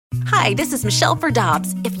Hi, this is Michelle for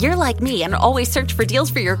Dobbs. If you're like me and always search for deals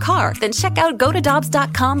for your car, then check out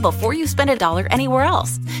GoToDobbs.com before you spend $1 anywhere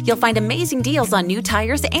else. You'll find amazing deals on new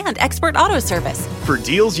tires and expert auto service. For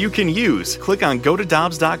deals you can use, click on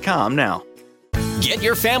GoToDobbs.com now. Get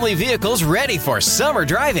your family vehicles ready for summer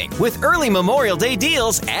driving with early Memorial Day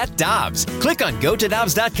deals at Dobbs. Click on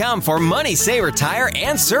GoToDobbs.com for money saver tire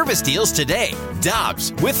and service deals today.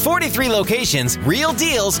 Dobbs, with 43 locations, real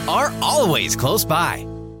deals are always close by.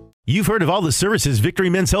 You've heard of all the services Victory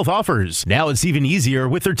Men's Health offers. Now it's even easier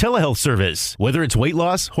with their telehealth service. Whether it's weight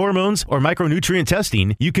loss, hormones, or micronutrient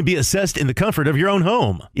testing, you can be assessed in the comfort of your own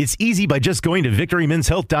home. It's easy by just going to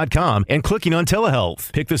victorymenshealth.com and clicking on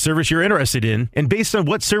telehealth. Pick the service you're interested in, and based on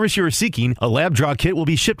what service you are seeking, a lab draw kit will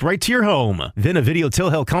be shipped right to your home. Then a video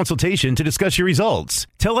telehealth consultation to discuss your results.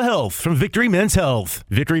 Telehealth from Victory Men's Health.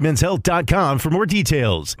 victorymenshealth.com for more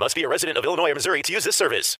details. Must be a resident of Illinois or Missouri to use this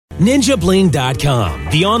service. NinjaBling.com,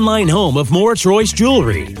 the online home of Moritz Royce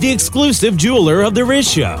Jewelry, the exclusive jeweler of the Riz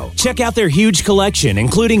Show. Check out their huge collection,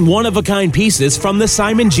 including one-of-a-kind pieces from the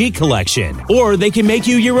Simon G collection. Or they can make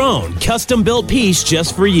you your own custom-built piece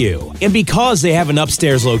just for you. And because they have an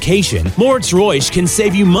upstairs location, Moritz Royce can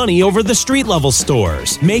save you money over the street-level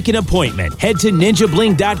stores. Make an appointment. Head to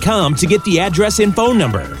NinjaBling.com to get the address and phone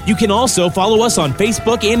number. You can also follow us on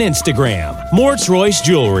Facebook and Instagram. Moritz Royce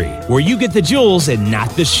Jewelry, where you get the jewels and not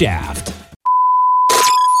the shaft.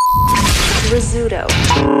 Rizzuto.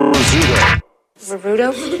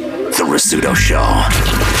 Rizzuto? The Rizzuto Show.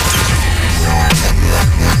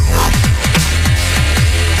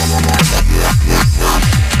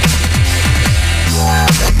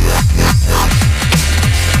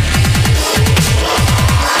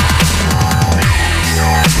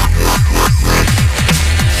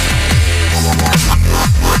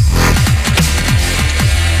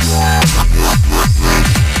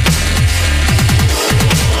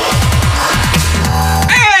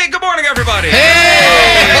 Everybody.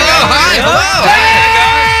 Hey! Hello, hi, hello.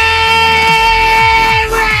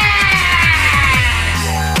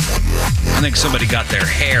 I think somebody got their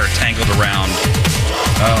hair tangled around.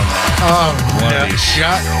 Oh, man. Oh, one of these.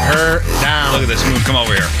 Shut her down. Look at this. Moon, come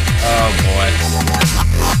over here. Oh, boy.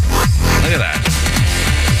 Look at that.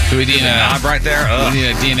 Do we need a knob right there? Do we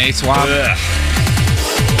need a DNA swab? Ugh.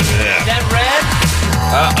 Is that red?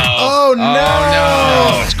 Uh-oh. Oh, no.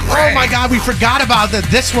 Oh, it's gray. Oh, my God. We forgot about that.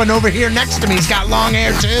 This one over here next to me's got long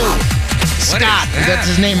hair, too. Scott. That's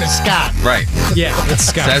his name is Scott. Right. Yeah, it's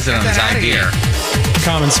Scott. Says it on his ID.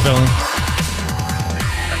 Common spelling.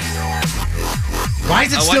 Why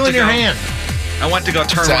is it still in your hand? I went to go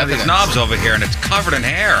turn one of these knobs over here, and it's covered in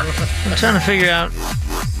hair. I'm trying to figure out.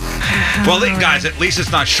 Well, guys, at least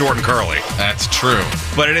it's not short and curly. That's true.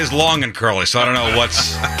 But it is long and curly, so I don't know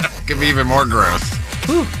what's... Could be even more gross.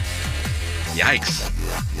 Whew. Yikes.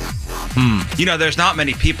 You know, there's not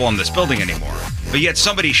many people in this building anymore, but yet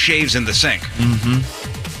somebody shaves in the sink. Mm-hmm.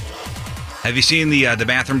 Have you seen the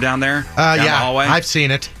bathroom down there? Down the hallway? I've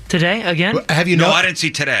seen it. Today, again? Have you No, I didn't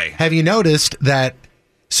see today. Have you noticed that...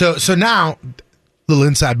 So now... Little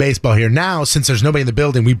inside baseball here. Now, since there's nobody in the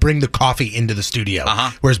building, we bring the coffee into the studio.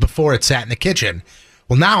 Whereas before it sat in the kitchen.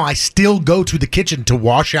 Well, now I still go to the kitchen to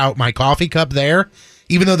wash out my coffee cup there,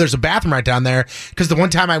 even though there's a bathroom right down there. Because the one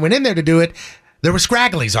time I went in there to do it, there were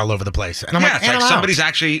scragglies all over the place. And I'm it's like somebody's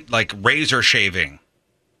actually like razor shaving.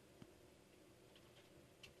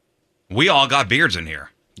 We all got beards in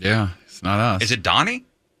here. Yeah, it's not us. Is it Donnie?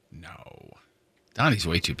 No. Donnie's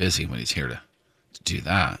way too busy when he's here to do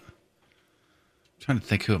that. Trying to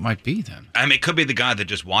think who it might be then. I mean, it could be the guy that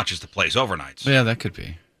just watches the place overnights. Yeah, that could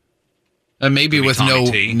be. Maybe with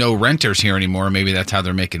no renters here anymore, maybe that's how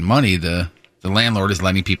they're making money. The landlord is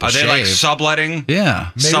letting people shave. Are they like subletting?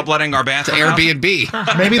 Yeah. Subletting our bathroom?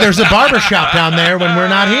 Airbnb. Maybe there's a barbershop down there when we're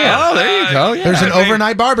not here. Oh, there you go. Yeah, there's an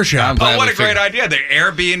overnight barbershop. Oh, what a great idea. They're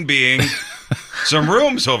Airbnb-ing some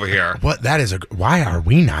rooms over here. Why are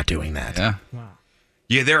we not doing that? Yeah.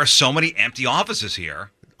 Yeah, there are so many empty offices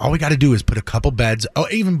here. All we got to do is put a couple beds,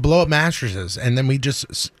 even blow up mattresses, and then we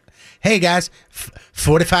just, hey guys,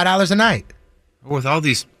 $45 a night. With all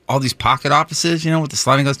these pocket offices, with the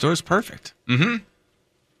sliding glass doors, perfect. Mm-hmm.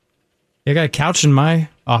 I got a couch in my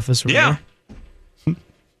office. Yeah.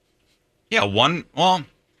 Yeah, one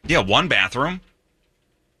bathroom.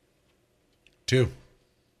 2.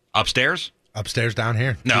 Upstairs? Upstairs down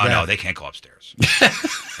here. No, they can't go upstairs.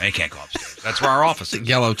 They can't go upstairs. That's where our office is.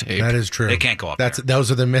 Yellow tape. That is true. They can't go up there.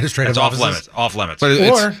 Those are the administrative offices. Off limits. But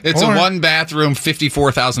it's a one bathroom,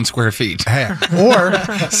 54,000 square feet. Or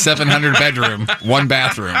 700 bedroom, one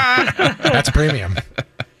bathroom. That's a premium.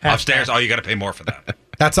 Upstairs, you got to pay more for that.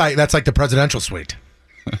 That's like the presidential suite.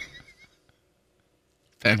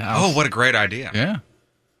 Penthouse. Oh, what a great idea. Yeah.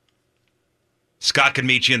 Scott can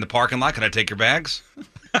meet you in the parking lot. Can I take your bags?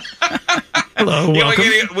 Hello, welcome.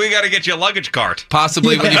 We got to get you a luggage cart.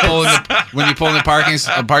 Possibly when you pull in the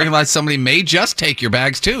parking lot, somebody may just take your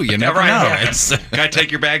bags too. You never know. Can I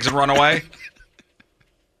take your bags and run away?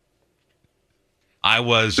 I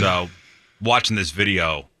was watching this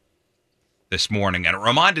video this morning, and it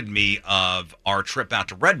reminded me of our trip out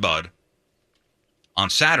to Redbud on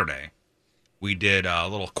Saturday. We did a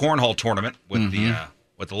little cornhole tournament with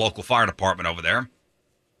the local fire department over there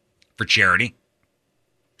for charity.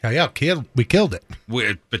 Oh, yeah, we killed it.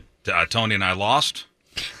 But Tony and I lost.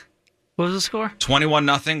 What was the score?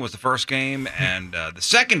 21-0 was the first game, and the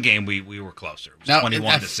second game we were closer. It was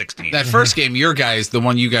 21-16. That first game, the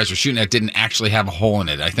one you guys were shooting at, didn't actually have a hole in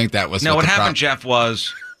it. I think that was what happened, Jeff,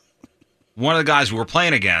 was one of the guys we were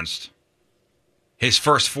playing against, his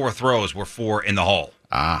first 4 throws were 4 in the hole.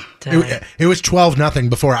 It was 12-0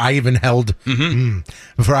 before I even held one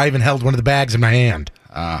of the bags in my hand.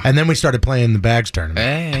 And then we started playing the bags tournament.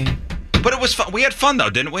 Hey. But it was fun. We had fun, though,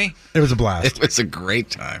 didn't we? It was a blast. It was a great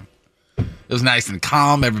time. It was nice and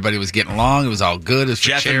calm. Everybody was getting along. It was all good. It was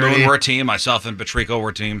Jeff and Moon were a team. Myself and Patrico were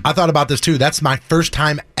a team. I thought about this, too. That's my first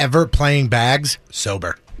time ever playing bags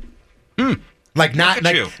sober. Like not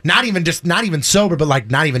even sober, but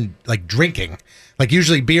like not even like drinking. Like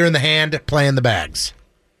usually beer in the hand, playing the bags.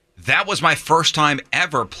 That was my first time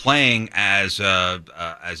ever playing as a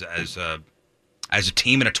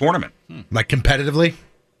team in a tournament. Like competitively?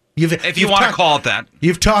 If you want to call it that.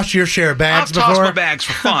 You've tossed your share of bags before? I've tossed my bags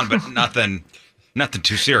for fun, but nothing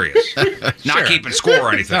too serious. Not keeping score or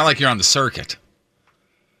anything. It's not like you're on the circuit.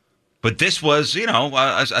 But this was,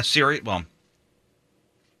 a serious, well,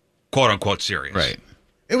 quote-unquote serious. Right.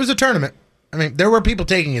 It was a tournament. I mean, there were people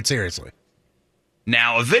taking it seriously.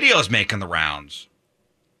 Now, a video's making the rounds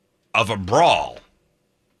of a brawl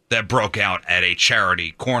that broke out at a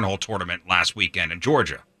charity cornhole tournament last weekend in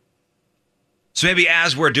Georgia. So maybe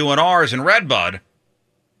as we're doing ours in Redbud,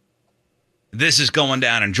 this is going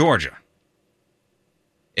down in Georgia.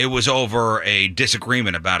 It was over a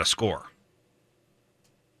disagreement about a score.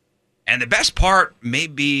 And the best part may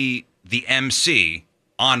be the MC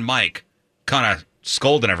on mic kind of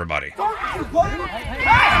scolding everybody.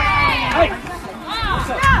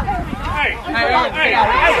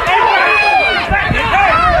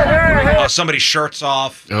 Somebody's shirt's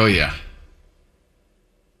off. Oh, yeah.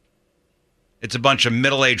 It's a bunch of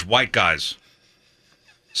middle-aged white guys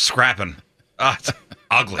scrapping. It's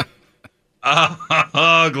ugly.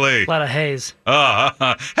 Ugly. A lot of haze.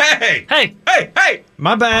 Hey! Hey! Hey! Hey!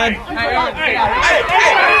 My bad. Hey!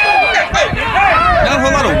 Not a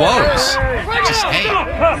whole lot of woes. Just hey.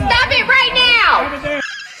 Stop it right now!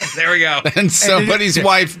 There we go. And somebody's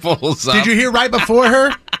wife pulls up. Did you hear right before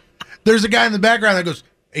her? There's a guy in the background that goes,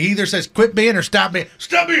 he either says quit being or stop being.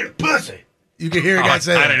 Stop being a pussy. You can hear a guy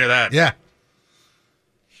say I didn't hear that. Yeah.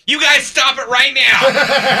 You guys stop it right now.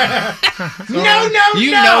 No.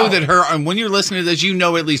 You know that her, and when you're listening to this, you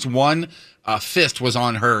know at least one fist was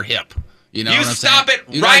on her hip. You know what I'm stop saying?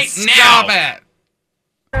 It right now. Stop it.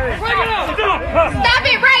 Stop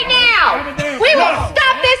it right now. We will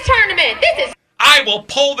stop this tournament. I will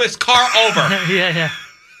pull this car over. Yeah.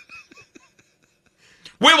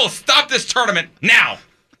 We will stop this tournament now.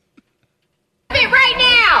 Stop it right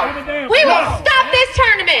now. We will stop this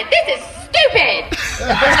tournament. This is stupid. This is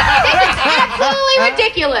absolutely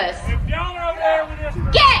ridiculous.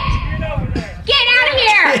 Get out of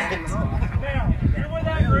here.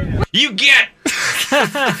 You get.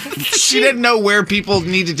 She didn't know where people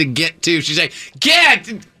needed to get to. She's like, get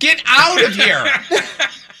out of here.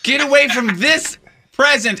 Get away from this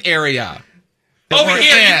present area. Over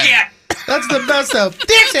here, you get. That's the best of.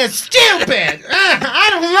 This is stupid. I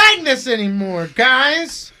don't like this anymore,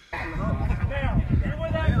 guys.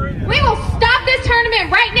 We will stop this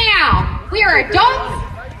tournament right now. We are adults,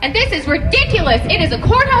 and this is ridiculous. It is a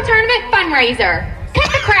cornhole tournament fundraiser.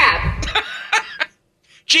 Cut the crap.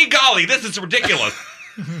 Gee golly, this is ridiculous.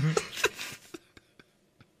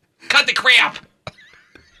 Cut the crap.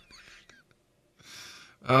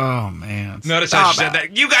 Oh, man. Notice how she said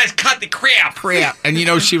that. You guys cut the crap. And you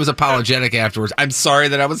know she was apologetic afterwards. I'm sorry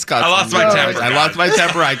that I was cussing. I lost my temper. I lost my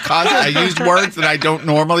temper. I used words that I don't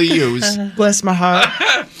normally use. Bless my heart.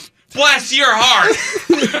 Bless your heart.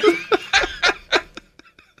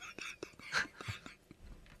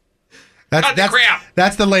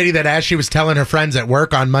 That's the lady that, as she was telling her friends at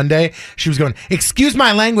work on Monday, she was going, excuse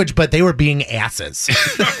my language, but they were being asses.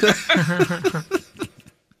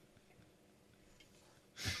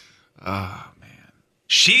 Oh, man.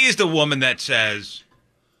 She's the woman that says,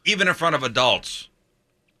 even in front of adults,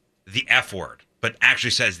 the F word. but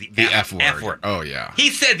actually says the F word. F word. Oh, yeah. He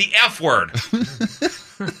said the F word.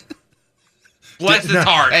 Bless his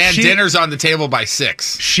heart. And dinner's on the table by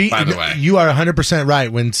 6, by the way. You are 100%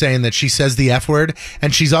 right when saying that she says the F word,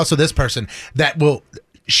 and she's also this person that will...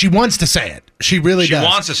 She wants to say it. She really does. She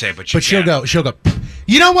wants to say it, but she'll go,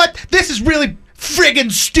 you know what? This is really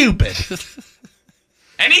friggin' stupid.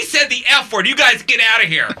 And he said the F word. You guys get out of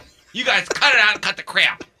here. You guys cut it out and cut the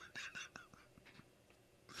crap.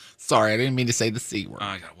 Sorry, I didn't mean to say the C word.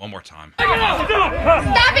 I got it one more time. Stop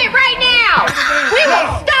it right now! We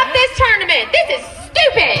will stop this tournament! This is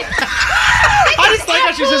stupid! I just like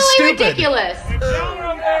how she says stupid. Ridiculous!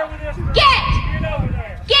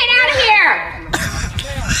 Get out of here!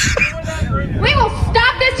 We will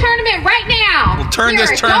stop this tournament right now! We'll turn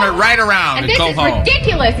this tournament right around and go home. And this is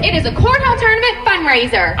ridiculous! It is a cornhole tournament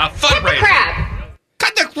fundraiser! A fundraiser! Cut the crap!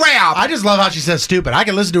 Cut the crap! I just love how she says stupid. I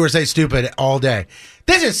can listen to her say stupid all day.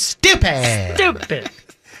 This is stupid. Stupid.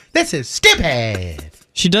 This is stupid.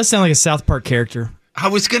 She does sound like a South Park character. I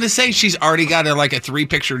was going to say she's already got a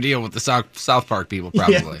 3-picture deal with the South Park people,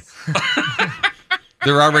 probably. Yes.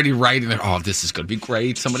 They're already writing it. Oh, this is going to be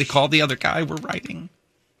great. Somebody called the other guy. We're writing.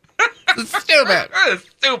 It's stupid. It's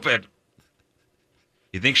stupid.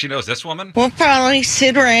 You think she knows this woman? We'll probably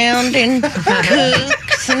sit around and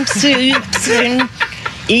cook some soups and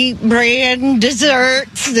eat bread and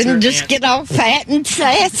desserts and just get all fat and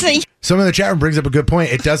sassy. Someone in the chat room brings up a good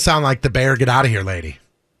point. It does sound like the bear get out of here lady.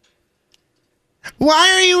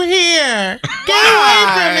 Why are you here? Get away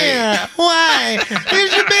from here. Why? You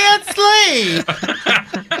should be asleep.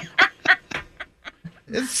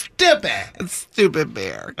 It's stupid. It's stupid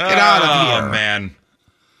bear. Get out of here. Oh, man.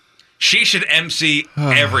 She should MC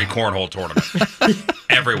every cornhole tournament.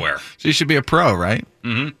 Everywhere. She should be a pro, right?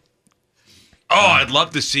 Mm-hmm. Oh, I'd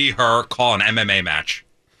love to see her call an MMA match.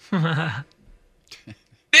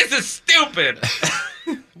 This is stupid.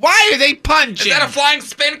 Why are they punching? Is that a flying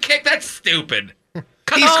spin kick? That's stupid.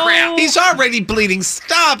 Cut the crap. He's already bleeding.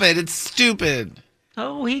 Stop it. It's stupid.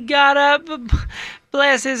 Oh, he got up.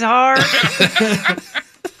 Bless his heart.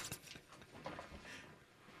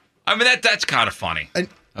 I mean, that's kind of funny.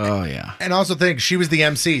 Oh, yeah. And also think she was the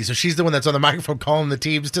MC, so she's the one that's on the microphone calling the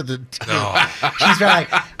teams to the team. Oh. She's like,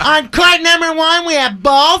 on court number 1, we have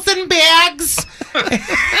balls and bags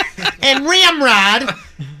and Ramrod.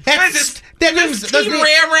 Ramrod?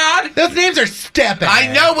 Those names are stepping.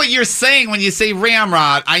 I know what you're saying when you say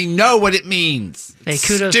Ramrod. I know what it means. Hey,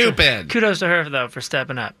 stupid. Kudos to her, though, for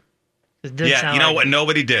stepping up. Yeah, you know what?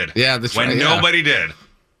 Nobody did. Yeah, that's right. Nobody did.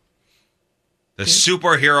 The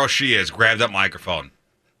superhero she is grabbed that microphone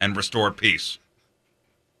and restored peace.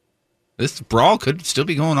 This brawl could still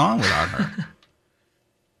be going on without her.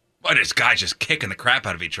 But this guy's just kicking the crap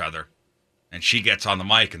out of each other. And she gets on the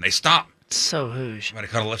mic and they stop. So whoosh. Somebody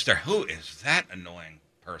kind of lifts there. Who is that annoying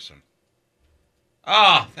person?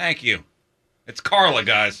 Oh, thank you. It's Carla,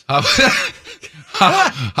 guys. How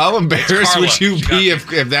embarrassed would you be if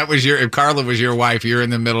Carla was your wife? You're in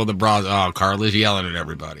the middle of the brawl. Oh, Carla's yelling at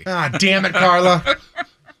everybody. Ah, damn it, Carla.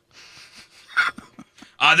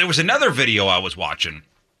 There was another video I was watching,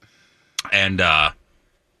 and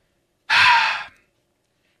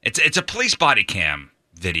it's a police body cam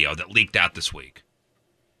video that leaked out this week,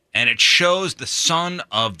 and it shows the son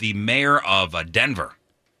of the mayor of Denver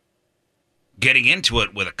getting into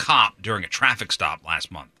it with a cop during a traffic stop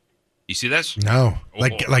last month. You see this? No.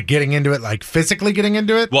 Like getting into it, like physically getting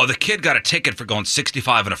into it? Well, the kid got a ticket for going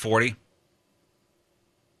 65 and a 40.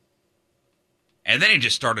 And then he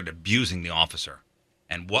just started abusing the officer.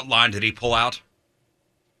 And what line did he pull out?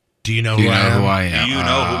 Do you know who I am? Do you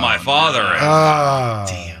know who my father is? Oh.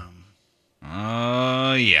 Damn.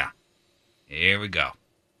 Oh, yeah. Here we go.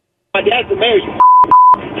 My dad's the mayor.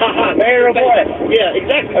 Mayor of what? Yeah,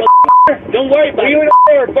 exactly. Don't worry about it. You and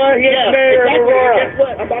mayor of Aurora. Guess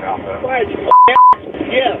what? I'm about to fire you.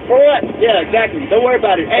 Yeah, for what? Yeah, exactly. Don't worry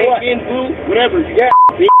about it. Hey, whatever. Yeah.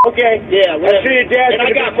 Okay. Yeah, whatever. I'm sure your dad's and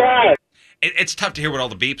I got pride. It's tough to hear with all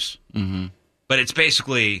the beeps, but it's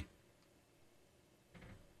basically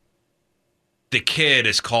the kid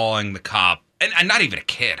is calling the cop, and not even a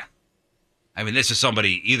kid. I mean, this is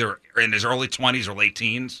somebody either in his early 20s or late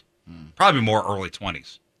teens, probably more early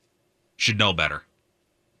 20s. Should know better.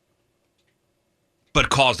 But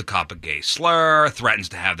calls the cop a gay slur, threatens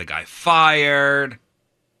to have the guy fired.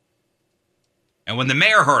 And when the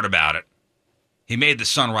mayor heard about it, he made the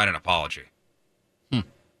son write an apology.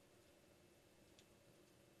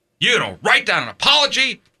 You don't write down an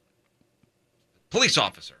apology? Police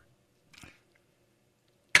officer.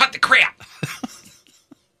 Cut the crap.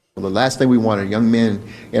 The last thing we want are young men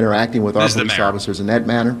interacting with our This is the police mayor. officers in that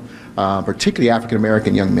manner, particularly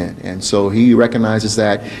African-American young men. And so he recognizes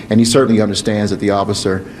that, and he certainly understands that the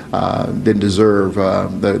officer didn't deserve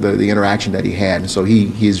the interaction that he had. And so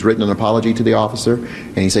he's written an apology to the officer,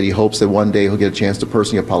 and he said he hopes that one day he'll get a chance to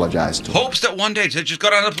personally apologize to him. Hopes that one day, just go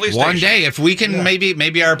down to the police One station. day, if we can,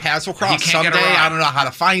 maybe our paths will cross He can't get someday. a ride. I don't know how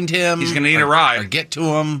to find him. He's going to need a ride. Or get to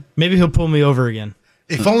him. Maybe he'll pull me over again.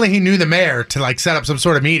 If only he knew the mayor to like set up some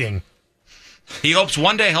sort of meeting. He hopes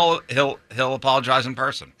one day he'll apologize in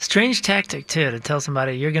person. Strange tactic, too, to tell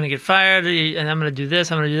somebody you're going to get fired and I'm going to do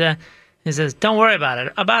this, I'm going to do that. He says, don't worry about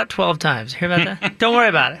it. About 12 times. Hear about that? Don't worry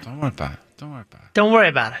about it. Don't worry about it. Don't worry about it. Don't worry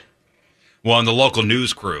about it. Well, and the local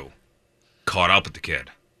news crew caught up with the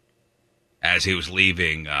kid as he was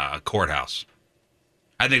leaving a courthouse.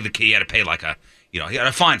 I think the kid had to pay he had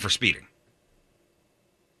a fine for speeding.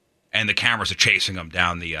 And the cameras are chasing him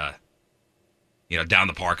down the, down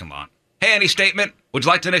the parking lot. Hey, any statement? Would you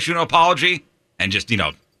like to issue an apology? And just,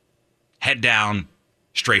 head down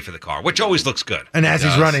straight for the car, which always looks good. And as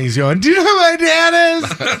he's running, he's going, do you know who my dad is?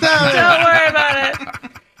 Don't worry about it.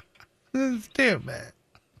 It's stupid.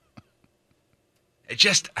 It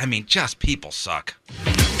just people suck.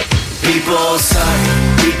 People suck,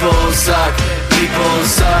 people suck, people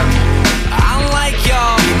suck. I don't like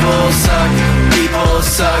y'all. People suck, people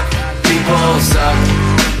suck, people suck.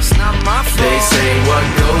 It's not my fault. They say what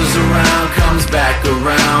goes around comes back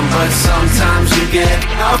around, but sometimes you get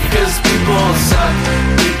off cause people suck,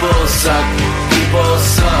 people suck, people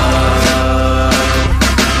suck.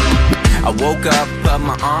 I woke up, but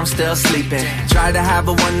my arm's still sleeping. Tried to have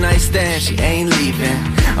a one-night stand, she ain't leaving.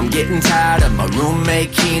 I'm getting tired of my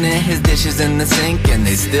roommate Keenan. His dishes in the sink and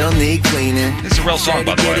they still need cleaning. It's a real song,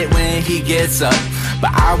 by the way. Get it when he gets up,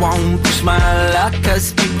 but I won't push my luck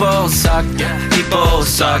cause people suck. People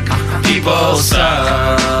suck, people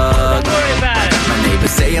suck. Don't worry about it. My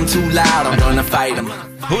neighbors say I'm too loud, I'm gonna fight them.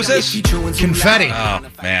 Who's this? Confetti. Oh,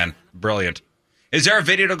 man. Brilliant. Is there a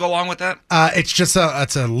video to go along with that? It's just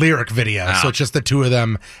a lyric video, so it's just the two of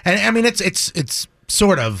them. And I mean, it's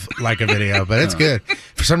sort of like a video, but it's good.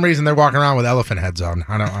 For some reason, they're walking around with elephant heads on.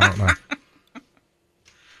 I don't know.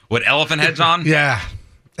 With elephant heads on? Yeah,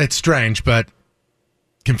 it's strange, but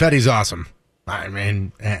Confetti's awesome. I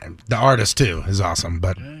mean, the artist too is awesome,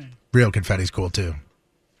 but real Confetti's cool too.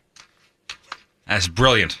 That's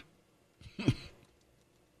brilliant.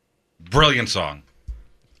 Brilliant song.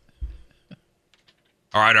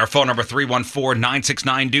 All right, our phone number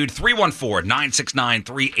 314-969-DUDE,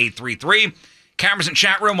 314-969-3833. Cameras in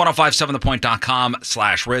chat room,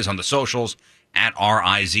 1057thepoint.com/Riz on the socials at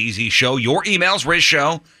RIZZ Show. Your emails,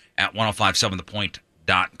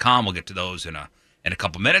 RizShow@1057thepoint.com. We'll get to those in a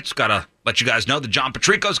couple minutes. Got to let you guys know that John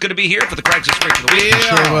Patrico's going to be here for the Craigslist Freak of the Week.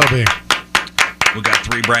 Sure will be. We got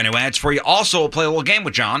 3 brand new ads for you. Also, we'll play a little game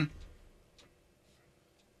with John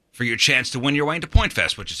for your chance to win your way into Point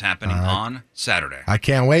Fest, which is happening on Saturday. I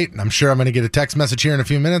can't wait. I'm sure I'm going to get a text message here in a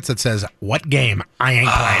few minutes that says, "What game? I ain't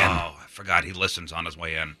playing." Oh, I forgot he listens on his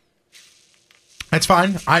way in. That's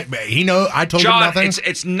fine. I told John, him nothing.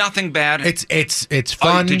 It's nothing bad. It's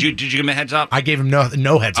fun. Oh, did you give him a heads up? I gave him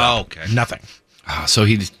no heads up. Oh, okay. Nothing. Oh, so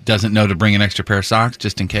he doesn't know to bring an extra pair of socks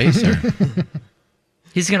just in case? Or?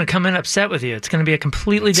 He's going to come in upset with you. It's going to be a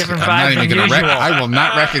completely different I'm vibe not from even gonna usual. I will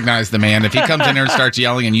not recognize the man. If he comes in here and starts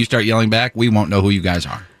yelling and you start yelling back, we won't know who you guys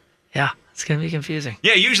are. Yeah, it's going to be confusing.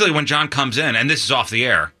 Yeah, usually when John comes in, and this is off the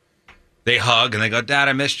air, they hug and they go, "Dad,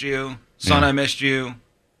 I missed you. Son, I missed you.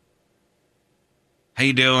 How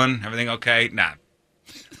you doing? Everything okay?" Nah.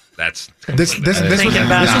 This was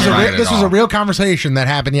a real conversation that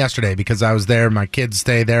happened yesterday because I was there. My kids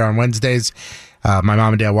stay there on Wednesdays. My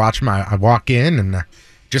mom and dad watch them. I walk in and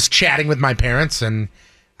just chatting with my parents, and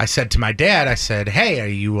I said to my dad, I said,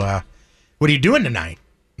 "Hey, what are you doing tonight?"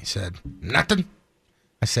 He said, "Nothing."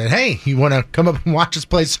 I said, "Hey, you want to come up and watch us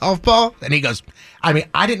play softball?" And he goes, I mean,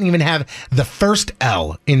 I didn't even have the first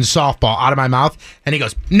L in softball out of my mouth, and he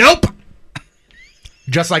goes, "Nope."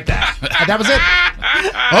 Just like that. That was it.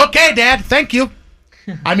 Okay, Dad. Thank you.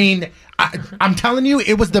 I mean, I'm telling you,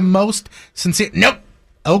 it was the most sincere. Nope.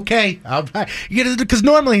 Okay. Because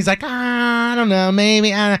normally he's like, I don't know,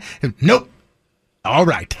 maybe. Nope. All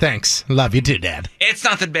right. Thanks. Love you too, Dad. It's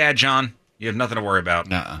nothing bad, John. You have nothing to worry about.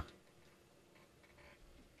 Nuh-uh.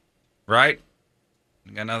 Right?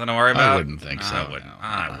 You got nothing to worry about? I wouldn't think so.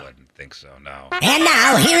 I wouldn't think so, no. And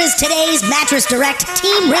now, here is today's Mattress Direct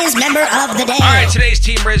Team Riz member of the day. All right, today's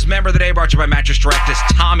Team Riz member of the day brought to you by Mattress Direct is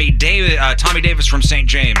Tommy Davis from St.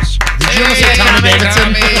 James. Did you almost say Tommy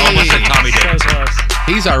Davidson? Almost said Tommy Davidson.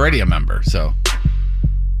 He's already a member, so.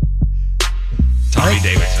 Tommy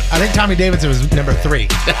Davidson. I think Tommy Davidson was number 3.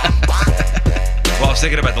 Well, I was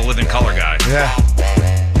thinking about the Living Color guy. Yeah.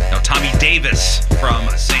 No, Tommy Davis from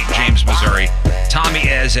St. James, Missouri. Tommy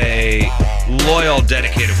is a loyal,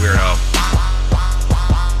 dedicated weirdo.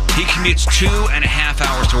 He commutes 2.5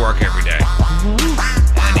 hours to work every day.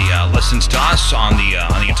 And he listens to us on the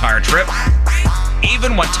entire trip.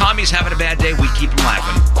 Even when Tommy's having a bad day, we keep him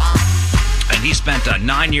laughing. And he spent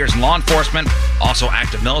 9 years in law enforcement, also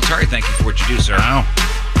active military. Thank you for what you do, sir. Wow.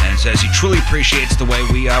 And says he truly appreciates the way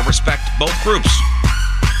we respect both groups.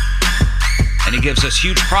 And he gives us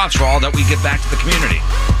huge props for all that we give back to the community.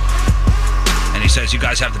 And he says you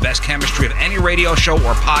guys have the best chemistry of any radio show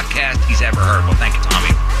or podcast he's ever heard. Well, thank you,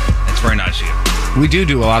 Tommy. That's very nice of you. We do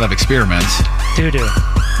a lot of experiments. Doo-doo.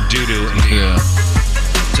 Doo-doo, indeed. Yeah.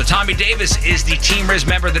 So Tommy Davis is the Team Riz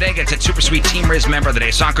member of the day. Gets that super sweet Team Riz member of the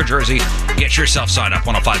day soccer jersey. Get yourself signed up.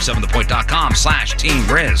 1057thepoint.com/Team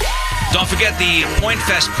Riz. Don't forget the Point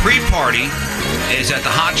Fest pre-party is at the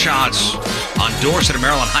Hot Shots on Dorset of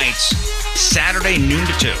Maryland Heights, Saturday noon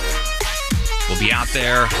to 2. We'll be out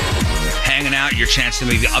there hanging out. Your chance to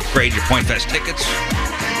maybe upgrade your Point Fest tickets.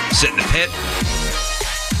 Sit in the pit.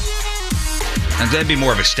 And that'd be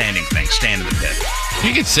more of a standing thing. Stand in the pit.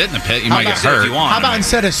 You can sit in the pit. You might get hurt. If you want. How about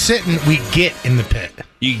instead of sitting, we get in the pit?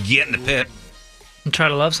 You get in the pit. And try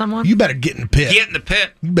to love someone? You better get in the pit. Get in the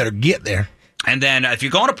pit. You better get there. And then if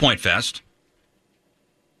you're going to Point Fest,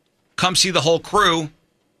 come see the whole crew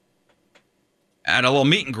at a little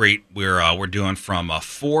meet and greet we're doing from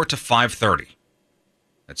 4 to 5:30.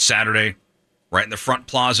 That's Saturday, right in the front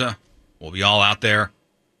plaza. We'll be all out there.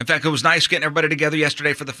 In fact, it was nice getting everybody together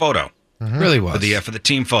yesterday for the photo. Mm-hmm. Really was. For the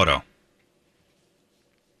team photo.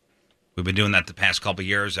 We've been doing that the past couple of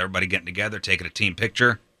years. Everybody getting together, taking a team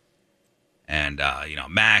picture. And,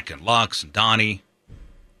 Mac and Lux and Donnie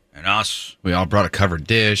and us. We all brought a covered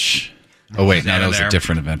dish. Oh, wait, no, that was a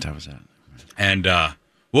different event I was at. And, it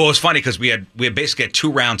was funny because we had basically had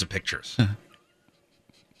 2 rounds of pictures.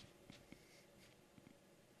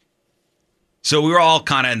 So we were all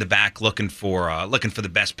kind of in the back looking for the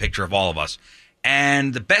best picture of all of us.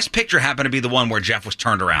 And the best picture happened to be the one where Jeff was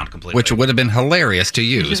turned around completely. Which would have been hilarious to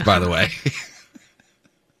use, by the way.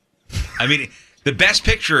 I mean, the best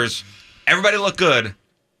pictures, everybody looked good,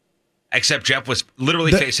 except Jeff was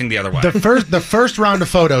literally facing the other way. The first round of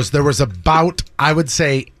photos, there was about, I would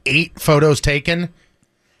say, 8 photos taken,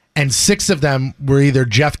 and 6 of them were either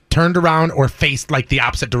Jeff turned around or faced like the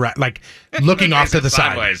opposite direction, like looking off to the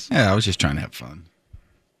sideways. side. Yeah, I was just trying to have fun.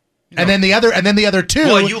 And then the other 2.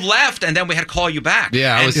 Well, you left, and then we had to call you back.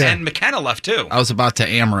 Yeah, and McKenna left too. I was about to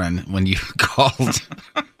Ameren when you called.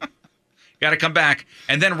 Got to come back,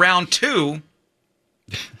 and then round two,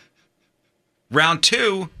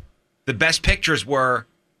 the best pictures were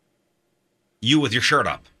you with your shirt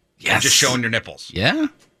up, and just showing your nipples. Yeah,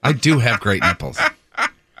 I do have great nipples.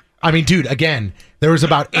 I mean, dude, again, there was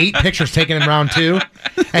about 8 pictures taken in round 2,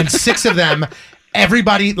 and 6 of them.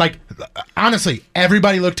 Everybody, honestly,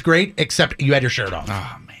 everybody looked great except you had your shirt off.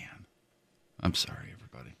 Oh, man. I'm sorry,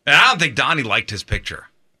 everybody. And I don't think Donnie liked his picture.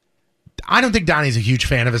 I don't think Donnie's a huge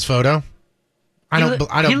fan of his photo. I don't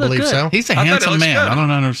believe so. He's a handsome man. Good. I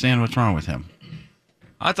don't understand what's wrong with him.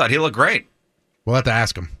 I thought he looked great. We'll have to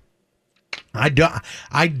ask him.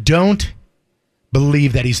 I don't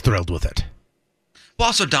believe that he's thrilled with it. Well,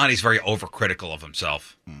 also, Donnie's very overcritical of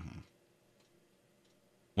himself. Mm-hmm.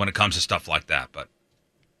 When it comes to stuff like that, but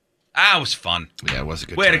it was fun. Yeah, it was a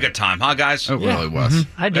good time. We had a good time, huh, guys? It really was.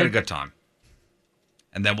 Mm-hmm. We had a good time.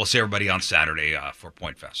 And then we'll see everybody on Saturday for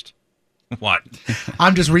Point Fest. What?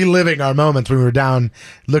 I'm just reliving our moments when we were down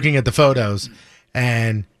looking at the photos,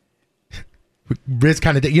 and Riz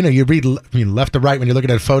kind of, you read left to right when you're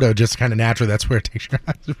looking at a photo, just kind of naturally, that's where it takes your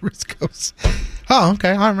eyes. Riz goes, oh,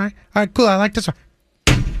 okay, all right, cool, I like this one.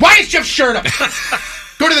 Why is Jeff's shirt up?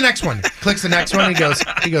 Go to the next one. Clicks the next one. He goes,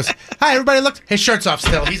 hi, everybody, look. His shirt's off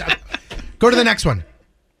still. Go to the next one.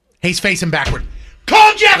 He's facing backward.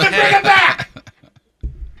 Call Jeff and bring him back.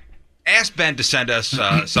 Ask Ben to send us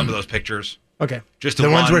some of those pictures. Okay. Just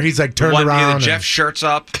the ones where he's turned around. Either Jeff's shirt's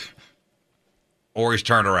up or he's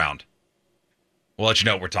turned around. We'll let you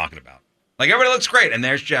know what we're talking about. Everybody looks great, and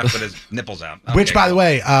there's Jeff with his nipples out. Okay, which, by the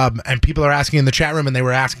way, and people are asking in the chat room, and they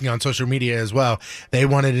were asking on social media as well, they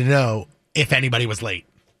wanted to know if anybody was late.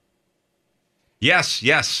 Yes.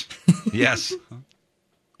 It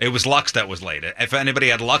was Lux that was late. If anybody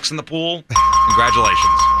had Lux in the pool,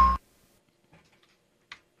 congratulations.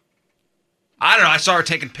 I don't know. I saw her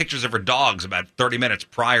taking pictures of her dogs about 30 minutes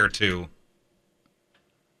prior to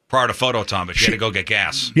photo time, but she had to go get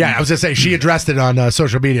gas. Yeah, I was going to say, she addressed it on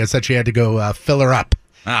social media and said she had to go fill her up.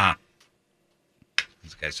 Uh-huh.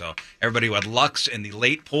 Okay, so everybody who had Lux in the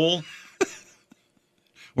late pool,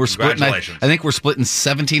 We're splitting. I think we're splitting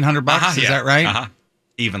 $1,700. Is that right?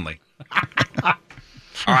 Evenly. All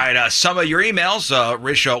right, some of your emails,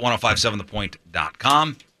 RizShow at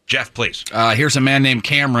 1057thepoint.com. Jeff, please. Here's a man named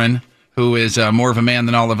Cameron who is more of a man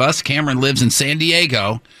than all of us. Cameron lives in San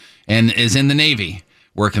Diego and is in the Navy,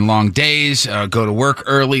 working long days, go to work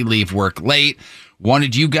early, leave work late.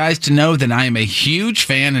 Wanted you guys to know that I am a huge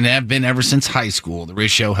fan and have been ever since high school. The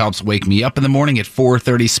Riz Show helps wake me up in the morning at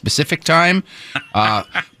 4:30 specific time.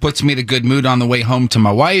 Puts me in a good mood on the way home to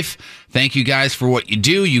my wife. Thank you guys for what you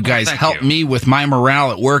do. You guys help me with my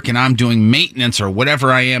morale at work, and I'm doing maintenance or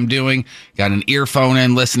whatever I am doing. Got an earphone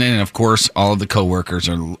in listening, and of course, all of the coworkers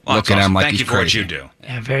are looking at him like he's crazy. Thank you for what you do.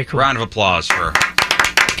 Yeah, very cool. Round of applause for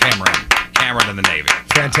Cameron in the Navy.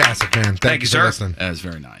 Fantastic, man. Thank you, sir. for listening. That was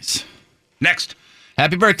very nice. Next.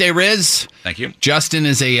 Happy birthday, Riz. Thank you. Justin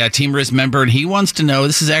is a Team Riz member, and he wants to know,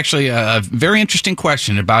 this is actually a very interesting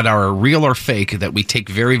question about our real or fake that we take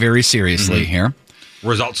very, very seriously here.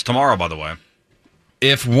 Results tomorrow, by the way.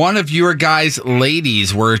 If one of your guys'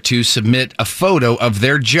 ladies were to submit a photo of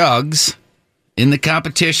their jugs in the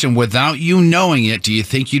competition without you knowing it, do you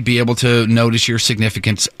think you'd be able to notice your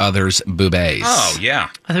significant other's boobies? Oh, yeah.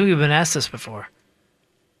 I think we've been asked this before.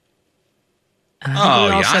 And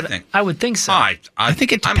I would think so. I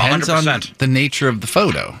think it depends on the nature of the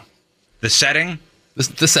photo. The setting?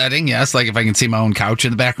 The setting, yes. Like if I can see my own couch in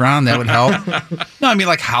the background, that would help. No, I mean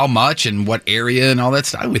like how much and what area and all that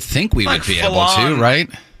stuff. I would think we would be able to, right?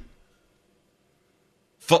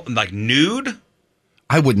 Like nude?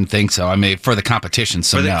 I wouldn't think so. I mean, for the competition,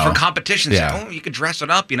 so no. For competitions, Yeah. you could dress it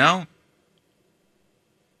up, you know?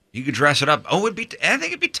 You could dress it up. I think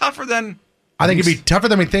it'd be tougher than... I think it'd be tougher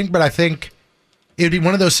than we think, but I think it'd be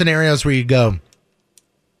one of those scenarios where you go,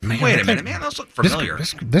 man, wait a minute, man, those look familiar.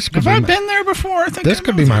 This could Have be I been there before? I think this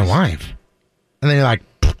could be my wife. And then you're like,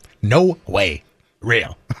 no way.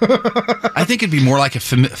 Real. I think it'd be more like a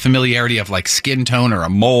familiarity of like skin tone or a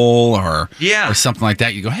mole or something like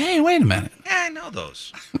that. You go, hey, wait a minute. Yeah, I know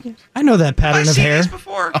those. I know that pattern of hair. These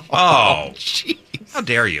before? Oh, jeez. How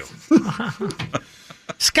dare you?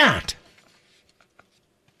 Scott.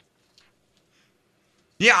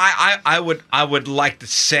 Yeah, I would like to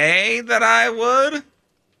say that I would.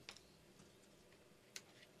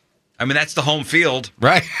 I mean, that's the home field.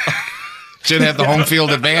 Right. Should have the home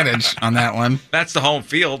field advantage on that one. That's the home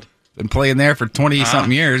field. Been playing there for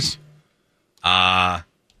 20-something years. Yeah,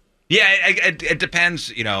 it depends,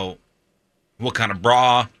 you know, what kind of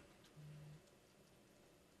bra,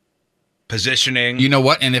 positioning. You know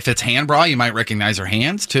what? And if it's hand bra, you might recognize her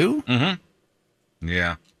hands, too. Mm-hmm.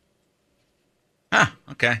 Yeah. Huh,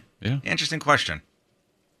 okay. Yeah. Interesting question.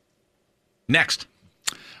 Next.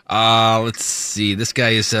 Let's see. This guy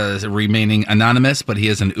is remaining anonymous, but he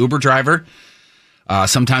is an Uber driver.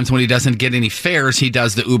 Sometimes when he doesn't get any fares, he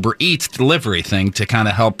does the Uber Eats delivery thing to kind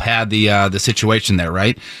of help pad the situation there,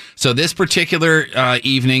 right? So this particular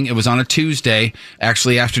evening, it was on a Tuesday,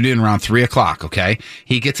 actually afternoon around 3 o'clock, okay?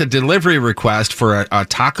 He gets a delivery request for a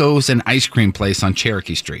tacos and ice cream place on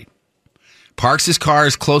Cherokee Street. Parks his car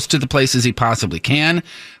as close to the place as he possibly can.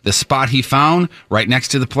 The spot he found, right next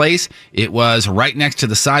to the place, it was right next to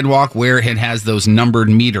the sidewalk where it has those numbered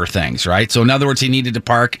meter things, right? So in other words, he needed to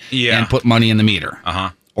park and put money in the meter.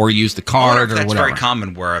 Or use the card or that's whatever. Very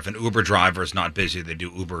common where if an Uber driver is not busy, they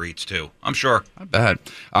do Uber Eats too. I'm sure. I bet.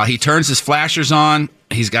 He turns his flashers on.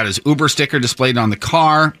 He's got his Uber sticker displayed on the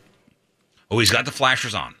car. Oh, he's got the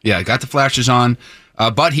flashers on. Yeah, got the flashers on.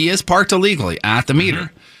 But he is parked illegally at the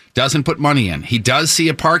meter. Doesn't put money in. He does see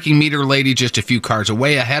a parking meter lady just a few cars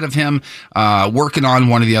away ahead of him working on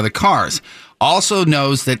one of the other cars. Also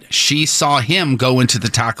knows that she saw him go into the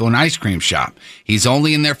taco and ice cream shop. He's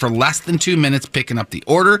only in there for less than 2 minutes picking up the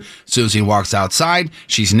order. As soon as he walks outside,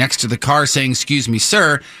 she's next to the car saying, "Excuse me,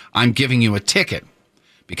 sir, I'm giving you a ticket."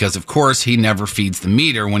 Because, of course, he never feeds the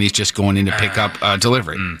meter when he's just going in to pick up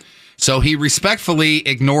delivery. So he respectfully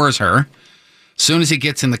ignores her. As soon as he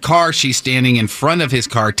gets in the car, she's standing in front of his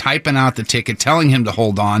car, typing out the ticket, telling him to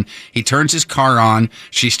hold on. He turns his car on.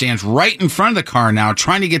 She stands right in front of the car now,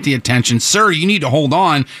 trying to get the attention. "Sir, you need to hold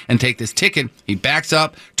on and take this ticket." He backs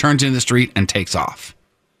up, turns into the street, and takes off.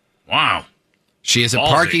 Wow. She is a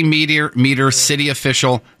parking meter city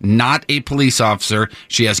official, not a police officer.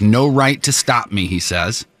 She has no right to stop me, he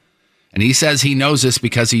says. And he says he knows this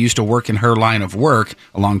because he used to work in her line of work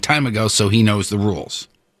a long time ago, so he knows the rules.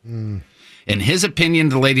 In his opinion,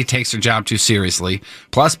 the lady takes her job too seriously.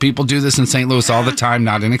 Plus, people do this in St. Louis all the time,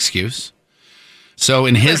 not an excuse. So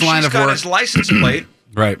in his line of work... his license plate.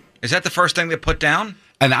 Right. Is that the first thing they put down?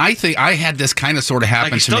 And I think I had this kind of sort of happen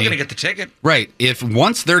Like he's to still me. going to get the ticket. Right. If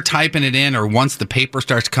once they're typing it in or once the paper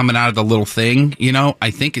starts coming out of the little thing,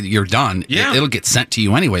 I think you're done. Yeah. It'll get sent to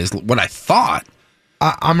you anyways. What I thought.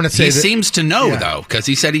 I'm going to say he seems to know, though, because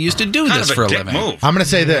he said he used to do Kind this of a for a dick living. move. I'm going to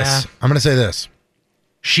say this. I'm going to say this.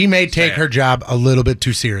 She may take her job a little bit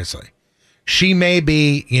too seriously. She may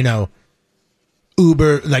be,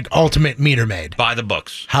 uber, like ultimate meter maid. By the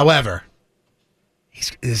books. However,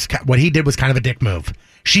 what he did was kind of a dick move.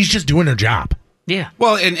 She's just doing her job. Yeah.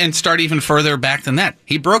 Well, and start even further back than that.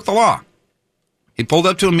 He broke the law. He pulled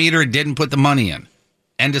up to a meter and didn't put the money in.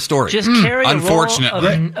 End of story. Just carry a roll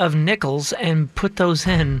Unfortunately. of nickels and put those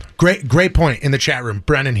in. Great point in the chat room.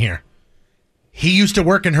 Brennan here. He used to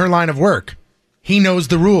work in her line of work. He knows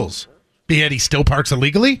the rules. But yet he still parks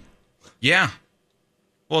illegally? Yeah.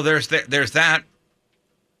 Well, there's that.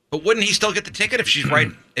 But wouldn't he still get the ticket if she's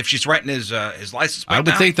writing his license plate I would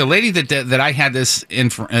down? think the lady that I had this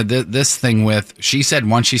this thing with, she said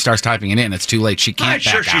once she starts typing it in, it's too late. She can't I'm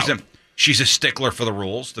back sure out. she's a stickler for the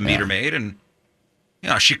rules, the meter maid, and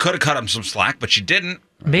she could have cut him some slack, but she didn't.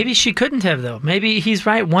 Maybe she couldn't have, though. Maybe he's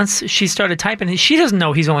right. Once she started typing, she doesn't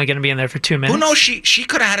know he's only going to be in there for 2 minutes. Who knows? She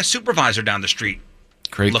could have had a supervisor down the street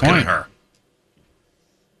Great looking point. at her,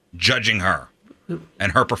 judging her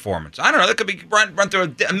and her performance. I don't know. That could be run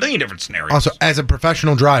through a million different scenarios. Also, as a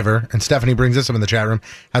professional driver, and Stephanie brings this up in the chat room,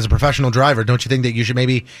 as a professional driver, don't you think that you should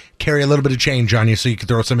maybe carry a little bit of change on you so you can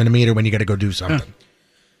throw some in a meter when you got to go do something?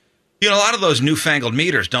 A lot of those newfangled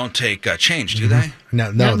meters don't take change, do they?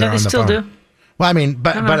 No, they're they on the still phone. do. Well, I mean,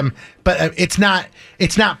 but it's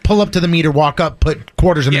not pull up to the meter, walk up, put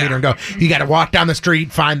quarters in the meter, and go. You got to walk down the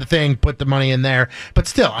street, find the thing, put the money in there. But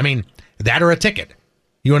still, I mean, that or a ticket.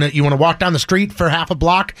 You want to walk down the street for half a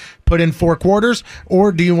block, put in 4 quarters,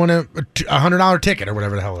 or do you want a $100 ticket or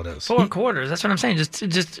whatever the hell it is? 4 quarters. That's what I'm saying.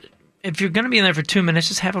 Just if you're going to be in there for 2 minutes,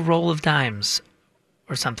 just have a roll of dimes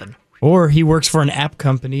or something. Or he works for an app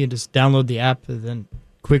company and just download the app and then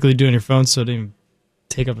quickly do it on your phone so it didn't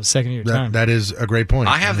take up a second of your time. That is a great point.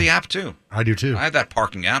 I have the app too. I do too. I have that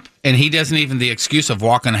parking app. And he doesn't even, the excuse of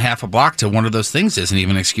walking a half a block to one of those things isn't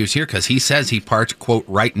even an excuse here because he says he parked, quote,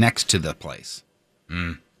 right next to the place.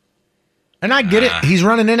 And I get it. He's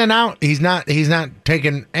running in and out. He's not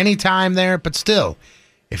taking any time there, but still,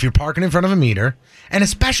 if you're parking in front of a meter, and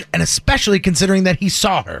especially considering that he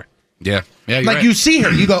saw her. Yeah. Yeah. Like you see her,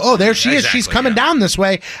 you go, oh, there she is. She's coming down this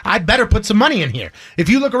way. I better put some money in here. If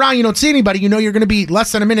you look around, you don't see anybody, you know you're going to be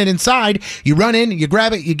less than a minute inside. You run in, you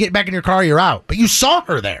grab it, you get back in your car, you're out. But you saw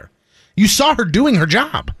her there. You saw her doing her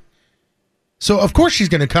job. So of course she's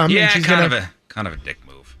going to come. Yeah, and she's kind gonna, of a dick move.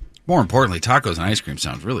 More importantly, tacos and ice cream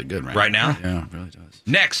sounds really good Right now? Yeah, it really does.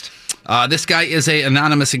 Next. This guy is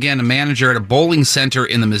anonymous again, a manager at a bowling center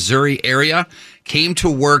in the Missouri area. Came to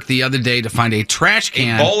work the other day to find a trash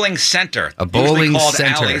can. A bowling center. A bowling Usually called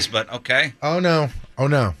center. alleys, but okay. Oh no.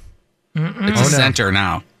 It's a center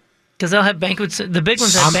now. Because they'll have banquets. The big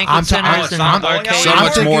ones have banquet I'm centers and arcades. So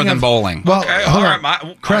much more than bowling. Well, Okay, hold all on.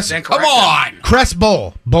 right. Crest, Come on. Crest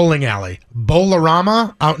Bowl bowling alley,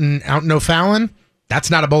 Bowlerama out in O'Fallon. That's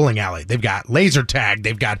not a bowling alley. They've got laser tag.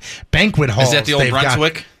 They've got banquet halls. Is that the old They've got-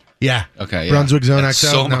 Brunswick? yeah. Okay. Yeah. Brunswick Zone That's XL.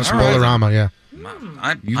 so No, much it's more than- Bowlerama. Yeah.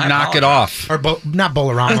 You knock it off. Or not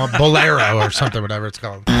Bowlerama, Bolero or something, whatever it's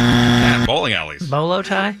called. Yeah, bowling alleys. Bolo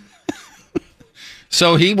tie?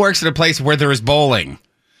 So he works at a place where there is bowling.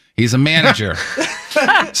 He's a manager.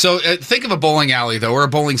 So think of a bowling alley, though, or a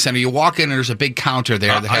bowling center. You walk in and there's a big counter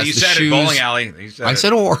there that has you the said shoes. it, bowling alley. You said I it.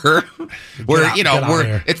 said or. Where, Get out where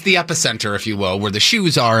here. it's the epicenter, if you will, where the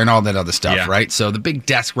shoes are and all that other stuff, Yeah. right? So the big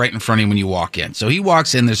desk right in front of you when you walk in. So he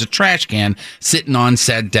walks in, there's a trash can sitting on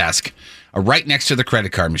said desk. Right next to the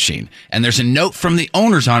credit card machine. And there's a note from the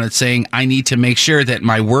owners on it saying, I need to make sure that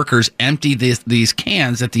my workers empty these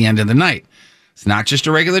cans at the end of the night. It's not just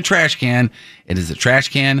a regular trash can. It is a trash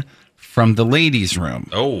can from the ladies' room.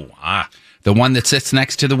 The one that sits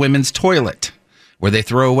next to the women's toilet, where they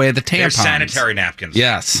throw away the tampons. They're sanitary napkins.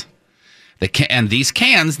 Yes. And these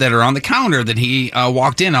cans that are on the counter that he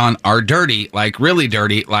walked in on are dirty, like really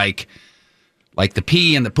dirty, like the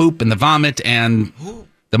pee and the poop and the vomit and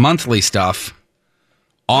the monthly stuff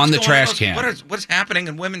on the trash can. What's happening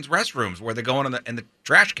in women's restrooms where they're going in the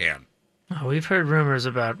trash can? Oh, we've heard rumors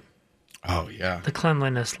about the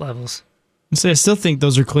cleanliness levels. I still think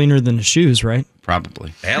those are cleaner than the shoes, right?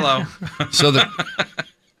 Probably. Hello. So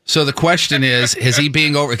the question is he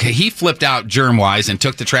being over? Okay, he flipped out germ-wise and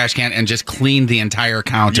took the trash can and just cleaned the entire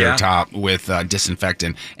countertop with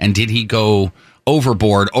disinfectant. And did he go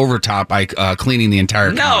overboard, over top by cleaning the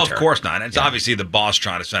entire No, counter? of course not. It's obviously the boss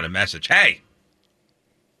trying to send a message. Hey,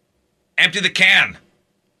 empty the can.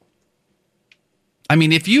 I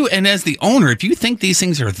mean, as the owner, if you think these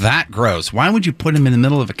things are that gross, why would you put them in the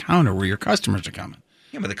middle of a counter where your customers are coming?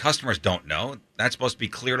 Yeah, but the customers don't know. That's supposed to be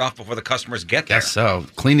cleared off before the customers get there. Guess so.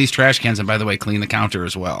 Clean these trash cans, and by the way, clean the counter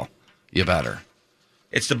as well. You better.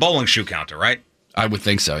 It's the bowling shoe counter, right? I would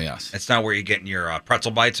think so, yes. It's not where you're getting your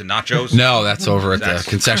pretzel bites and nachos? No, that's over at the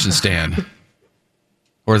concession stand.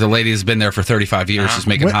 Or the lady has been there for 35 years just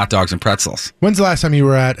making hot dogs and pretzels. When's the last time you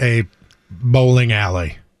were at a bowling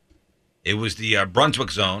alley? It was the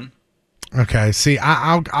Brunswick Zone. Okay, see,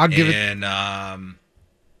 I'll give it. And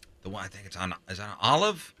the one I think is that on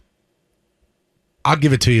Olive? I'll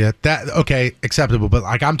give it to you. That okay, acceptable. But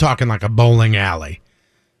like I'm talking like a bowling alley,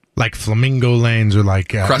 like Flamingo Lanes or like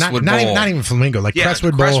Crestwood not Bowl. Not even Flamingo, like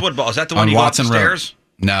Crestwood Bowl. Crestwood Bowl. Is that the one On you go up Watson the Road. stairs?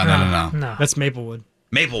 No. That's Maplewood.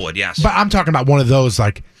 Maplewood, yes. But I'm talking about one of those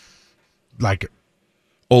like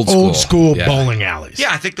old school Yeah. bowling alleys.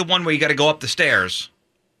 Yeah, I think the one where you got to go up the stairs,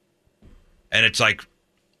 and it's like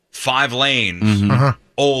 5 lanes,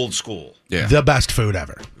 old school. Yeah. The best food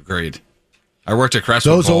ever. Agreed. I worked at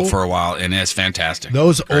Crestwood Those Bowl old- for a while, and it's fantastic.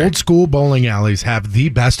 Those old school bowling alleys have the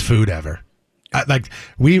best food ever. Like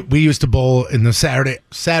we used to bowl in the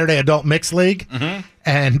Saturday Adult Mixed League,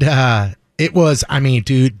 and it was, I mean,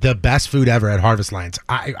 dude, the best food ever at Harvest Lanes.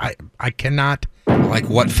 I cannot. Like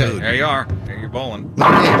what food? There you are. There you're bowling.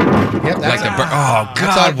 Yep, Like the oh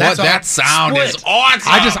god, that sound is awesome.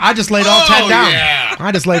 I just laid all 10 down. Yeah.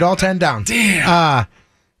 I just laid all 10 down. Damn.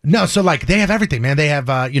 No, so like they have everything, man. They have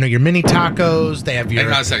your mini tacos. They have your.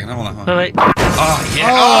 Hang on a second. Hold on. Wait. Oh yeah.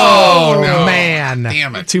 Oh, no. man.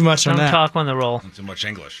 Damn it. Too much on Don't that. talk on the roll. Too much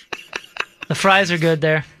English. The fries are good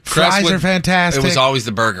there. Fries Crestwood- are fantastic. It was always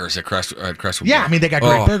the burgers at Crestwood. Yeah, Bowl. I mean, they got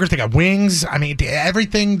great Oh. burgers. They got wings. I mean,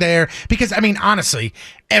 everything there. Because, I mean, honestly,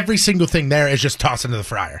 every single thing there is just tossed into the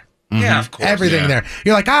fryer. Yeah, of course. Everything Yeah. there.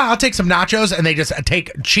 You're like, I'll take some nachos, and they just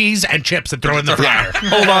take cheese and chips and throw it in the fryer.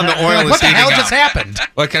 Hold on, the oil Like, is what the heating hell up. just happened?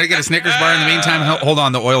 Well, can I get a Snickers bar in the meantime? Hold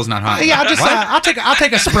on, the oil's not hot. Yeah, I'll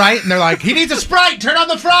take a Sprite, and they're like, he needs a Sprite. Turn on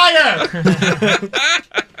the fryer.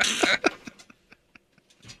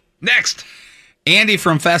 Next. Andy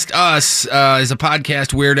from Fest Us is a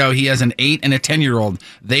podcast weirdo. He has an 8 and a 10-year-old.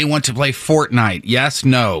 They want to play Fortnite. Yes,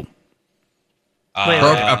 no.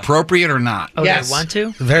 Appropriate or not? Oh, Yes. they want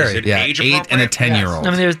to? Very. Is it Yeah, age 8 and a appropriate? 10-year-old.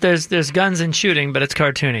 I mean, there's guns and shooting, but it's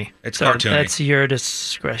cartoony. It's so cartoony. That's your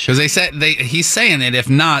discretion. Because they said he's saying that if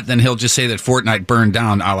not, then he'll just say that Fortnite burned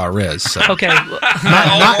down a la Riz. So. Okay,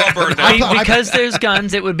 because there's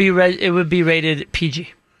guns, it would be rated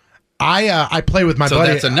PG. I play with my So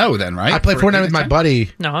buddy. that's a no then, right? I play For Fortnite with my 8 buddy.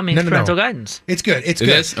 No, I mean parental guidance. It's good. It's It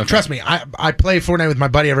good. is? Okay. Trust me. I play Fortnite with my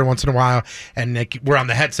buddy every once in a while, and like, we're on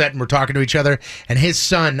the headset and we're talking to each other. And his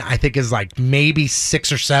son, I think, is like maybe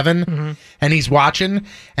 6 or 7, and he's watching,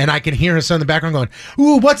 and I can hear his son in the background going,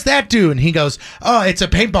 "Ooh, what's that do?" And he goes, "Oh, it's a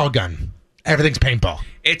paintball gun. Everything's paintball."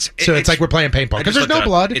 It's like we're playing paintball I because just there's no looked it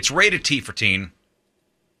up. blood. It's rated T for teen.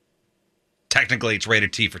 Technically, it's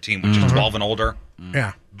rated T for teen, which is 12 and older.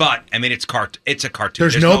 Yeah. But I mean, it's a cartoon.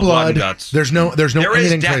 There's no blood. and guts. There's no There is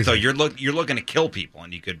anything death crazy. though. You're looking to kill people,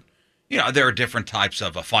 and you could, there are different types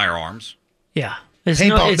of firearms. Yeah, it's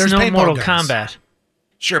Paintball- there's no paintball Mortal guns. Kombat.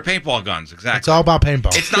 Sure, paintball guns. Exactly. It's all about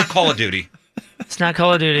paintball. It's not Call of Duty. It's not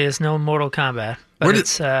Call of Duty. It's no Mortal Kombat. But Where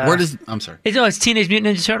it's I'm sorry. it's Teenage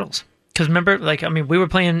Mutant Ninja Turtles. Because remember, we were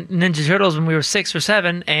playing Ninja Turtles when we were 6 or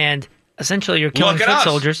 7, and essentially you're killing Look at foot us.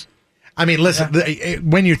 soldiers. I mean, listen,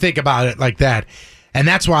 when you think about it like that, and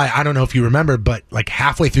that's why, I don't know if you remember, but like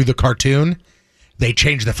halfway through the cartoon, they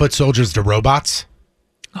changed the foot soldiers to robots.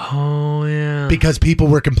 Oh, yeah. Because people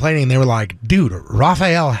were complaining. They were like, dude,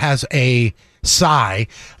 Raphael has a sai,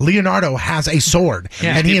 Leonardo has a sword.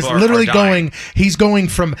 Yeah. And he is People are literally dying. he's going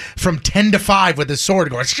from 10 to 5 with his sword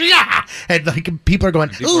going, yeah! And like people are going,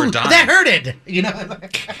 People are ooh, dying. that hurted. You know?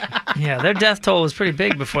 Yeah, their death toll was pretty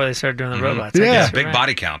big before they started doing the robots. Yeah. I guess It's a you're big right.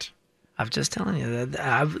 body count. I'm just telling you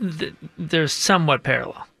that there's somewhat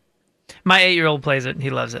parallel. My 8-year-old plays it and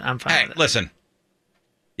he loves it. I'm fine Hey, with it. listen.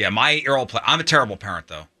 Yeah, my 8-year-old play. I'm a terrible parent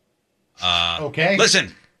though. Okay.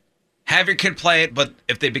 Listen, have your kid play it, but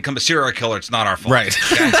if they become a serial killer, it's not our fault. Right.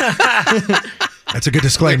 That's a good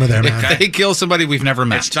disclaimer there, man. If they kill somebody we've never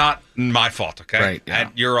met. It's not my fault. Okay. Right, yeah.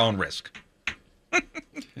 At your own risk.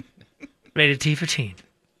 Rated T for teen.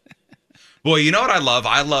 Well, you know what I love?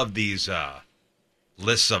 I love these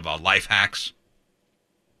lists of life hacks.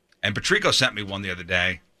 And Patrico sent me one the other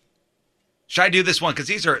day. Should I do this one? Because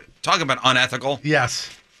these are talking about unethical.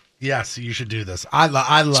 Yes. Yes, you should do this. I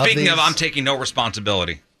love Speaking these. of, I'm taking no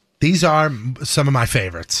responsibility. These are some of my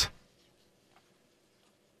favorites.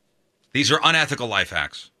 These are unethical life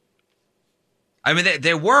hacks. I mean,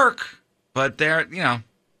 they work, but they're,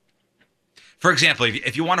 For example,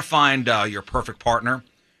 if you want to find your perfect partner,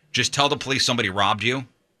 just tell the police somebody robbed you.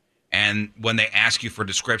 And when they ask you for a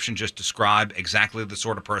description, just describe exactly the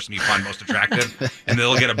sort of person you find most attractive, and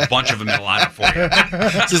they'll get a bunch of them in the lineup for you.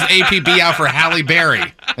 This is APB out for Halle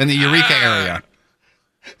Berry in the Eureka area.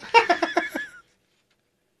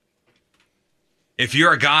 If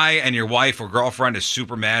you're a guy and your wife or girlfriend is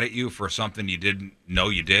super mad at you for something you didn't know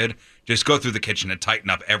you did, just go through the kitchen and tighten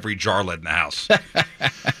up every jar lid in the house.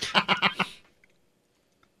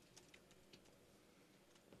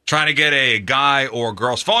 Trying to get a guy or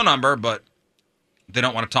girl's phone number, but they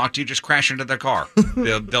don't want to talk to you, just crash into their car.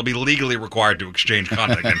 They'll be legally required to exchange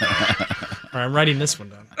contact info. All right, I'm writing this one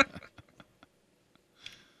down.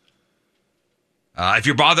 If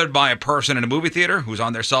you're bothered by a person in a movie theater who's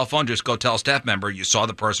on their cell phone, just go tell a staff member you saw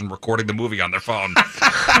the person recording the movie on their phone.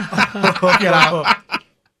 Get out.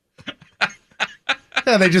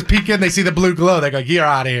 Yeah, they just peek in, they see the blue glow, they go, "You're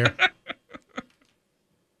out of here."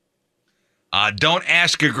 Don't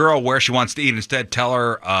ask a girl where she wants to eat. Instead, tell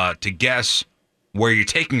her to guess where you're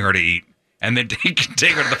taking her to eat, and then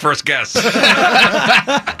take her to the first guess.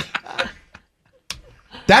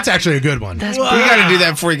 That's actually a good one. You got to do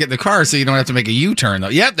that before you get in the car so you don't have to make a U-turn, though.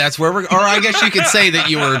 Yep, that's where we're... Or I guess you could say that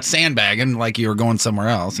you were sandbagging like you were going somewhere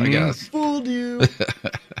else, I guess. Fooled you.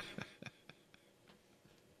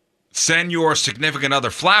 Send your significant other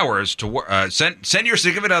flowers to work. Send your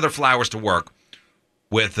significant other flowers to work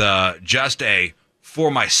with just a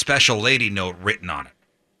 "for my special lady" note written on it.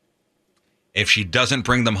 If she doesn't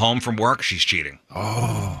bring them home from work, she's cheating.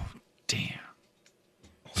 Oh, damn.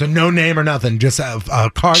 So no name or nothing, just a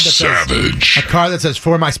card that Savage. says, a card that says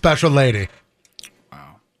 "for my special lady."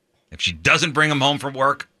 Wow. If she doesn't bring them home from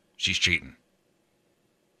work, she's cheating.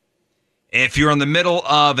 If you're in the middle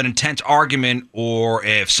of an intense argument or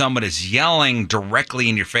if someone is yelling directly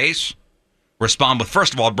in your face, respond with,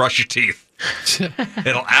 first of all, brush your teeth.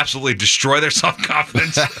 It'll absolutely destroy their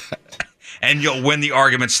self-confidence, and you'll win the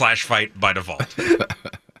argument / fight by default.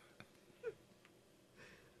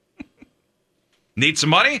 Need some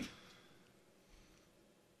money?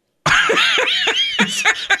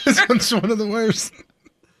 This one's one of the worst.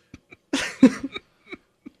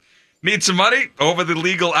 Need some money? Over the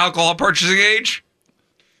legal alcohol purchasing age?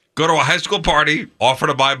 Go to a high school party, offer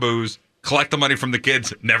to buy booze, collect the money from the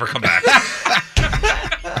kids, never come back.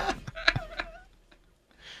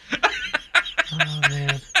 Oh,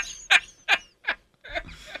 man.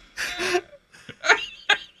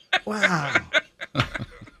 Wow.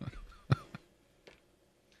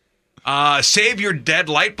 Save your dead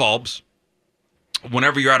light bulbs.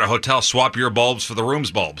 Whenever you're at a hotel, swap your bulbs for the room's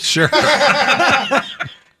bulbs. Sure.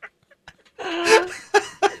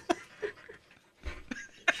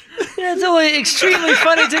 Yeah, it's only extremely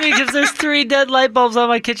funny to me because there's 3 dead light bulbs on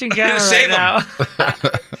my kitchen counter right now.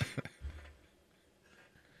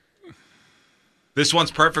 This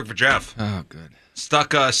one's perfect for Jeff. Oh, good.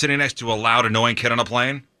 Stuck sitting next to a loud, annoying kid on a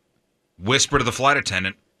plane. Whisper to the flight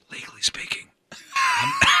attendant, legally speaking,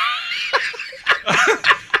 I'm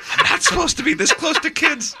not supposed to be this close to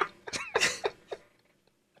kids.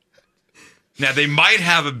 Now, they might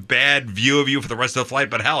have a bad view of you for the rest of the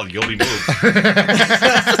flight, but hell, you'll be moved.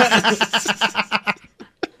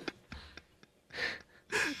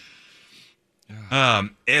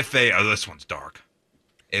 This one's dark.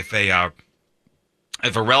 If a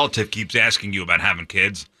relative keeps asking you about having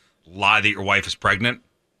kids, lie that your wife is pregnant.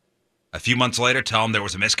 A few months later, tell them there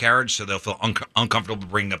was a miscarriage, so they'll feel uncomfortable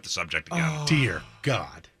bringing up the subject again. Oh, dear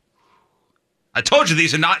God! I told you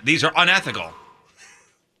these are unethical.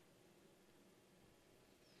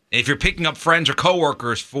 If you're picking up friends or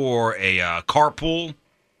coworkers for a carpool,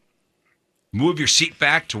 move your seat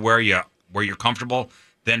back to where you're comfortable,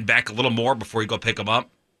 then back a little more before you go pick them up,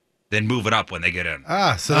 then move it up when they get in.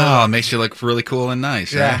 So it makes you look really cool and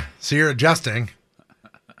nice. Yeah. Huh? So you're adjusting.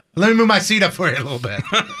 Let me move my seat up for you a little bit.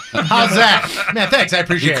 How's that? Man, thanks. I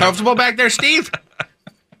appreciate it. You comfortable back there, Steve?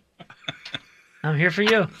 I'm here for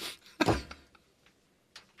you.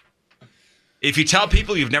 If you tell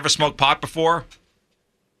people you've never smoked pot before,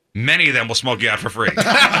 many of them will smoke you out for free.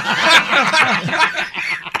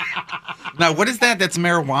 Now, what is that? That's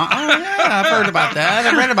marijuana? Oh, yeah, I've heard about that.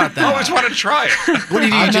 I've read about that. I always want to try it. What do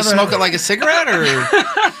you do? You just smoke it like a cigarette? Or?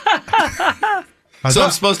 So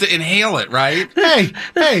I'm supposed to inhale it, right? Hey,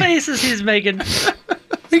 The faces he's making.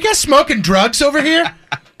 you guys smoking drugs over here?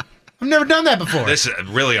 I've never done that before. This is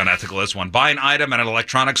really unethical, this one. Buy an item at an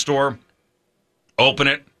electronics store, open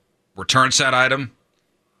it, return said item,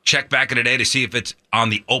 check back in a day to see if it's on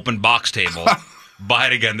the open box table. Buy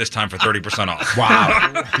it again, this time for 30% off. Wow.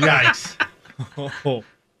 Yikes.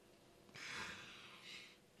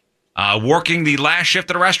 Working the last shift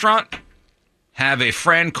at a restaurant, have a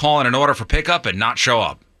friend call in an order for pickup and not show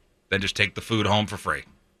up. Then just take the food home for free.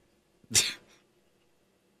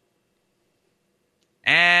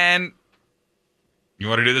 And you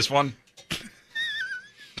want to do this one?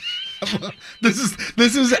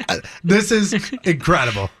 This is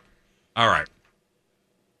incredible. All right.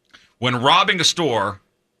 When robbing a store,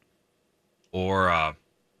 or want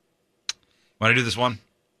to do this one?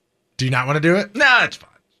 Do you not want to do it? Nah, it's fine.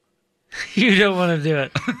 You don't want to do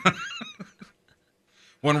it.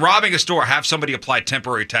 When robbing a store, have somebody apply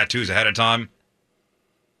temporary tattoos ahead of time.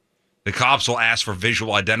 The cops will ask for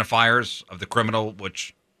visual identifiers of the criminal,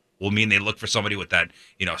 which will mean they look for somebody with that,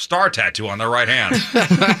 star tattoo on their right hand.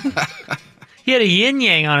 He had a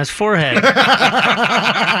yin-yang on his forehead.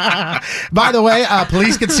 By the way,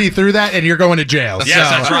 police can see through that, and you're going to jail. Yes,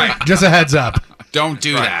 that's right. Just a heads up. Don't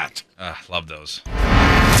do that. Love those.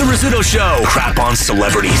 The Rizzuto Show. Crap on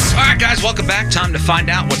celebrities. All right, guys, welcome back. Time to find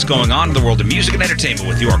out what's going on in the world of music and entertainment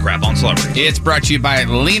with your Crap on Celebrities. It's brought to you by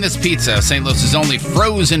Lena's Pizza, St. Louis's only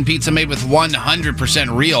frozen pizza made with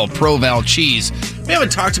 100% real Provel cheese. We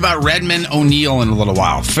haven't talked about Redmond O'Neal in a little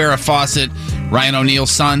while. Farrah Fawcett, Ryan O'Neal's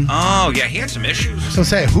son. Oh, yeah, he had some issues. So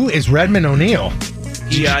say, who is Redmond O'Neal?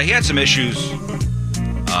 He had some issues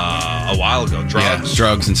a while ago.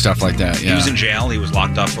 Drugs and stuff like that. Yeah. He was in jail. He was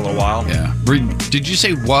locked up for a little while. Yeah. Did you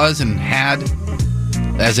say was and had,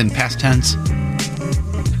 as in past tense?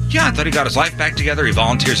 Yeah, I thought he got his life back together. He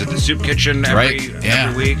volunteers at the soup kitchen every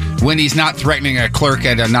week. When he's not threatening a clerk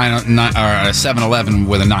at a 7-Eleven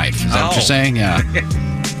with a knife. Is that what you're saying? Yeah.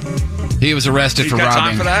 He was arrested for robbing.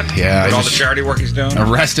 Time for that? Yeah. With all the charity work he's doing?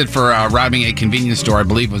 Arrested for robbing a convenience store, I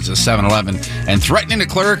believe it was a 7-Eleven, and threatening a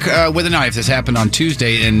clerk with a knife. This happened on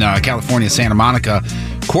Tuesday in California, Santa Monica.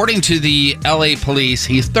 According to the L.A. police,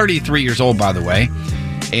 he's 33 years old, by the way,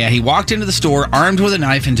 and he walked into the store armed with a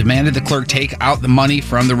knife and demanded the clerk take out the money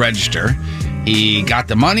from the register. He got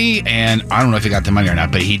the money, and I don't know if he got the money or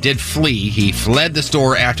not, but he did flee. He fled the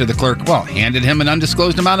store after the clerk, handed him an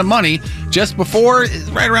undisclosed amount of money just before,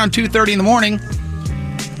 right around 2:30 in the morning.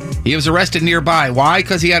 He was arrested nearby. Why?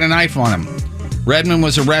 Because he had a knife on him. Redmond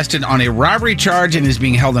was arrested on a robbery charge and is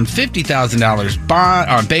being held on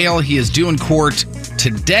 $50,000 bail. He is due in court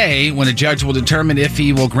today when a judge will determine if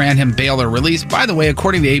he will grant him bail or release. By the way,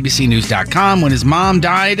 according to ABCnews.com, when his mom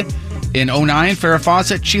died in 2009, Farrah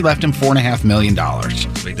Fawcett, she left him $4.5 million.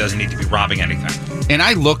 So he doesn't need to be robbing anything. And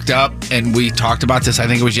I looked up, and we talked about this, I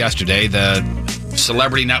think it was yesterday, the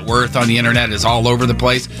celebrity net worth on the internet is all over the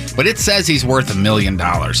place, but it says he's worth $1 million.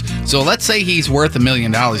 So let's say he's worth $1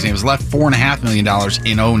 million, and he was left $4.5 million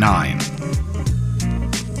in 2009.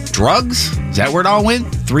 Drugs? Is that where it all went?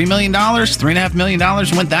 $3 million? $3.5 million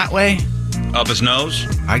went that way? Up his nose?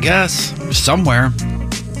 I guess. Somewhere.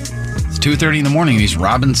 It's 2:30 in the morning, and he's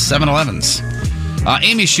robbing 7-Elevens.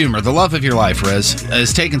 Amy Schumer, the love of your life, Riz,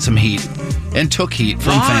 has taken some heat and took heat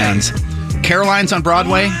from fans. Caroline's on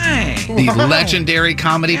Broadway, the legendary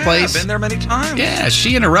comedy place. I've been there many times. Yeah,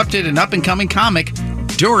 she interrupted an up-and-coming comic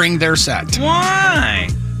during their set. Why?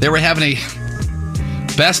 They were having a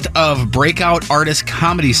best of breakout artist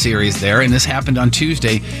comedy series there, and this happened on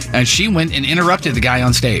Tuesday, and she went and interrupted the guy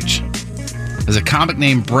on stage. There's a comic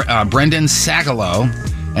named Brendan Sagalow,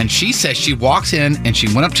 and she says she walks in, and she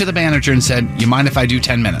went up to the manager and said, "You mind if I do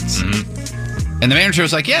 10 minutes?" Mm-hmm. And the manager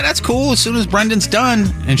was like, "Yeah, that's cool, as soon as Brendan's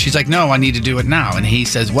done." And she's like, "No, I need to do it now." And he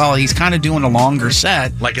says, "Well, he's kind of doing a longer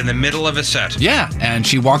set." Like in the middle of a set? Yeah. And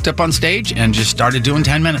she walked up on stage and just started doing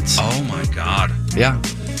 10 minutes. Oh, my God. Yeah.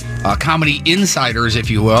 Comedy insiders, if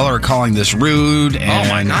you will, are calling this rude. And, oh,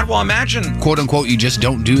 my God. Well, imagine. Quote, unquote, you just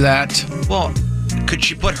don't do that. Well, could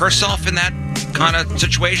she put herself in that kind of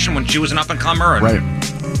situation when she was an up-and-comer? And, right.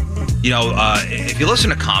 You know, if you listen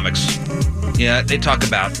to comics, yeah, they talk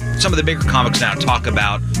about, some of the bigger comics now talk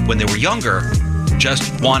about when they were younger,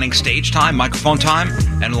 just wanting stage time, microphone time,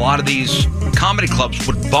 and a lot of these comedy clubs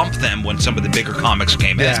would bump them when some of the bigger comics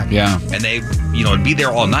came in. Yeah. And they, would be there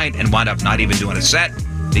all night and wind up not even doing a set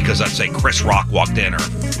because, let's say, Chris Rock walked in or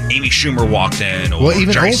Amy Schumer walked in or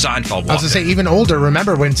Jerry Seinfeld walked in. I was going to say, even older,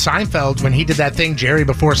 remember when Seinfeld, when he did that thing, Jerry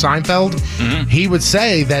Before Seinfeld, he would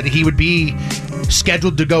say that he would be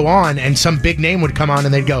scheduled to go on and some big name would come on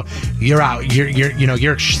and they'd go, "You're out,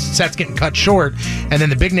 your set's getting cut short," and then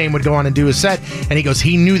the big name would go on and do his set, and he goes,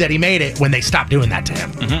 he knew that he made it when they stopped doing that to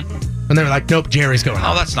him. And they were like, "Nope, Jerry's going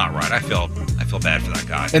on." Oh, that's not right. I feel bad for that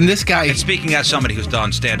guy. And this guy, and speaking as somebody who's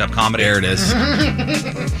done stand-up comedy, there it is.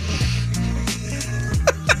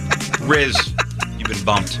 Riz, you've been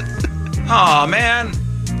bumped. Oh man,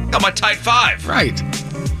 got my tight 5. Right.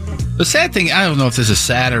 The sad thing, I don't know if this is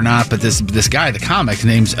sad or not, but this guy, the comic,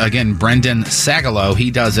 name's, again, Brendan Sagalow, he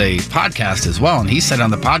does a podcast as well, and he said on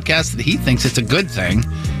the podcast that he thinks it's a good thing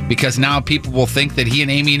because now people will think that he and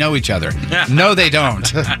Amy know each other. No, they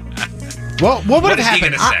don't. Well, what would What is have he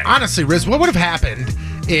happened? gonna say? Honestly, Riz, what would have happened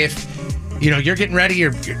if, you're getting ready, you're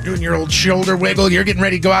doing your old shoulder wiggle, you're getting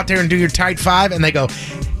ready to go out there and do your tight five, and they go,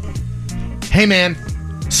 hey, man,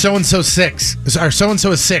 so-and-so is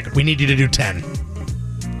sick. We need you to do 10.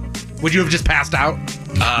 Would you have just passed out?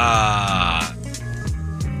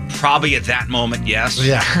 Probably at that moment, yes.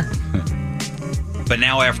 Yeah. But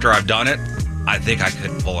now after I've done it, I think I could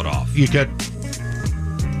pull it off. You could.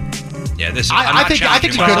 Yeah, this is. I think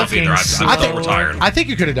you could have. Either. I'm still retired. I think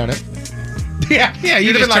you could have done it. Yeah,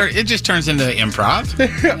 it just turns into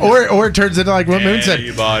improv, or it turns into like what Moon said.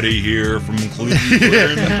 Anybody here from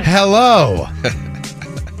Cleveland? Hello.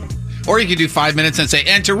 Or you could do 5 minutes and say,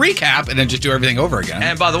 and to recap, and then just do everything over again.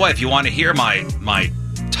 And by the way, if you want to hear my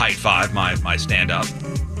tight five, my stand up,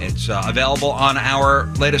 it's available on our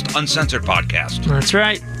latest Uncensored podcast. That's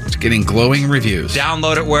right. It's getting glowing reviews.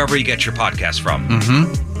 Download it wherever you get your podcast from.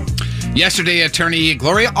 Mm-hmm. Yesterday, attorney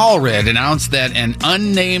Gloria Allred announced that an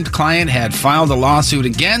unnamed client had filed a lawsuit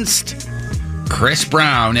against Chris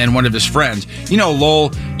Brown and one of his friends. You know,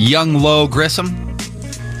 young Lowell Grissom?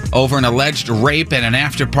 Over an alleged rape at an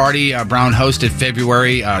after party Brown hosted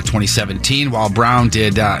February 2017. While Brown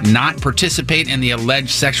did not participate in the alleged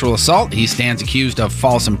sexual assault, he stands accused of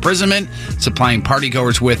false imprisonment, supplying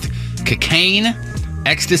partygoers with cocaine,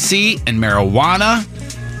 ecstasy, and marijuana.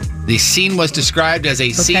 The scene was described as a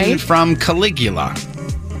scene from Caligula.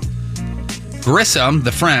 Grissom,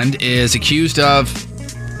 the friend, is accused of,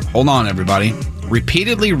 hold on everybody,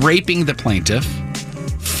 repeatedly raping the plaintiff,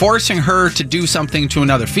 forcing her to do something to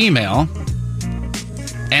another female,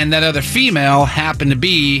 and that other female happened to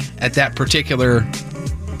be at that particular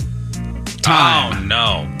time. Oh,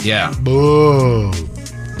 no. Yeah. Boo.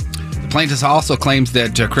 The plaintiff also claims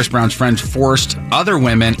that Chris Brown's friend forced other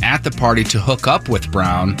women at the party to hook up with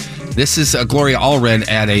Brown. This is Gloria Allred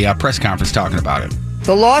at a press conference talking about it.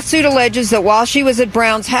 The lawsuit alleges that while she was at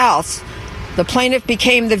Brown's house, the plaintiff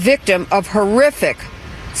became the victim of horrific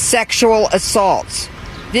sexual assaults.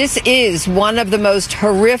 This is one of the most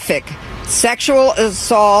horrific sexual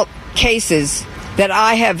assault cases that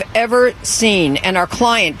I have ever seen, and our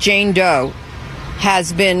client, Jane Doe,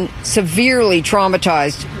 has been severely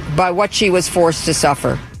traumatized by what she was forced to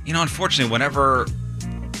suffer. You know, unfortunately, whenever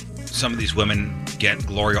some of these women get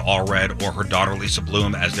Gloria Allred or her daughter Lisa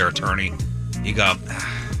Bloom as their attorney, you go,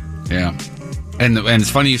 yeah. And it's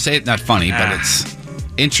funny you say it, not funny, but it's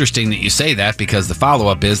interesting that you say that because the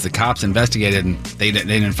follow-up is the cops investigated and they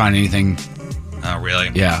didn't find anything. Oh,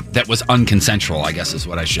 really? Yeah, that was unconsensual, I guess is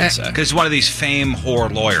what I should say. Because one of these fame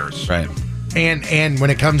whore lawyers. Right. And when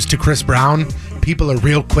it comes to Chris Brown, people are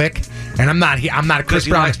real quick. And I'm not a Chris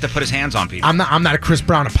Brown. He likes to put his hands on people. I'm not a Chris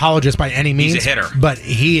Brown apologist by any means. He's a hitter. But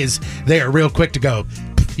they are real quick to go,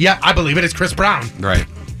 yeah, I believe it is Chris Brown. Right.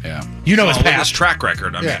 Yeah. You know his with past. his track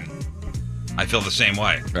record. I mean, I feel the same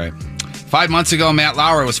way. Right. 5 months ago, Matt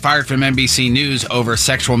Lauer was fired from NBC News over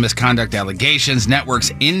sexual misconduct allegations. Network's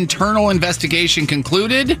internal investigation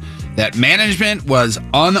concluded that management was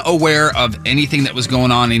unaware of anything that was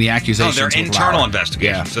going on in the accusations. No, they're with internal Lauer.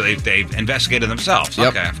 investigations, Yeah. so they've investigated themselves.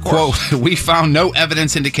 Yep. Okay, of course. Quote, we found no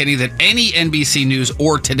evidence indicating that any NBC News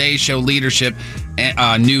or Today Show leadership,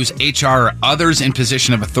 news, HR, or others in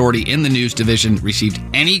position of authority in the news division received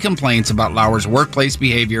any complaints about Lauer's workplace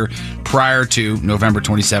behavior prior to November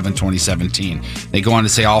 27, 2017. They go on to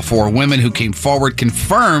say all four women who came forward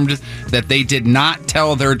confirmed that they did not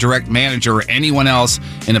tell their direct manager or anyone else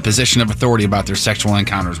in a position of authority about their sexual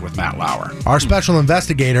encounters with Matt Lauer. Our special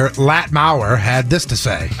investigator, Lat Maurer, had this to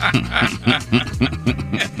say.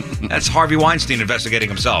 That's Harvey Weinstein investigating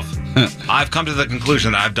himself. I've come to the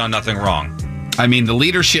conclusion that I've done nothing wrong. I mean, the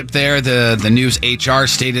leadership there, the news HR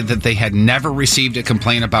stated that they had never received a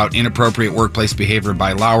complaint about inappropriate workplace behavior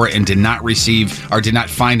by Lauer and did not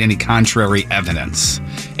find any contrary evidence.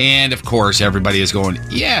 And of course, everybody is going,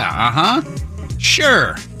 yeah,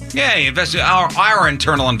 sure. Yeah, our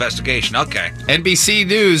internal investigation. Okay. NBC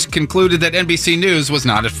News concluded that NBC News was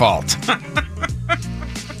not at fault.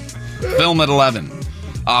 Film at 11.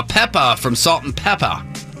 Peppa from Salt and Peppa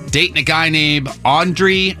dating a guy named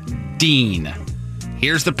Andre Dean.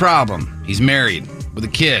 Here's the problem. He's married with a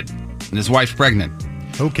kid, and his wife's pregnant.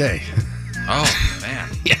 Okay. Oh, man.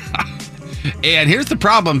 Yeah. And here's the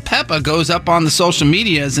problem. Peppa goes up on the social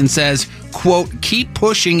medias and says, quote, keep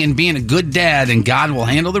pushing and being a good dad, and God will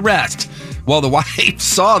handle the rest. Well, the wife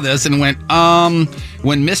saw this and went,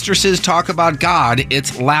 when mistresses talk about God,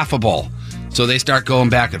 it's laughable. So they start going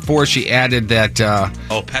back and forth. She added that.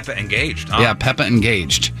 Peppa engaged. Huh? Yeah, Peppa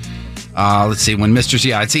engaged. Let's see. When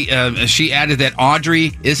she added that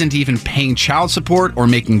Audrey isn't even paying child support or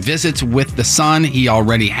making visits with the son he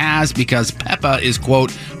already has because Peppa is,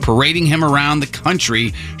 quote, parading him around the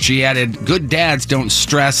country. She added, good dads don't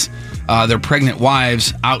stress their pregnant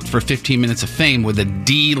wives out for 15 minutes of fame with a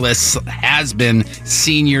D-list has-been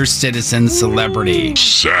senior citizen celebrity.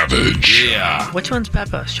 Savage. Yeah. Which one's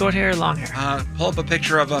Peppa? Short hair or long hair? Pull up a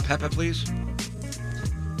picture of Peppa, please.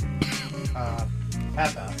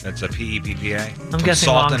 Peppa. That's a P-E-P-P-A. I'm guessing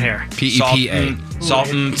long hair. P-E-P-A.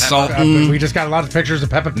 Sultan. We just got a lot of pictures of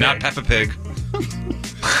Peppa Pig. Not Peppa Pig.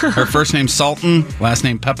 Her first name's Sultan, last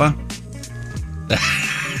name Peppa.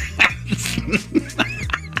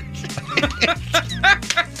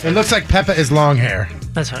 It looks like Peppa is long hair.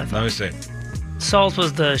 That's what I thought. Let me see. Salt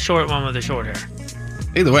was the short one with the short hair.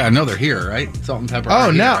 Either way, I know they're here, right? Salt and Pepper. Oh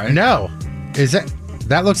are no, here, right? no. Is it?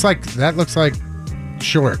 That looks like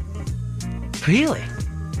short. Really?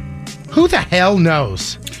 Who the hell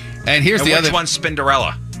knows? And here's the which other. one's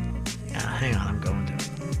Spinderella? Hang on, I'm going to.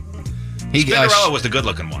 Spinderella was the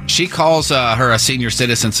good-looking one. She calls her a senior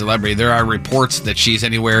citizen celebrity. There are reports that she's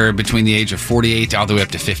anywhere between the age of 48 all the way up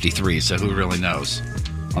to 53. So who really knows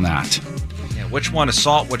on that? Yeah, which one is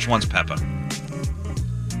Salt? Which one's Peppa?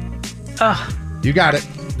 You got it.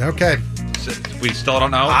 Okay. So we still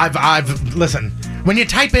don't know. I've listen. When you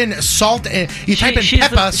type in salt, you type in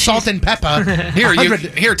Peppa, salt and Peppa.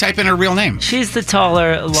 Here, type in her real name. She's the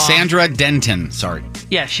taller, long. Sandra Denton. Sorry.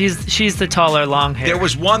 Yeah, she's the taller, long hair. There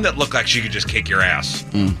was one that looked like she could just kick your ass.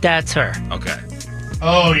 That's her. Okay.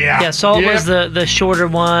 Oh yeah. Yeah, Salt was the shorter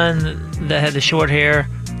one that had the short hair.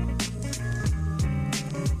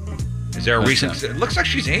 Is there a recent? It looks like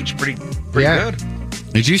she's aged pretty good.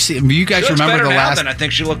 Did you see? You guys She looks remember better the now last? than I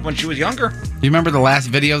think she looked when she was younger. You remember the last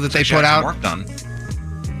video that they She put had some out? work done.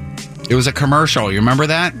 It was a commercial. You remember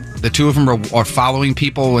that? The two of them are following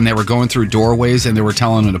people when they were going through doorways, and they were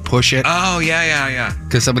telling them to push it. Oh yeah.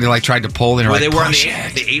 Because somebody tried to pull, and Were they they were wearing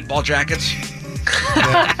like, the 8-ball jackets?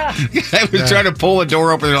 They was trying to pull a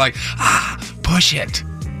door open. They're like, push it.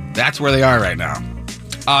 That's where they are right now.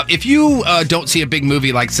 If you don't see a big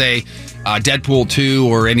movie like, say, Deadpool 2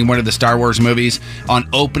 or any one of the Star Wars movies on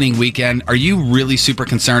opening weekend, are you really super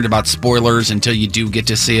concerned about spoilers until you do get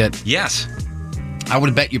to see it? Yes. I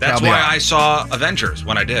would bet you That's probably why are. I saw Avengers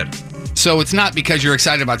when I did. So it's not because you're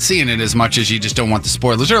excited about seeing it as much as you just don't want the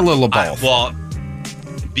spoilers. They're a little of both. Well,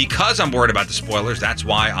 because I'm worried about the spoilers, that's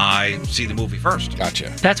why I see the movie first. Gotcha.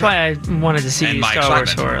 That's why I wanted to see And my Star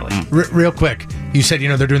Wars so early. Real quick, you said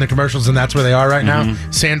they're doing the commercials and that's where they are right now.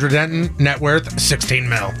 Sandra Denton, net worth 16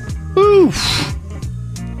 mil. Oof.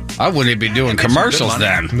 I wouldn't be doing commercials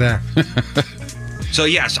then. Yeah. So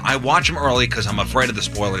yes, I watch them early because I'm afraid of the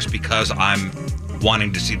spoilers because I'm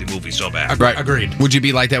wanting to see the movie so bad. Right. Agreed. Would you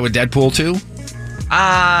be like that with Deadpool 2?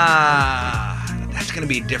 That's going to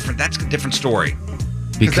be different. That's a different story.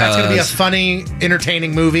 Because that's going to be a funny,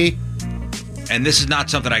 entertaining movie. And this is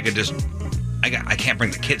not something I could just... I can't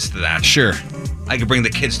bring the kids to that. Sure. I could bring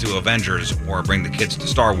the kids to Avengers or bring the kids to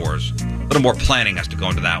Star Wars. A little more planning has to go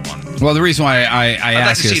into that one. Well, the reason why I I'd like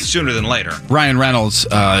ask to see is it sooner than later. Ryan Reynolds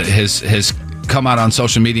has come out on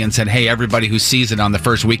social media and said, hey, everybody who sees it on the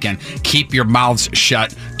first weekend, keep your mouths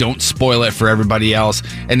shut. Don't spoil it for everybody else.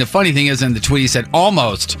 And the funny thing is, in the tweet, he said,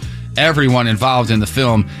 almost everyone involved in the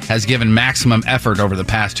film has given maximum effort over the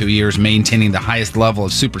past 2 years, maintaining the highest level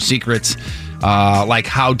of super secrets, like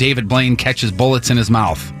how David Blaine catches bullets in his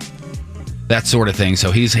mouth. That sort of thing.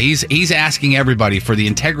 So he's asking everybody for the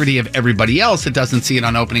integrity of everybody else that doesn't see it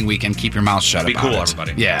on opening weekend. Keep your mouth shut. Be about cool, it.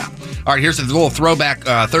 everybody. Yeah. All right. Here's a little throwback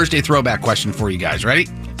Thursday throwback question for you guys. Ready?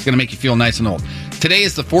 It's gonna make you feel nice and old. Today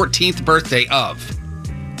is the 14th birthday of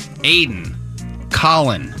Aiden,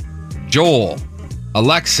 Colin, Joel,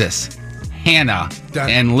 Alexis, Hannah,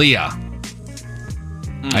 and Leah.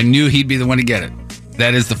 I knew he'd be the one to get it.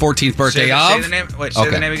 That is the 14th birthday Say of. the name. Wait, say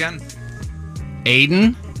the name again.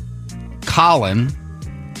 Aiden, Colin,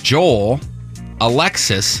 Joel,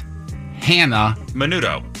 Alexis, Hannah,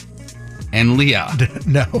 Menudo, and Leah.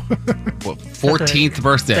 No. 14th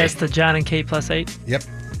birthday. That's the John and Kate plus 8. Yep.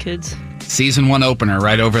 Kids. Season 1 opener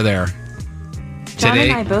right over there. John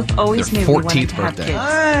Today, and I both always their knew we wanted 14th to have birthday.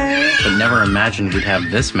 kids. But never imagined we'd have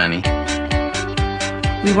this many.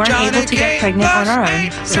 We weren't able to get pregnant on our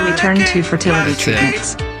own, so we turned to fertility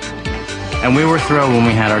treatments. And we were thrilled when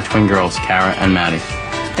we had our twin girls, Kara and Maddie.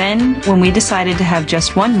 Then, when we decided to have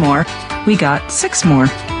just one more, we got 6 more.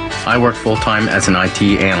 I work full-time as an IT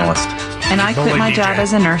analyst. and I quit my job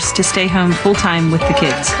as a nurse to stay home full-time with the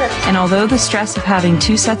kids. And although the stress of having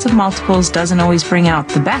 2 sets of multiples doesn't always bring out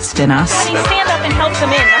the best in us, Stand up and help them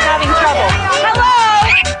in. They're having trouble.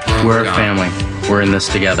 Hello! We're a family. We're in this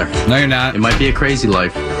together. No, you're not. It might be a crazy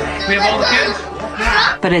life. We have all the kids?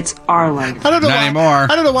 but it's our life. I don't know Not why, anymore.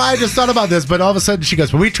 I don't know why I just thought about this, but all of a sudden she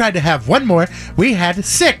goes, well, we tried to have one more. We had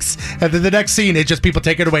 6. And then the next scene, it's just people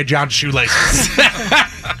taking away John's shoelaces.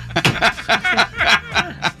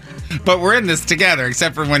 But we're in this together,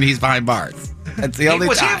 except for when he's behind bars. That's the only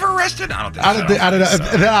Was he time. ever arrested? I don't think I don't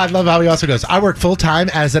know. I love how he also goes, I work full-time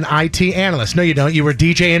as an IT analyst. No, you don't. You were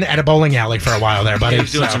DJing at a bowling alley for a while there, buddy. He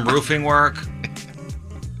was doing some roofing work.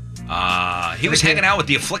 He was hanging out with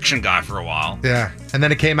the Affliction guy for a while. Yeah. And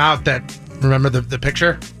then it came out that, remember the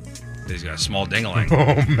picture? He's got a small dingling.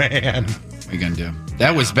 Oh, man. What are you going to do?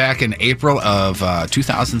 That was back in April of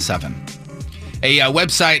 2007. A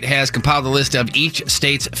website has compiled a list of each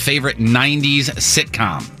state's favorite 90s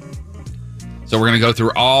sitcom. So we're going to go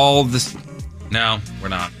through all this. No, we're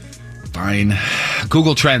not. Fine.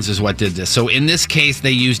 Google Trends is what did this. So in this case,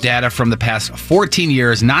 they used data from the past 14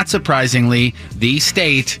 years. Not surprisingly, the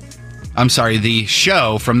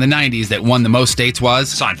show from the 90s that won the most states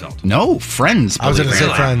was Seinfeld. No, Friends. I was going to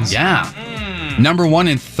say Friends. Yeah. Number 1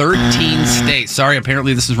 in 13 states. Sorry,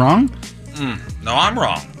 apparently this is wrong. No, I'm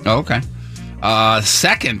wrong. Oh, okay.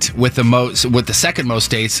 Second with the second most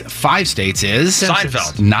states, 5 states is Simpsons.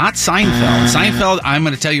 Seinfeld. Not Seinfeld. Seinfeld, I'm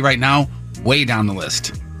going to tell you right now, way down the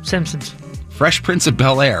list. Simpsons. Fresh Prince of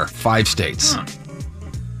Bel-Air, 5 states. Huh.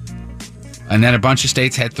 And then a bunch of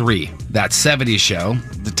states had 3. That 70s show,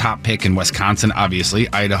 the top pick in Wisconsin, obviously,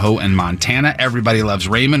 Idaho and Montana. Everybody Loves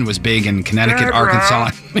Raymond was big in Connecticut,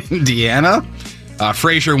 Arkansas, and Indiana.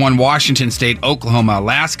 Frasier won Washington State, Oklahoma,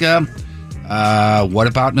 Alaska. What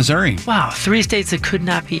about Missouri? Wow, 3 states that could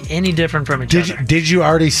not be any different from each other. Did you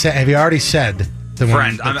already say? Have you already said the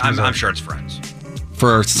Friends? one? I'm sure it's Friends.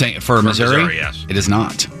 For Missouri, yes. It is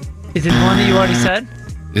not. Is it one that you already said?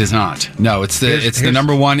 It is not. No, it's the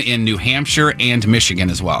number 1 in New Hampshire and Michigan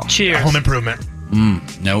as well. Cheers. Home Improvement.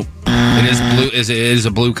 Nope. It is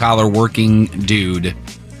a blue collar working dude.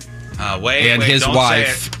 Wait, his don't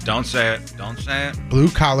wife. Don't say it. Blue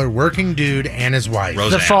collar working dude and his wife.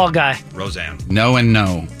 Roseanne. The Fall Guy. Roseanne. No and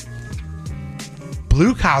no.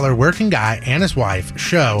 Blue collar working guy and his wife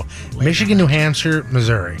show Michigan, New Hampshire,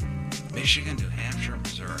 Missouri. Michigan, New Hampshire,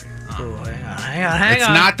 Missouri. Oh, hang on. It's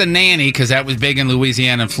not The Nanny because that was big in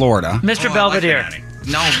Louisiana and Florida. Mr. Belvedere.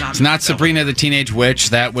 No, It's not Sabrina the Teenage Witch.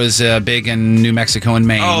 That was big in New Mexico and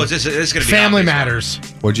Maine. Oh, this is going to be Family an obvious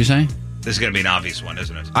Matters. What'd you say? One. This is going to be an obvious one,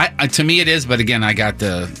 isn't it? To me it is, but again, I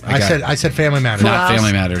said Family Matters. Not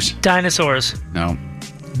Family Matters. Dinosaurs. No.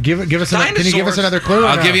 Can you give us another clue?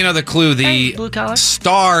 I'll give you another clue. Hey, blue collar. The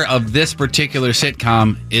star of this particular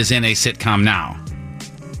sitcom is in a sitcom now.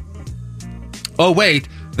 Oh, wait.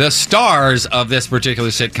 The stars of this particular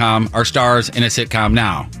sitcom are stars in a sitcom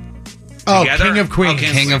now. Oh, Together? King of Queens.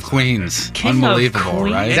 King of Queens. King of Unbelievable,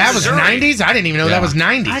 Queens? right? That was 90s? I didn't even know that was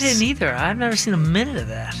 90s. I didn't either. I've never seen a minute of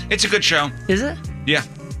that. It's a good show. Is it? Yeah.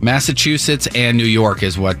 Massachusetts and New York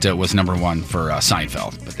is what was number 1 for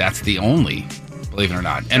Seinfeld. But that's the only, believe it or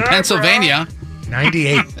not. And Pennsylvania...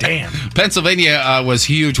 98, damn. Pennsylvania was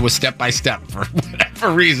huge with Step by Step for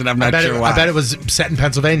whatever reason. I'm not sure why. I bet it was set in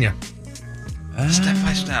Pennsylvania. Step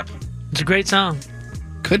by Step. It's a great song.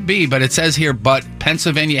 Could be, but it says here, but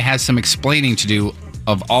Pennsylvania has some explaining to do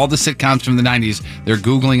of all the sitcoms from the 90s. They're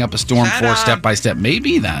Googling up a Storm 4 Step by Step.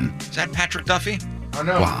 Maybe then. Is that Patrick Duffy? Oh,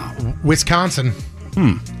 no. Wow. Wisconsin.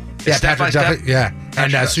 Yeah, Step by Patrick Step? Duffy. Yeah.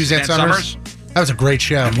 And Suzanne Summers. That was a great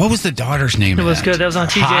show. And what was the daughter's name? It was good. That was on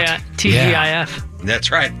TGIF.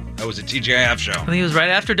 That's right. That was a TGIF show. I think it was right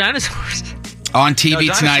after Dinosaurs. On TV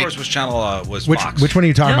no, tonight. Dinosaurs was channel was Which Fox. one are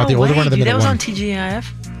you talking about? The older one or the middle that was one? on TGIF.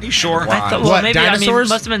 Are you sure? I thought, well, What, maybe, Dinosaurs?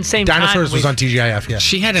 must have been the same Dinosaurs time. was on TGIF, yeah.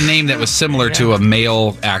 She had a name that was similar to a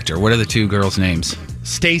male actor. What are the 2 girls' names?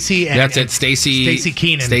 Stacy and... That's it, Stacy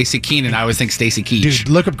Keenan. Stacy Keenan. I always think Stacy Keach. Dude,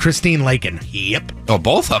 look up Christine Lakin. Yep. Oh,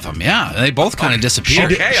 both of them, yeah. They both kind of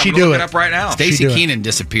disappeared. Okay, She I'm do looking it. up right now. Stacy Keenan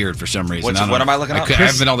disappeared for some reason. What am I looking up? I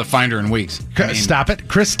haven't been able to find her in weeks. Stop it.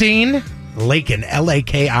 Christine Lakin.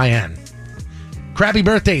 Lakin. Crappy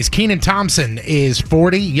birthdays. Keenan Thompson is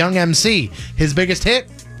 40. Young MC. His biggest hit?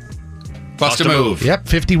 Bust a Move. Yep,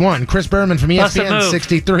 51. Chris Berman from Bust a ESPN, Move.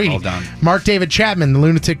 63. Well done. Mark David Chapman, the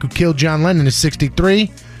lunatic who killed John Lennon, is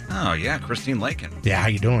 63. Oh, yeah, Christine Lakin. Yeah, how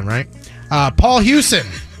you doing, right? Paul Hewson.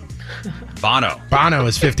 Bono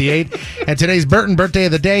is 58. And today's Burton birthday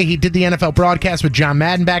of the day. He did the NFL broadcast with John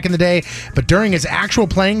Madden back in the day, but during his actual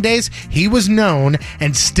playing days, he was known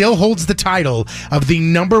and still holds the title of the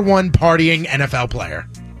 #1 partying NFL player.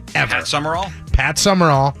 ever. Pat Summerall? Pat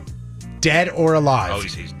Summerall, dead or alive. Oh,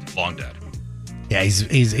 he's long dead. Yeah,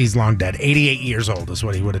 he's long dead. 88 years old is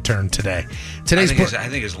what he would have turned today. I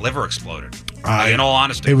think his liver exploded. In all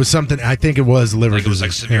honesty. It was something, I think it was liver disease. It was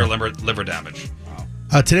like severe liver damage.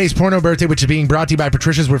 Today's porno birthday, which is being brought to you by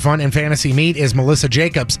Patricia's Where Fun and Fantasy Meet, is Melissa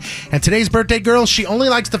Jacobs. And today's birthday girl, she only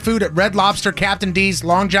likes the food at Red Lobster, Captain D's,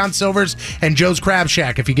 Long John Silver's, and Joe's Crab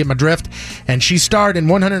Shack, if you get my drift. And she starred in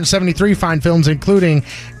 173 fine films, including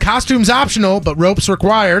Costumes Optional, but Ropes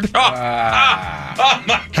Required. Oh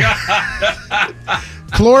my God.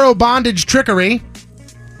 Chloro Bondage Trickery.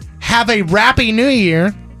 Have a Rappy New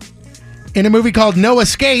Year. In a movie called No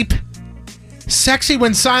Escape. Sexy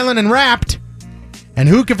When Silent and Wrapped. And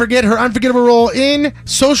who can forget her unforgettable role in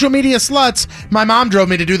Social Media Sluts? My mom drove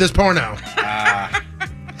me to do this porno.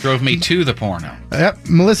 Drove me to the porno. Yep.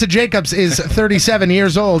 Melissa Jacobs is 37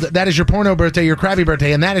 years old. That is your porno birthday, your crabby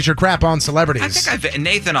birthday, and that is your crap on celebrities. I think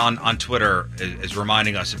Nathan on Twitter is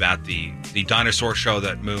reminding us about the dinosaur show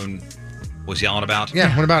that Moon was yelling about.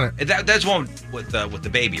 Yeah, what about it? That's one with the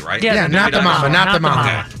baby, right? Yeah, not the mama, not the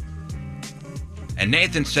mama. Okay. And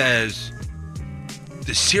Nathan says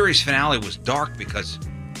the series finale was dark because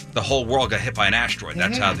the whole world got hit by an asteroid.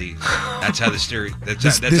 That's how the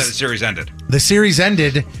series ended. The series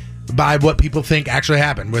ended by what people think actually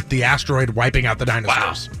happened, with the asteroid wiping out the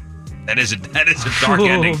dinosaurs. Wow. That is a dark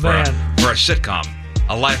ending for a sitcom,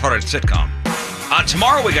 a lighthearted sitcom.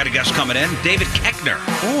 Tomorrow we got a guest coming in, David Koechner.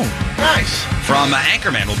 Oh, nice. From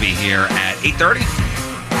Anchorman will be here at 8:30.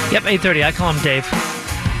 Yep, 8:30. I call him Dave.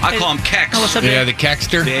 I call him Kex. Oh, what's up, Dave? Yeah, the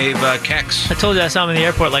Kexter. Dave Kex. I told you I saw him in the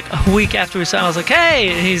airport like a week after we saw him. I was like, hey.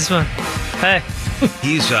 And he's, hey.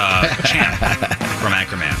 He's Champ from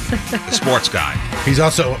Anchorman, the sports guy. He's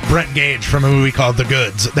also Brent Gage from a movie called The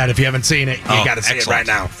Goods, that if you haven't seen it, you got to see it right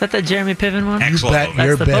now. Is that the Jeremy Piven one? Excellent.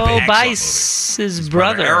 You're That's Bo Bice's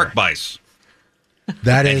brother. Eric Bice.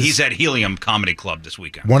 And he's at Helium Comedy Club this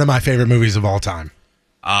weekend. One of my favorite movies of all time.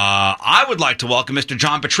 I would like to welcome Mr.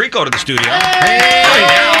 John Patrico to the studio.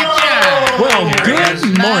 Well, good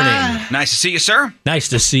morning. Nice to see you, sir. Nice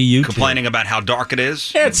to see you. Complaining about how dark it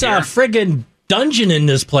is. It's a friggin' dungeon in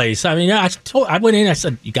this place. I mean, I went in. I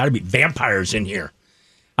said, "You got to be vampires in here."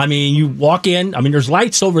 I mean, you walk in. I mean, there's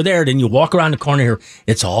lights over there. Then you walk around the corner here.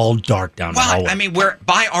 It's all dark down the hallway. I mean, we're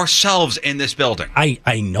by ourselves in this building.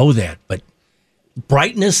 I know that, but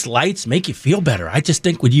brightness, lights make you feel better. I just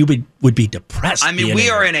think you would be depressed. I mean, we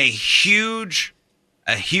are in a huge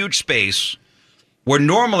space where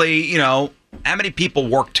normally, how many people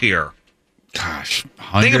worked here? Gosh,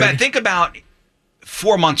 100? Think about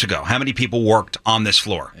 4 months ago, how many people worked on this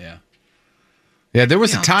floor? Yeah, there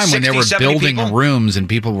was a time when they were 60, building 70 rooms and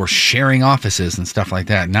people were sharing offices and stuff like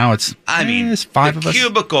that. Now it's it's five of us.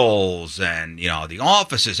 Cubicles and the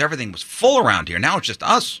offices, everything was full around here. Now it's just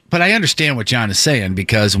us. But I understand what John is saying,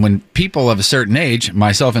 because when people of a certain age,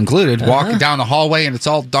 myself included, walk down the hallway and it's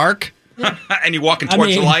all dark. And you're walking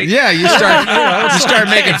towards the light. Yeah, you start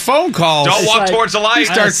making phone calls. Don't walk towards the light. You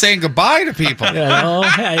start saying goodbye to people.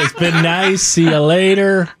 Hey, it's been nice. See you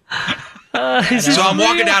later. So I'm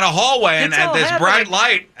walking down a hallway and at this bright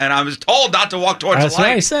light, and I was told not to walk towards the light. That's what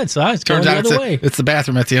I said. So I was going the other way. It's the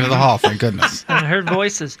bathroom at the end of the hall. Thank goodness. I heard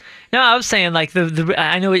voices. No, I was saying like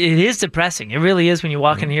I know it is depressing. It really is when you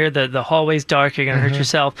walk in here. The hallway's dark. You're gonna hurt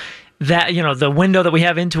yourself. That the window that we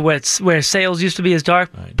have into where sales used to be is dark,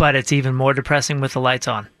 but it's even more depressing with the lights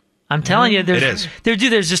on. I'm telling you, there's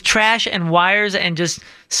just trash and wires and just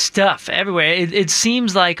stuff everywhere. It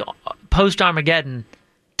seems like post-Armageddon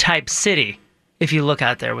type city if you look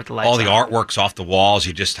out there with the lights all the on. artwork's off the walls.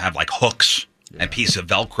 You just have like hooks and pieces of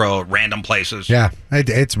Velcro at random places. Yeah,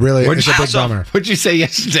 it's really a big bummer. What'd you say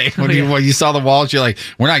yesterday when you saw the walls? You're like,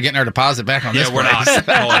 we're not getting our deposit back on this. We're not.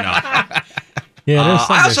 Totally not. Yeah,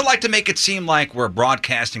 I also like to make it seem like we're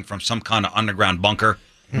broadcasting from some kind of underground bunker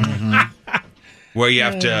where you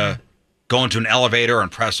have to go into an elevator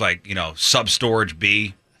and press sub-storage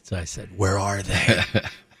B. So I said, where are they?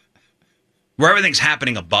 Where everything's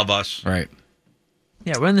happening above us. Right.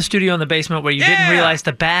 Yeah, we're in the studio in the basement where you didn't realize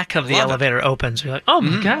the back of the elevator opens. You're like, oh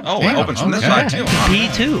my God. Oh, it opens from this side too.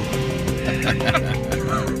 B2.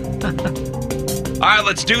 All right,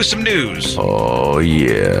 let's do some news. Oh,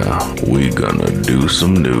 yeah. We gonna do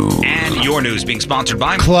some news. And your news being sponsored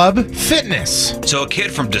by Club Fitness. So a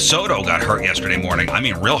kid from DeSoto got hurt yesterday morning. I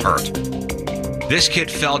mean, real hurt. This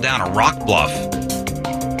kid fell down a rock bluff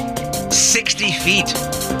 60 feet.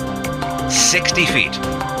 60 feet.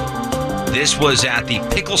 This was at the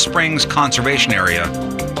Pickle Springs Conservation Area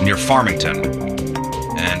near Farmington.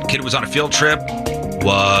 And kid was on a field trip,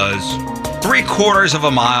 was 3/4 of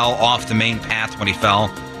a mile off the main path when he fell.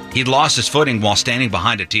 He'd lost his footing while standing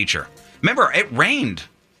behind a teacher. Remember, it rained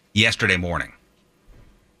yesterday morning.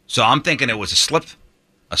 So I'm thinking it was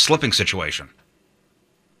a slipping situation.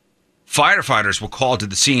 Firefighters were called to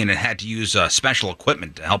the scene and had to use special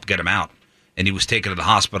equipment to help get him out. And he was taken to the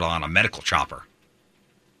hospital on a medical chopper.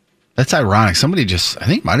 That's ironic. Somebody I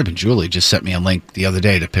think it might have been Julie, just sent me a link the other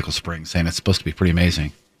day to Pickle Springs saying it's supposed to be pretty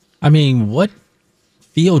amazing. I mean, what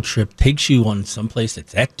field trip takes you on someplace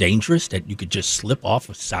that's that dangerous that you could just slip off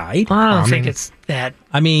a side? I don't think it's that.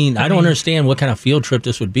 I don't understand what kind of field trip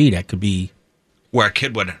this would be. That could be where a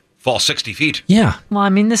kid would fall 60 feet. Yeah. Well, I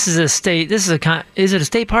mean, this is a state. Is it a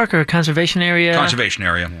state park or a conservation area? Conservation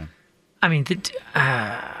area. Yeah. I mean,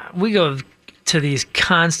 we go to these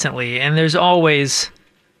constantly, and there's always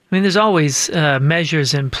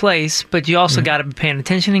measures in place, but you also got to be paying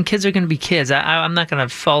attention, and kids are going to be kids. I'm not going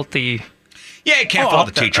to fault the... Yeah, you can't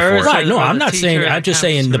fault the teacher for it. Right, no, I'm not saying... I'm just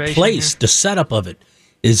saying the place, the setup of it.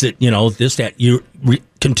 Is it, that you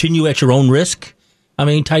continue at your own risk?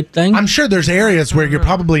 Type thing? I'm sure there's areas where you're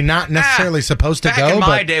probably not necessarily supposed to go. Back in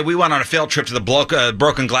my day, we went on a field trip to the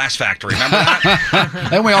Broken Glass Factory. Remember that?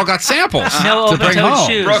 Then we all got samples No to bring open-toed home.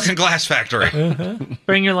 shoes. Broken Glass Factory.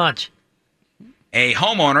 Bring your lunch. A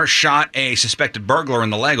homeowner shot a suspected burglar in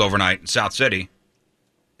the leg overnight in South City.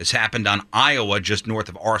 This happened on Iowa, just north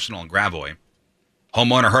of Arsenal and Gravois.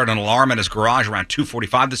 Homeowner heard an alarm in his garage around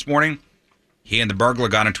 2:45 this morning. He and the burglar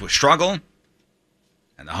got into a struggle,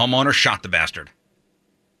 and the homeowner shot the bastard.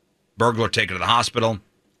 Burglar taken to the hospital.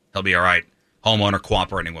 He'll be all right. Homeowner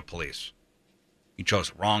cooperating with police. He chose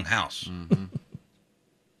the wrong house. Mm-hmm.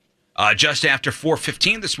 Just after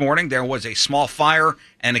 4:15 this morning, there was a small fire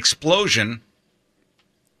and explosion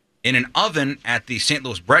in an oven at the St.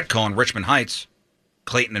 Louis Bread Co. in Richmond Heights,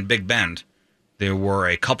 Clayton and Big Bend. There were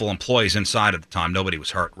a couple employees inside at the time. Nobody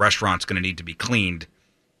was hurt. Restaurant's going to need to be cleaned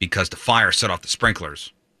because the fire set off the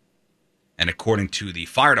sprinklers. And according to the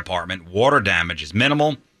fire department, water damage is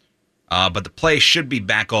minimal. But the place should be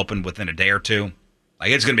back open within a day or two.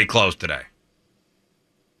 It's going to be closed today.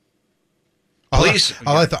 Police.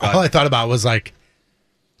 All I thought about was the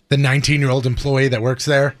 19-year-old employee that works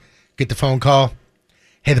there. Get the phone call.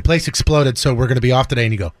 Hey, the place exploded, so we're going to be off today.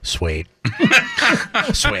 And you go, sweet.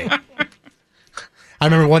 Sweet. I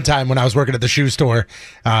remember one time when I was working at the shoe store,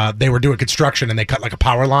 they were doing construction and they cut a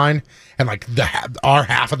power line, and our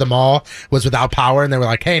half of the mall was without power, and they were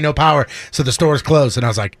like, "Hey, no power," so the store is closed. And I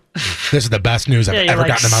was like, "This is the best news I've ever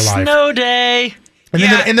gotten in my life." Snow day. And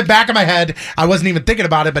then in the back of my head, I wasn't even thinking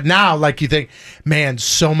about it, but now, you think, man,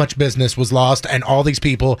 so much business was lost, and all these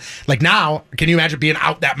people, now, can you imagine being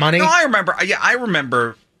out that money? No, I remember. Yeah, I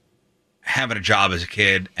remember having a job as a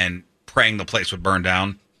kid and praying the place would burn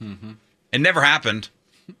down. Mm-hmm. It never happened.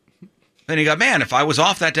 Then you go, man, if I was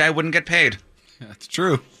off that day, I wouldn't get paid. That's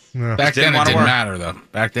true. Yeah. Back then, it didn't matter, though.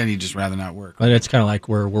 Back then, you'd just rather not work. But it's kind of like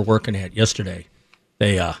where we're working at yesterday.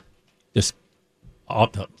 They, this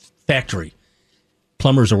factory,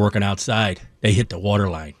 plumbers are working outside. They hit the water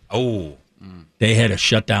line. Oh. They had to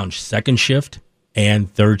shut down second shift and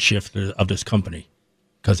third shift of this company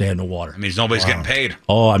because they had no water. That means nobody's getting paid.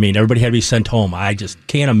 Oh, everybody had to be sent home. I just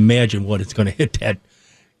can't imagine what it's going to hit that,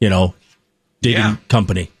 digging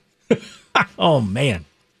company. Oh, man.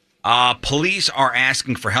 Police are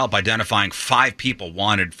asking for help identifying 5 people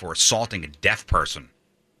wanted for assaulting a deaf person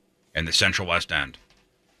in the Central West End.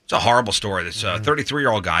 It's a horrible story. This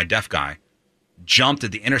 33-year-old guy, deaf guy, jumped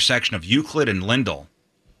at the intersection of Euclid and Lindell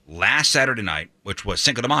last Saturday night, which was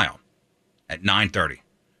Cinco de Mayo, at 9:30.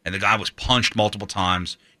 And the guy was punched multiple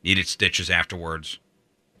times, needed stitches afterwards.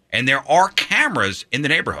 And there are cameras in the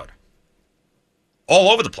neighborhood all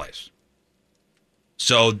over the place.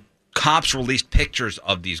 So cops released pictures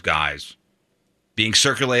of these guys being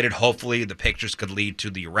circulated. Hopefully the pictures could lead to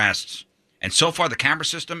the arrests. And so far, the camera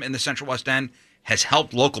system in the Central West End has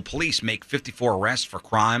helped local police make 54 arrests for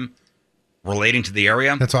crime relating to the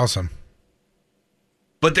area. That's awesome.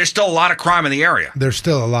 But there's still a lot of crime in the area. There's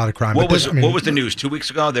still a lot of crime. What was the news? 2 weeks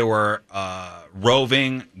ago, there were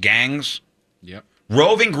roving gangs. Yep.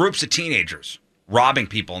 Roving groups of teenagers robbing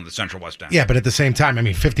people in the Central West End. Yeah, but at the same time,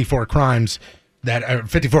 54 crimes...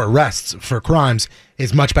 54 arrests for crimes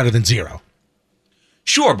is much better than 0.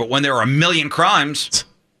 Sure, but when there are 1 million crimes...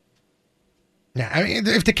 Yeah,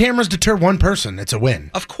 if the cameras deter one person, it's a win.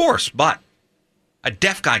 Of course, but a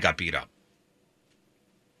deaf guy got beat up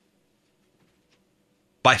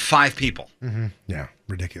by 5 people. Mm-hmm. Yeah,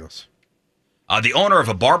 ridiculous. The owner of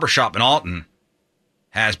a barbershop in Alton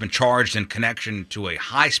has been charged in connection to a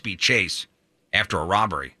high-speed chase after a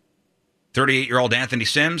robbery. 38-year-old Anthony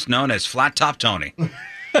Sims, known as Flat Top Tony.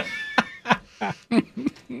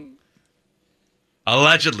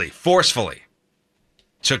 Allegedly, forcefully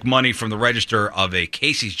took money from the register of a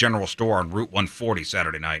Casey's General Store on Route 140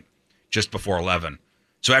 Saturday night, just before 11.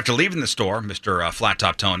 So after leaving the store, Mr. Flat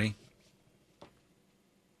Top Tony,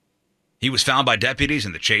 he was found by deputies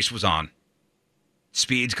and the chase was on.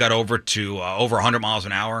 Speeds got over 100 miles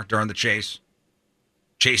an hour during the chase.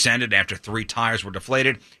 Chase ended after 3 tires were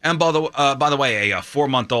deflated. And by the way, a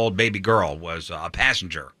 4-month-old baby girl was a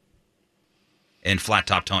passenger in Flat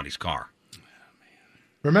Top Tony's car.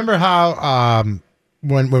 Remember how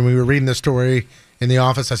when we were reading this story in the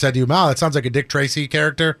office, I said to you, "Mal, that sounds like a Dick Tracy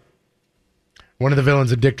character." One of the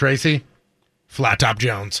villains of Dick Tracy, Flat Top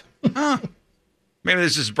Jones. Maybe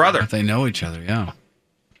this is his brother. They know each other, yeah.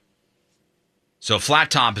 So Flat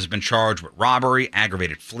Top has been charged with robbery,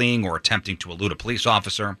 aggravated fleeing or attempting to elude a police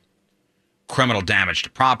officer, criminal damage to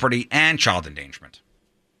property, and child endangerment.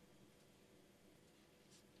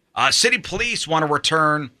 City police want to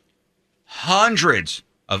return hundreds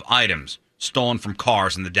of items stolen from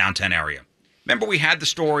cars in the downtown area. Remember we had the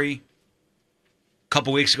story a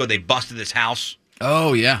couple weeks ago. They busted this house.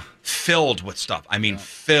 Oh, yeah. Filled with stuff. I mean,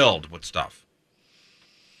 filled with stuff.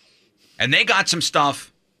 And they got some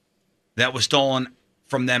stuff that was stolen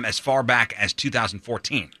from them as far back as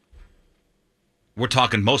 2014. We're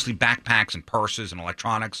talking mostly backpacks and purses and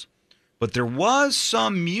electronics. But there was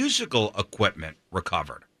some musical equipment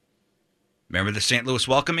recovered. Remember the St. Louis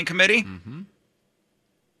Welcoming Committee? Mm-hmm.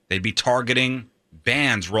 They'd be targeting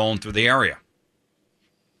bands rolling through the area.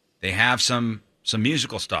 They have some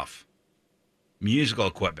musical stuff, musical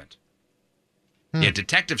equipment. Yeah,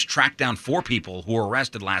 detectives tracked down 4 people who were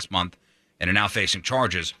arrested last month and are now facing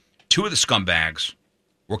charges. 2 of the scumbags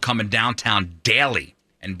were coming downtown daily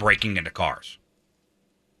and breaking into cars.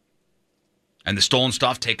 And the stolen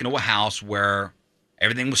stuff taken to a house where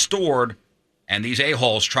everything was stored, and these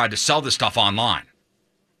a-holes tried to sell this stuff online.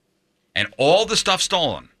 And all the stuff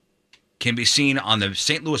stolen can be seen on the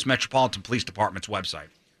St. Louis Metropolitan Police Department's website.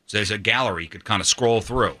 So there's a gallery you could kind of scroll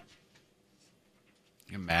through.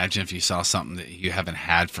 Imagine if you saw something that you haven't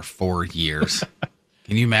had for 4 years.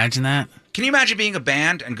 Can you imagine that? Can you imagine being a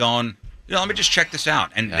band and going, let me just check this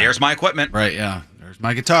out. And there's my equipment. Right, yeah. There's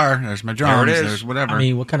my guitar. There's my drums. There it is. There's whatever. I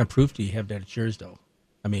mean, what kind of proof do you have that it's yours, though?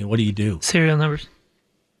 I mean, what do you do? Serial numbers.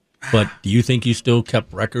 But do you think you still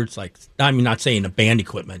kept records? Like, I mean, not saying the band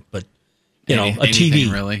equipment, but, a anything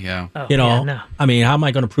TV. Really, yeah. Oh, no. I mean, how am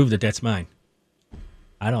I going to prove that that's mine?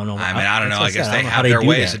 I don't know. I don't know. I guess they have their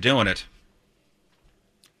ways of doing it.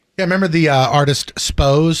 Yeah, remember the artist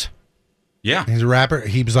Spose? Yeah. He's a rapper.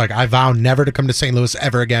 He was like, I vow never to come to St. Louis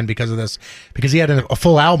ever again because of this. Because he had a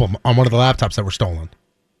full album on one of the laptops that were stolen.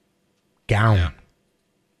 Gown. Yeah.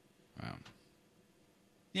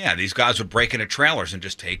 Yeah, these guys would break into trailers and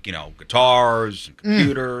just take, guitars and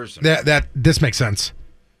computers. And This makes sense.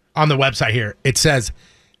 On the website here, it says,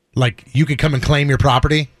 like, you could come and claim your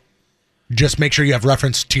property. Just make sure you have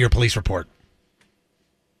reference to your police report.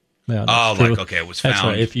 Yeah, it was found. That's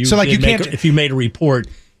right. If you So, like, you can't- if you made a report,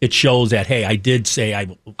 it shows that, hey, I did say I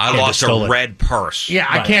lost a red purse. Yeah,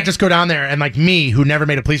 I can't just go down there and, like, me, who never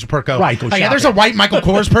made a police report, go, Right, go oh, yeah, there's shopping. a white Michael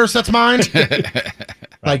Kors purse that's mine.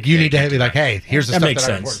 Like, you need to be like, hey, here's the That stuff makes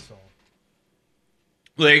that I sense. reported.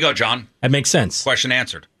 Well, there you go, John. That makes sense. Question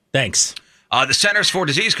answered. Thanks. The Centers for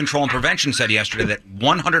Disease Control and Prevention said yesterday that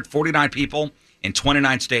 149 people in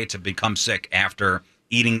 29 states have become sick after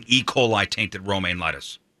eating E. coli tainted romaine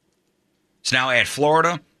lettuce. So now add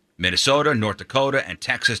Florida, Minnesota, North Dakota, and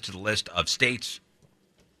Texas to the list of states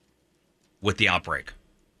with the outbreak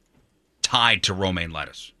tied to romaine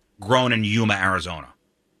lettuce, grown in Yuma, Arizona.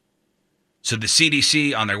 So the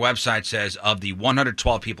CDC on their website says of the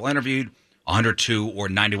 112 people interviewed, 102 or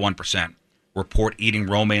 91% report eating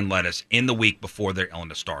romaine lettuce in the week before their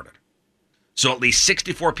illness started. So at least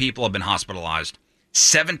 64 people have been hospitalized,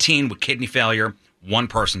 17 with kidney failure, 1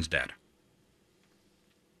 person's dead.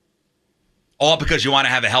 All because you want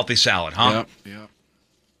to have a healthy salad, huh? Yep.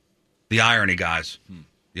 The irony, guys.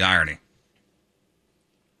 The irony.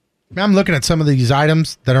 I'm looking at some of these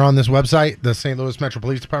items that are on this website, the St. Louis Metro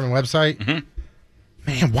Police Department website. Mm-hmm.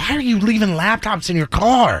 Man, why are you leaving laptops in your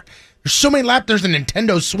car? There's so many There's a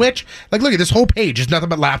Nintendo Switch. Like, look at this whole page is nothing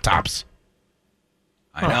but laptops.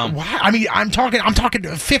 I know. Why? I mean, I'm talking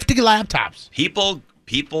 50 laptops.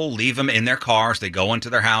 People leave them in their cars. They go into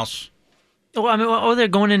their house. Well, I mean, or they're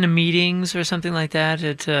going into meetings or something like that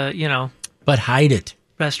at, But hide it.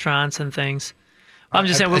 restaurants and things. I'm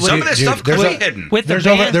just saying, some of this stuff could be hidden. With the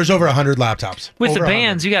There's over 100 laptops. With Over the 100.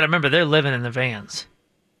 vans, you got to remember they're living in the vans,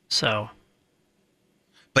 so.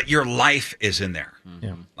 But your life is in there.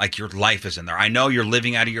 Yeah. Like your life is in there. I know you're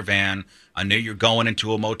living out of your van. I know you're going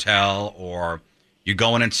into a motel or you're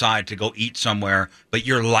going inside to go eat somewhere, but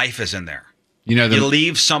your life is in there. You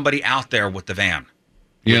leave somebody out there with the van,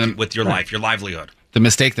 with your life, your livelihood. The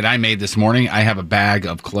mistake that I made this morning, I have a bag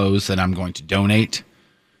of clothes that I'm going to donate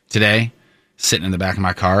today, sitting in the back of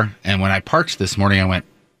my car. And when I parked this morning, I went,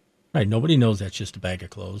 right, nobody knows that's just a bag of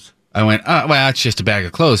clothes. I went, well, it's just a bag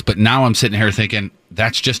of clothes. But now I'm sitting here thinking,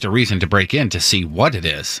 that's just a reason to break in to see what it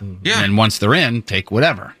is. Yeah. And then once they're in, take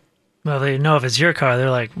whatever. Well, they know if it's your car, they're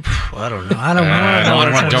like, I don't know. I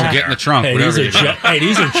don't know. Don't get in the trunk. Hey,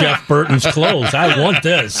 these are Jeff Burton's clothes. I want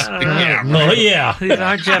this. Yeah. Oh, yeah. These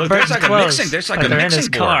aren't Jeff Burton's clothes. There's like a they're in mixing his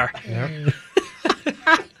board. car.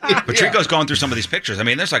 Patrico's going through some of these pictures. I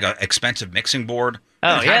mean, there's like an expensive mixing board.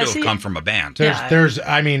 Oh, It had to have come from a band. There's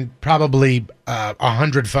probably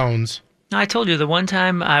 100 phones. I told you the one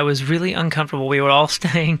time I was really uncomfortable. We were all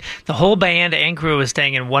staying, the whole band and crew was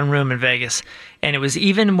staying in one room in Vegas. And it was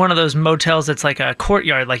even one of those motels that's like a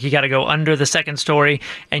courtyard, like you got to go under the second story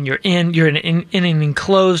and you're in an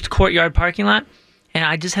enclosed courtyard parking lot. And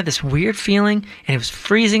I just had this weird feeling, and it was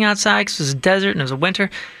freezing outside because it was a desert and it was a winter.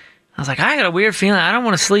 I was like, I got a weird feeling. I don't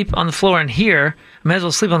want to sleep on the floor in here. I might as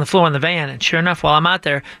well sleep on the floor in the van. And sure enough, while I'm out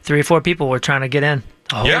there, 3 or 4 people were trying to get in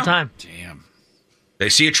the whole time. Damn. They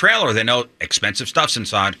see a trailer. They know expensive stuff's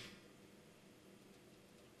inside.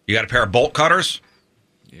 You got a pair of bolt cutters?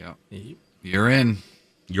 Yeah. You're in.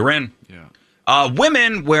 You're in. Yeah.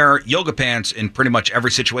 Women wear yoga pants in pretty much every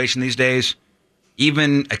situation these days,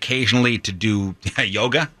 even occasionally to do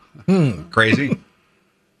yoga. Crazy.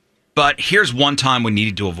 But here's one time we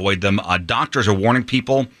needed to avoid them. Doctors are warning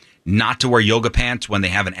people not to wear yoga pants when they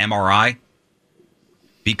have an MRI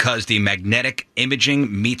because the magnetic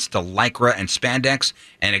imaging meets the lycra and spandex,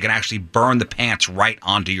 and it can actually burn the pants right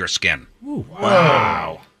onto your skin. Ooh,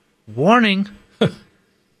 wow. Warning.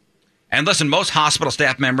 And listen, most hospital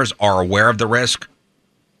staff members are aware of the risk,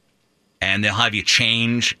 and they'll have you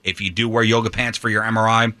change if you do wear yoga pants for your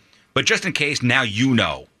MRI. But just in case, now you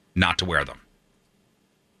know not to wear them.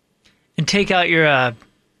 And take out your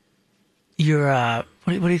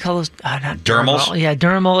what do you call those? Not Dermals? Yeah,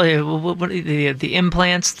 dermal. What the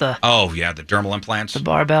implants? The dermal implants, the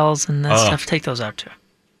barbells, and that stuff. Take those out too.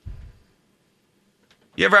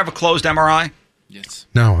 You ever have a closed MRI? Yes.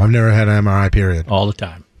 No, I've never had an MRI, period. All the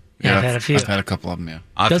time. Yeah, I've had a few. I've had a couple of them,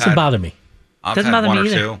 yeah. Doesn't bother me. Doesn't bother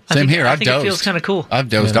me either. Same here. I I've think dozed. It feels kind of cool. I've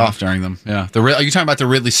dozed off during them. Yeah. Are you talking about the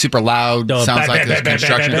really super loud? Sounds like there's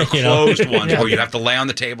construction. The closed ones where you have to lay on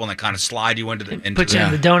the table and they kind of slide you into in the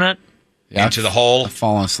donut. Yeah, into the hole. I've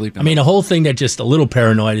fallen asleep. I mean, the whole thing that just a little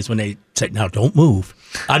paranoid is when they say, "Now don't move."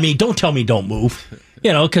 I mean, don't tell me don't move.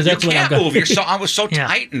 Because that's you when can't I'm move. I was so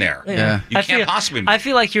tight in there. Yeah. You can't possibly move. I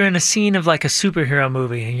feel like you're in a scene of like a superhero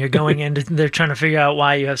movie, and you're going into. They're trying to figure out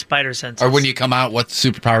why you have spider senses. Or when you come out, what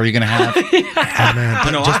superpower are you going to have? Oh,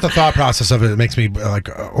 man. Just the thought process of it makes me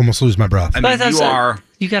almost lose my breath. I mean,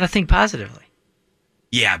 you got to think positively.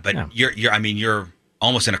 Yeah, but you're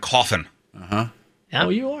almost in a coffin. Uh-huh. Yeah. Oh,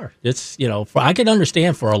 you are. It's I could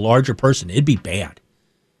understand for a larger person, it'd be bad.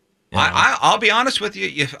 I'll be honest with you.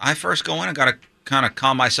 If I first go in, I got to kind of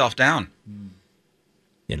calm myself down.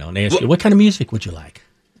 And they ask you, what kind of music would you like?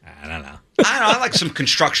 I don't know. I like some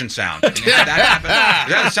construction sound. That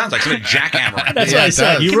happens. That sounds like somebody jackhammering. That's what I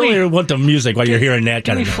said. You really want the music while you're hearing that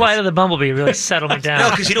kind of noise. Flight of the Bumblebee really settle me down. No,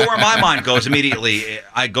 because you know where my mind goes immediately.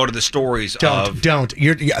 I go to the stories of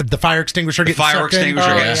You're the fire extinguisher. The fire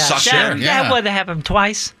extinguisher getting sucked in. Yeah, boy, that happened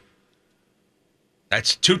twice.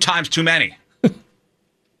 That's 2 times too many.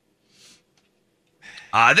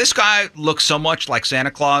 This guy looks so much like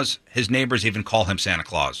Santa Claus, his neighbors even call him Santa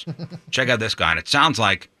Claus. Check out this guy, and it sounds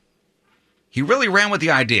like he really ran with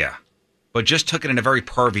the idea, but just took it in a very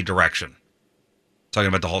pervy direction. Talking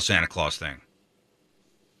about the whole Santa Claus thing.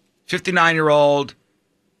 59-year-old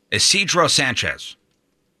Isidro Sanchez.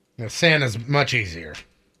 Now, Santa's much easier.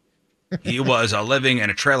 He was living in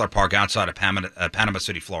a trailer park outside of Panama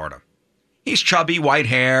City, Florida. He's chubby, white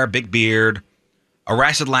hair, big beard.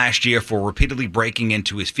 Arrested last year for repeatedly breaking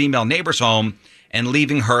into his female neighbor's home and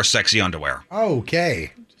leaving her sexy underwear.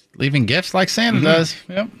 Okay. Just leaving gifts like Santa does.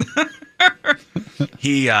 Yep.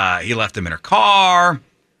 He left them in her car,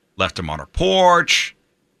 left them on her porch.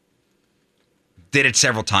 Did it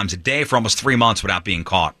several times a day for almost 3 months without being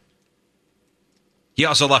caught. He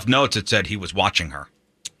also left notes that said he was watching her.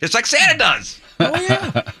 Just like Santa does. Oh,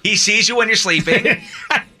 yeah. He sees you when you're sleeping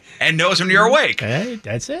and knows when you're awake. Hey,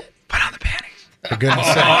 that's it. Put on the panties. For goodness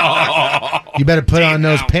sake. You better put on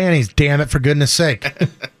those panties, damn it, for goodness sake. It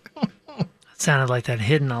sounded like that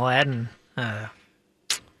hidden Aladdin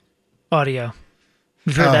audio.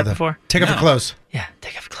 You've heard that before? Take off your clothes. Yeah,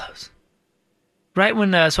 take off your clothes. Right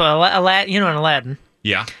when, Aladdin, in Aladdin.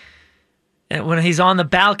 Yeah. And when he's on the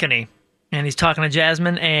balcony and he's talking to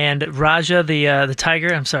Jasmine, and Raja, the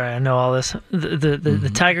tiger. I'm sorry, I know all this.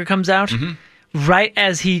 The tiger comes out right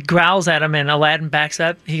as he growls at him, and Aladdin backs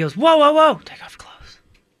up. He goes, "Whoa, whoa, whoa! Take off your clothes."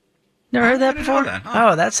 Never heard that before?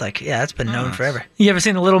 Oh, that's like, that's been known forever. You ever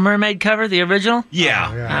seen the Little Mermaid cover, the original? Yeah.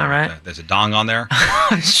 All right. There's a dong on there.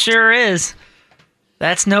 Sure is.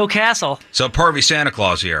 That's no castle. So pervy Santa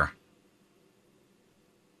Claus here.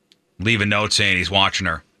 Leave a note saying he's watching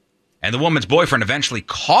her. And the woman's boyfriend eventually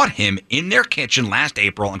caught him in their kitchen last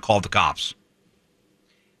April and called the cops.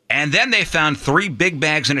 And then they found 3 big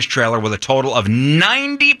bags in his trailer with a total of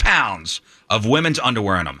 90 pounds of women's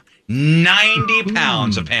underwear in them. 90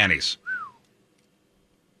 pounds of panties.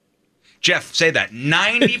 Jeff, say that.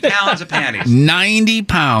 90 pounds of panties. 90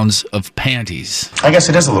 pounds of panties. I guess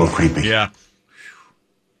it is a little creepy. Yeah.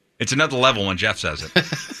 It's another level when Jeff says it.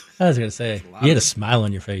 I was going to say, you had a smile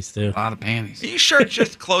on your face, too. A lot of panties. Are you sure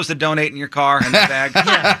just close the donate in your car in the bag?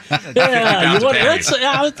 Yeah,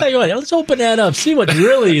 I'll tell you what, let's open that up, see what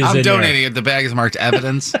really is I'm in donating it. The bag is marked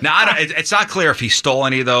evidence. Now, it's not clear if he stole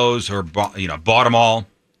any of those or bought them all.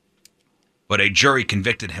 But a jury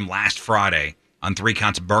convicted him last Friday on 3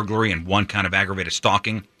 counts of burglary and 1 count of aggravated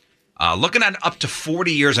stalking, looking at up to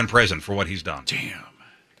 40 years in prison for what he's done. Damn.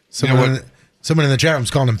 Someone in the chat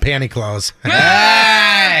room's calling him panty claws.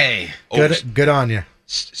 Hey! Good on you.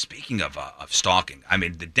 Speaking of stalking, I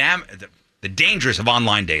mean, the dangers of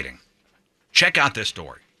online dating. Check out this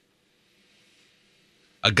story.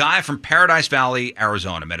 A guy from Paradise Valley,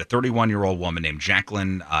 Arizona, met a 31-year-old woman named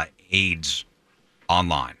Jacqueline Ades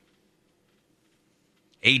online.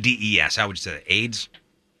 A-D-E-S. How would you say that? AIDS?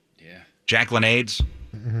 Yeah. Jacqueline Ades?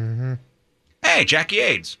 Mm-hmm. Hey, Jackie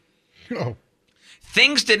Ades. Oh.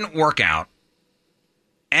 Things didn't work out.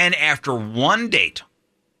 And after 1 date,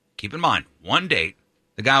 keep in mind, 1 date,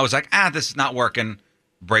 the guy was like, this is not working,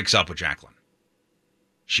 breaks up with Jacqueline.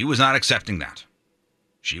 She was not accepting that.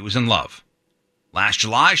 She was in love. Last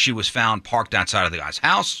July, she was found parked outside of the guy's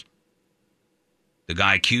house. The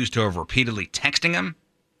guy accused her of repeatedly texting him,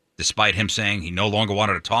 despite him saying he no longer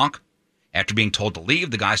wanted to talk. After being told to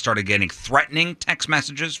leave, the guy started getting threatening text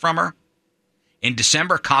messages from her. In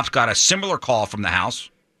December, cops got a similar call from the house,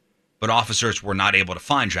 but officers were not able to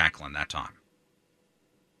find Jacqueline that time.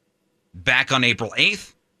 Back on April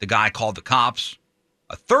 8th, the guy called the cops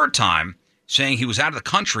a 3rd time, saying he was out of the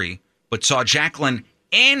country, but saw Jacqueline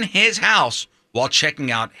in his house while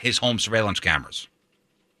checking out his home surveillance cameras.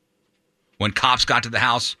 When cops got to the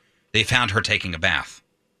house, they found her taking a bath.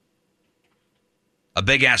 A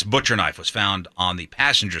big-ass butcher knife was found on the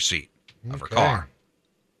passenger seat of her car.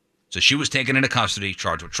 So she was taken into custody,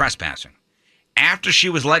 charged with trespassing. After she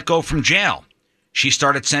was let go from jail, she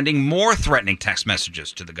started sending more threatening text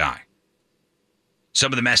messages to the guy.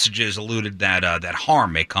 Some of the messages alluded that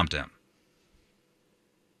harm may come to him.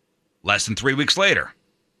 Less than 3 weeks later,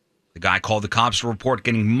 the guy called the cops to report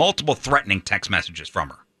getting multiple threatening text messages from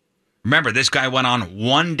her. Remember, this guy went on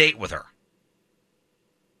 1 date with her.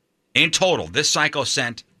 In total, this psycho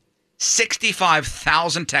sent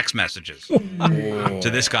 65,000 text messages to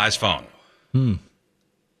this guy's phone.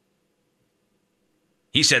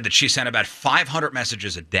 He said that she sent about 500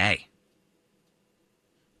 messages a day.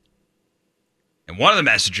 And one of the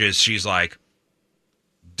messages, she's like,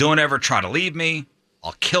 "Don't ever try to leave me.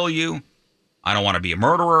 I'll kill you. I don't want to be a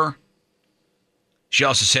murderer." She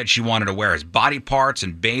also said she wanted to wear his body parts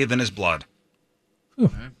and bathe in his blood.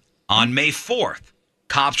 On May 4th,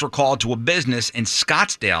 cops were called to a business in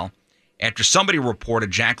Scottsdale after somebody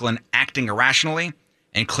reported Jacqueline acting irrationally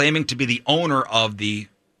and claiming to be the owner of the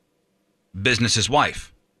business's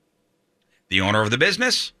wife. The owner of the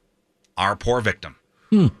business, our poor victim.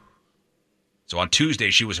 So on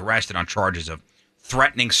Tuesday, she was arrested on charges of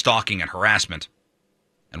threatening, stalking, and harassment.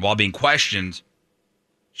 And while being questioned,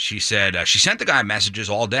 she said she sent the guy messages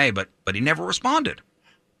all day, but he never responded.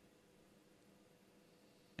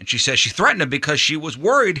 And she says she threatened him because she was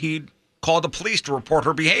worried he'd call the police to report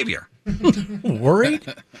her behavior.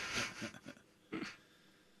 Worried?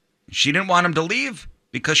 She didn't want him to leave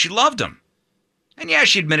because she loved him. And yeah,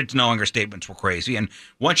 she admitted to knowing her statements were crazy. And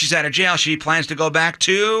once she's out of jail, she plans to go back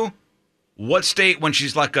to what state when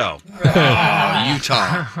she's let go?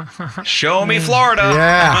 Utah. Show me Florida.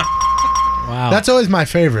 Yeah. Wow. That's always my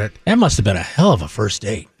favorite. That must have been a hell of a first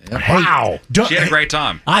date. Wow. She had a great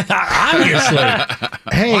time. Obviously.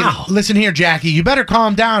 Hey, listen here, Jackie. You better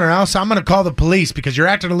calm down or else I'm going to call the police because you're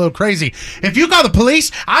acting a little crazy. If you call the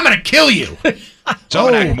police, I'm going to kill you. So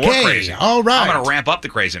I'm going to act more crazy. All right. I'm going to ramp up the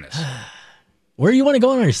craziness. Where do you want to go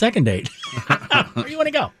on your second date? Where do you want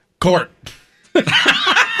to go? Court.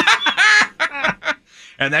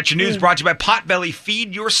 And that's your news brought to you by Potbelly.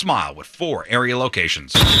 Feed your smile with 4 area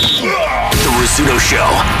locations. The Rizzuto Show.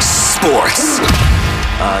 Sports.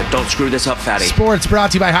 Don't screw this up, fatty. Sports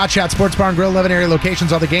brought to you by Hot Shot Sports Bar and Grill. 11 area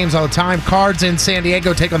locations, all the games, all the time. Cards in San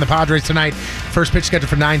Diego take on the Padres tonight. First pitch scheduled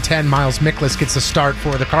for 9:10. Miles Mikolas gets the start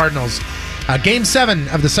for the Cardinals. Game 7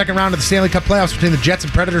 of the second round of the Stanley Cup playoffs between the Jets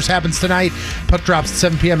and Predators happens tonight. Puck drops at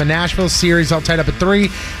 7 p.m. in Nashville. Series all tied up at 3.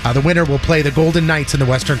 The winner will play the Golden Knights in the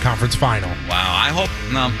Western Conference Final. Wow, I hope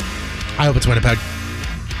it's Winnipeg.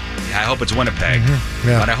 Yeah, I hope it's Winnipeg. Mm-hmm.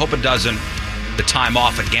 Yeah. But I hope it doesn't. The time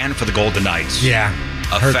off again for the Golden Knights. Yeah.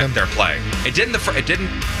 Affect their play. It didn't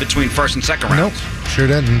between first and second rounds. Nope, sure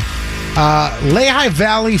didn't. Lehigh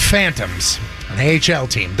Valley Phantoms, an AHL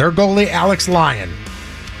team. Their goalie, Alex Lyon.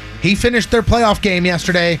 He finished their playoff game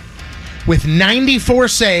yesterday with 94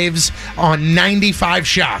 saves on 95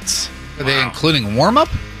 shots. Are they including warm-up?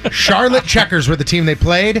 Charlotte Checkers were the team they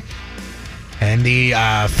played. And the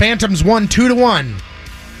Phantoms won 2-1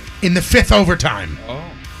 in the 5th overtime. Oh.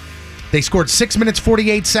 They scored 6 minutes,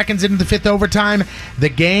 48 seconds into the 5th overtime. The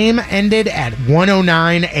game ended at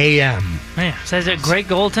 1:09 a.m. Man, so is it a great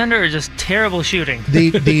goaltender or just terrible shooting? The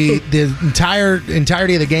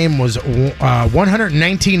entirety of the game was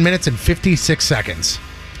 119 minutes and 56 seconds.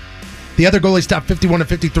 The other goalies stopped 51 of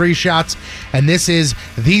 53 shots, and this is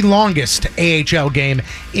the longest AHL game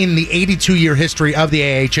in the 82-year history of the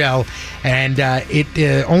AHL, and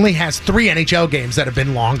it only has 3 NHL games that have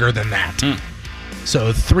been longer than that.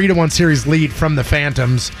 So 3-1 series lead from the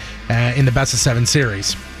Phantoms in the best-of-7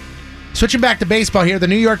 series. Switching back to baseball here, the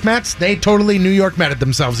New York Mets, they totally New York Meted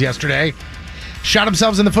themselves yesterday. Shot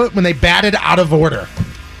themselves in the foot when they batted out of order.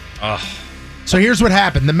 So here's what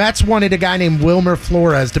happened. The Mets wanted a guy named Wilmer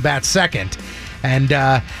Flores to bat second and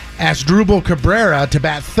asked Drupal Cabrera to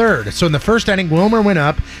bat third. So in the first inning, Wilmer went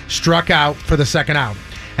up, struck out for the second out.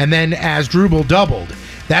 And then as Drupal doubled,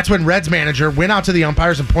 that's when Reds manager went out to the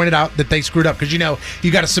umpires and pointed out that they screwed up. Because,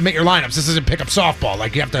 you got to submit your lineups. This isn't pick up softball.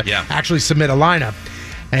 Like, you have to actually submit a lineup.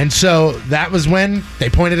 And so that was when they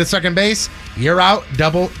pointed at second base. You're out,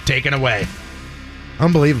 double, taken away.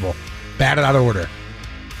 Unbelievable. Batted out of order.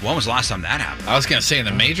 When was the last time that happened? I was going to say in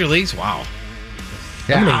the major leagues? Wow.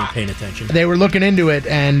 Somebody ain't paying attention. They were looking into it,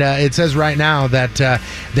 and it says right now that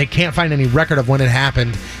they can't find any record of when it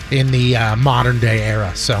happened in the modern-day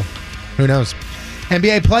era. So, who knows?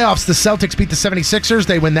 NBA playoffs, the Celtics beat the 76ers.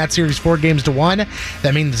 They win that series 4-1.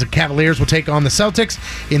 That means the Cavaliers will take on the Celtics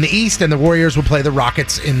in the East, and the Warriors will play the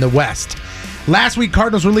Rockets in the West. Last week,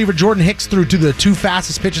 Cardinals reliever Jordan Hicks threw to the 2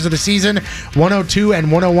 fastest pitches of the season, 102 and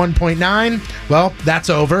 101.9. Well,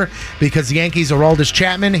 that's over because the Yankees' Aroldis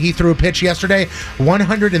Chapman, he threw a pitch yesterday,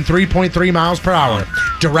 103.3 miles per hour,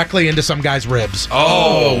 directly into some guy's ribs.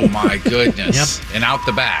 Oh, my goodness. Yep. And out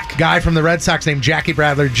the back. Guy from the Red Sox named Jackie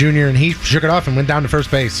Bradley Jr., and he shook it off and went down to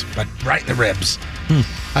first base, but right in the ribs.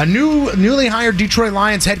 A newly hired Detroit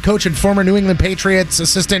Lions head coach and former New England Patriots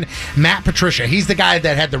assistant, Matt Patricia. He's the guy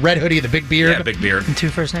that had the red hoodie, the big beard. Yeah, big beard. And 2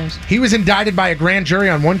 first names. He was indicted by a grand jury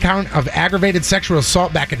on 1 count of aggravated sexual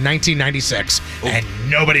assault back in 1996, and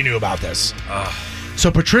nobody knew about this. So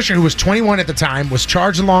Patricia, who was 21 at the time, was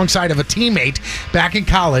charged alongside of a teammate back in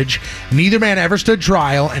college. Neither man ever stood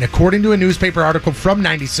trial, and according to a newspaper article from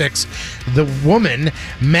 96, the woman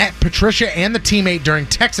met Patricia and the teammate during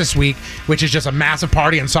Texas Week, which is just a massive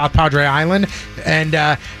party on South Padre Island.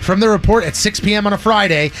 And from the report, at 6 p.m. on a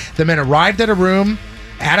Friday, the men arrived at a room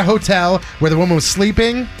at a hotel where the woman was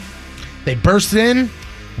sleeping. They burst in,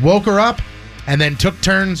 woke her up, and then took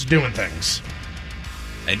turns doing things.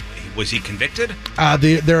 And was he convicted?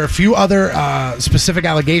 There are a few other specific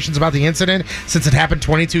allegations about the incident since it happened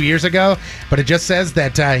 22 years ago, but it just says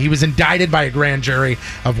that he was indicted by a grand jury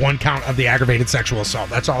of 1 count of the aggravated sexual assault.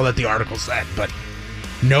 That's all that the article said, but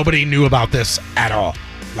nobody knew about this at all.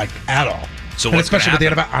 Like, at all. So and what's especially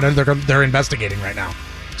with the NFL, they're investigating right now.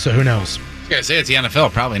 So who knows? I was going to say it's the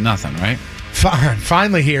NFL, probably nothing, right?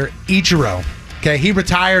 Finally here, Ichiro. Okay, he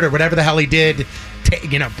retired or whatever the hell he did.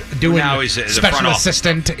 Doing now he's special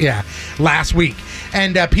assistant, last week.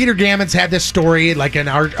 And Peter Gammons had this story, like an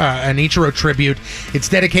Ichiro tribute. It's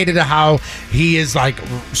dedicated to how he is like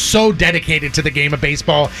so dedicated to the game of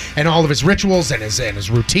baseball and all of his rituals and his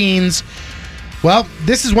routines. Well,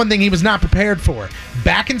 this is one thing he was not prepared for.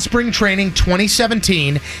 Back in spring training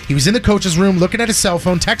 2017, he was in the coach's room looking at his cell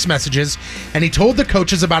phone text messages, and he told the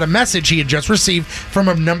coaches about a message he had just received from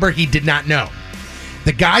a number he did not know.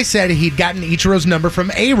 The guy said he'd gotten Ichiro's number from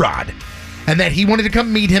A-Rod and that he wanted to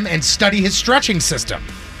come meet him and study his stretching system.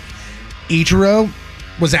 Ichiro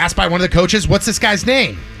was asked by one of the coaches, "What's this guy's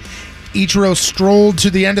name?" Ichiro strolled to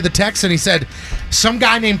the end of the text and he said, "Some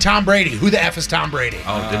guy named Tom Brady." Who the F is Tom Brady?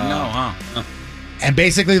 Oh, didn't know, huh? And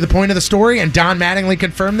basically the point of the story, and Don Mattingly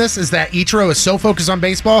confirmed this, is that Ichiro is so focused on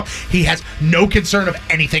baseball, he has no concern of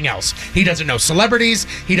anything else. He doesn't know celebrities.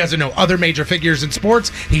 He doesn't know other major figures in sports.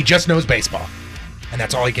 He just knows baseball. And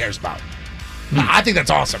that's all he cares about. I think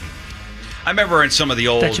that's awesome. I remember in some of the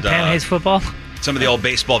old... That Japan hates football? Some of the old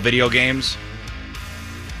baseball video games,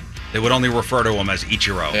 they would only refer to him as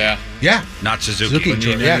Ichiro. Yeah. Not Suzuki.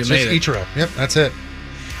 Yeah, it's just Ichiro. Yep, that's it.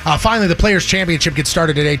 Finally, the Players' Championship gets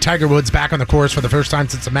started today. Tiger Woods back on the course for the first time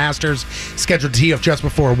since the Masters. Scheduled to tee off just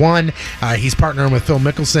before 1. He's partnering with Phil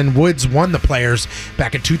Mickelson. Woods won the Players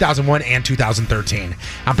back in 2001 and 2013.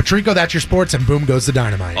 I'm Patrico, that's your sports, and boom goes the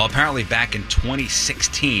dynamite. Well, apparently back in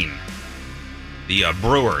 2016, the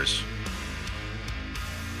Brewers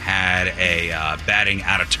had a batting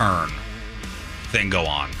out of turn thing go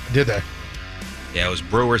on. Did they? Yeah, it was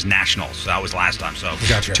Brewers Nationals. That was last time, so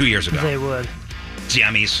Gotcha. 2 years ago. They would.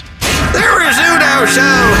 Jammies. The Rizzuto Show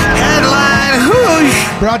headline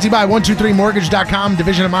whoosh. Brought to you by 123mortgage.com,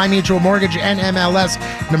 division of My Mutual Mortgage, NMLS,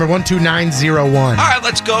 number 12901. All right,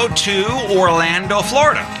 let's go to Orlando,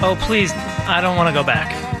 Florida. Oh, please. I don't want to go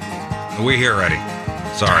back. We're here already.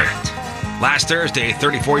 Sorry. Last Thursday,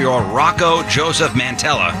 34-year-old Rocco Joseph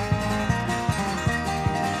Mantella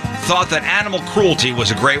thought that animal cruelty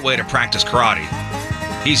was a great way to practice karate.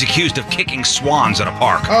 He's accused of kicking swans at a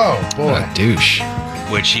park. Oh, boy. What a douche.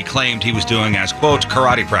 Which he claimed he was doing as, quote,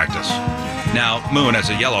 karate practice. Now, Moon, as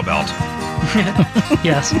a yellow belt,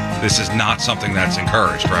 Yes. this is not something that's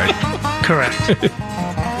encouraged, right? Correct.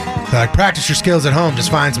 Like, practice your skills at home.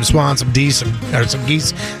 Just find some swans, some geese,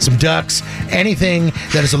 some ducks, anything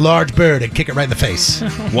that is a large bird, and kick it right in the face.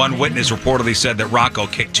 One witness reportedly said that Rocco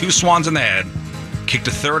kicked 2 swans in the head, kicked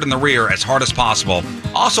a third in the rear as hard as possible,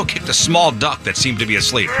 also kicked a small duck that seemed to be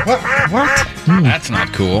asleep. What? That's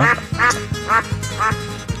not cool.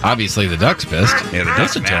 Obviously, the duck's pissed. Yeah, the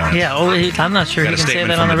duck's mad. Yeah, I'm not sure Got he a can say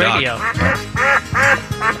statement that from on the the duck. radio.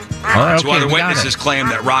 All right, Two okay, other we got witnesses it. claim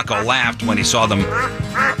that Rocco laughed when he saw them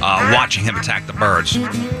watching him attack the birds.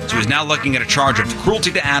 So he's now looking at a charge of cruelty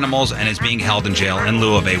to animals and is being held in jail in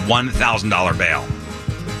lieu of a $1,000 bail.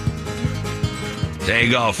 There you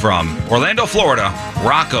go, from Orlando, Florida,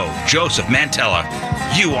 Rocco Joseph Mantella.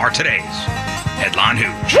 You are today's Headline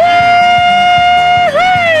Hooch.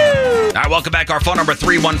 All right, welcome back. Our phone number,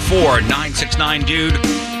 314-969-DUDE.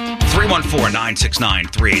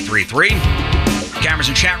 314-969-3833. Cameras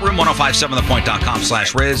in chat room,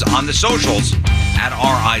 1057thepoint.com/Riz. On the socials, at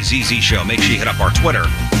RIZZ Show. Make sure you hit up our Twitter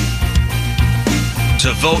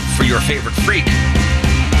to vote for your favorite freak.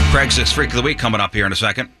 Craigslist Freak of the Week coming up here in a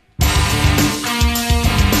second.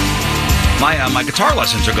 My guitar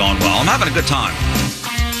lessons are going well. I'm having a good time.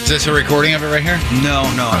 Is this a recording of it right here? No,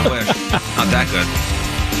 I wish. Not that good.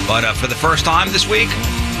 But for the first time this week,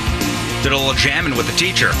 did a little jamming with the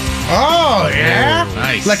teacher. Oh, yeah?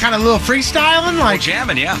 Nice. Like kind of a little freestyling? Like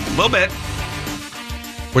jamming, yeah. A little bit.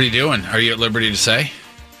 What are you doing? Are you at liberty to say?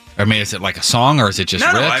 I mean, is it like a song or is it just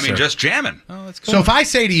No, riffs? I mean, or? just jamming. Oh, that's cool. So if I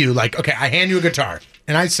say to you, like, okay, I hand you a guitar,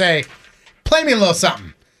 and I say, play me a little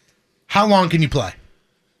something, how long can you play?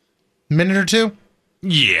 A minute or two?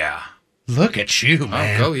 Yeah. Look at you,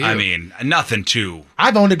 man. go you. I mean, nothing too...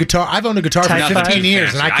 I've owned a guitar for nothing 15 too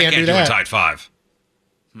years, fancy. and I can't do that. a tight 5.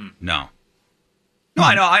 No. No,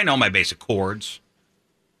 I know my basic chords.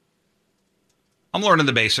 I'm learning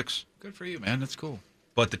the basics. Good for you, man. That's cool.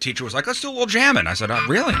 But the teacher was like, let's do a little jamming. I said, oh,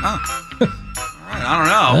 really? Oh. All right, I don't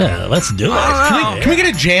know. Yeah, let's do it. Can we get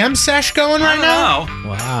a jam sesh going right now? No.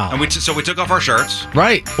 Wow. And we took off our shirts.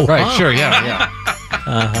 Right. Right. Sure. Yeah.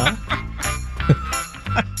 Uh-huh.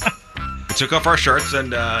 We took off our shirts,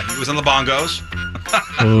 and he was on the bongos.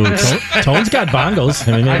 Ooh, Tone's got bongos.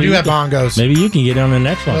 I mean, I do have bongos. Maybe you can get on the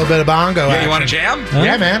next A one. little bit of bongo Yeah, action. you want to jam? Huh?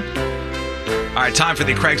 Yeah, man. All right, time for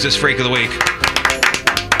the Craigslist Freak of the Week.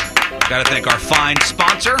 Got to thank our fine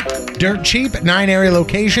sponsor. Dirt cheap, 9 area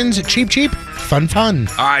locations. Cheap, fun.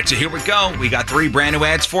 All right, so here we go. We got 3 brand new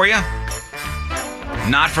ads for you.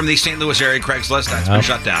 Not from the St. Louis area Craigslist. That's been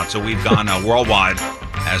shut down. So we've gone worldwide,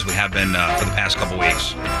 as we have been for the past couple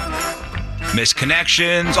weeks.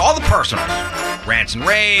 Misconnections, all the personals. Rants and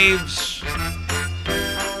raves.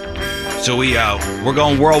 So we're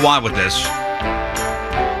going worldwide with this.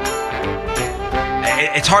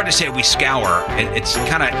 It's hard to say we scour. It's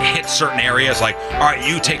kind of hit certain areas. Like, all right,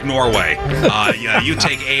 you take Norway. You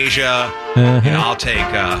take Asia. I'll take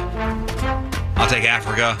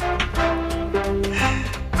Africa.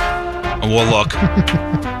 And we'll look.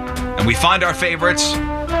 And we find our favorites.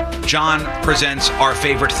 John presents our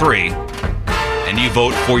favorite 3. And you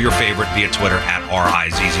vote for your favorite via Twitter at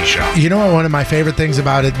RIZZ Show. You know what one of my favorite things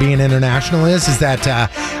about it being international is that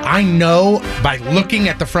I know by looking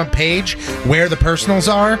at the front page where the personals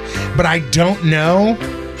are, but I don't know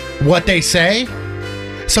what they say.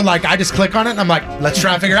 So, like, I just click on it and I'm like, let's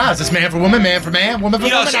try and figure out, is this man for woman, man for man, woman for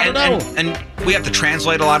woman? I don't know. And we have to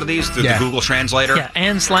translate a lot of these through the Google Translator. Yeah,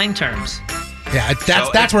 and slang terms. Yeah,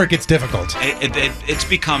 that's where it gets difficult. It's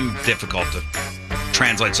become difficult to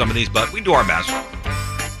translate some of these, but we do our best.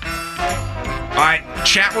 All right,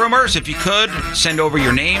 chat rumors, if you could, send over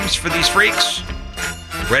your names for these freaks.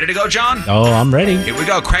 Ready to go, John? Oh, I'm ready. Here we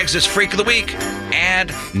go. Craigslist Freak of the Week.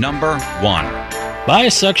 Ad number 1.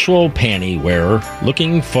 Bisexual panty wearer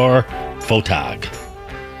looking for photog.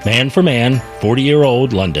 Man for man,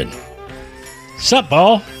 40-year-old London. Sup,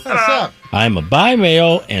 ball? What's up? I'm a bi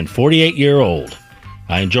male and 48-year-old.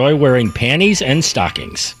 I enjoy wearing panties and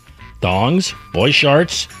stockings. Thongs, boy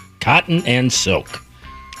shorts, cotton and silk.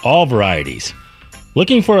 All varieties.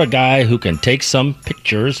 Looking for a guy who can take some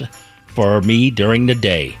pictures for me during the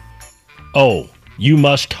day. Oh, you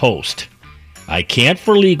must host. I can't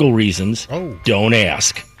for legal reasons. Oh. Don't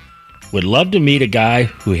ask. Would love to meet a guy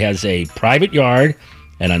who has a private yard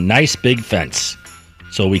and a nice big fence,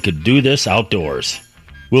 so we could do this outdoors.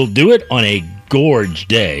 We'll do it on a gorge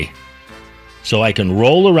day, so I can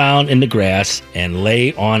roll around in the grass and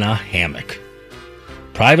lay on a hammock.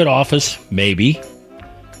 Private office, maybe,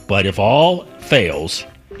 but if all fails,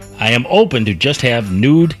 I am open to just have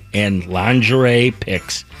nude and lingerie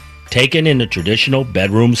pics taken in the traditional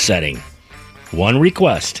bedroom setting. One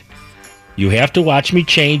request: you have to watch me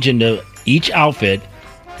change into each outfit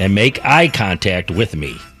and make eye contact with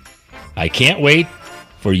me. I can't wait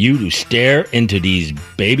for you to stare into these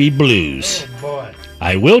baby blues. Oh, boy.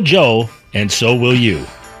 I will Joe, and so will you.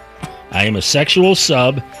 I am a sexual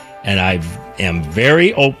sub, and I am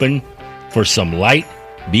very open for some light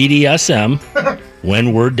BDSM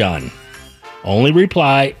when we're done. Only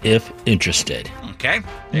reply if interested. Okay,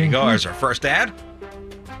 there you go. There's our first ad.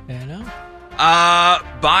 Hello.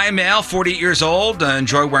 Bi male, 48 years old,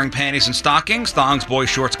 enjoy wearing panties and stockings, thongs, boy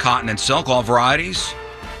shorts, cotton, and silk, all varieties.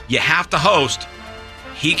 You have to host.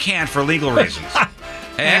 He can't for legal reasons.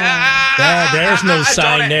 There's no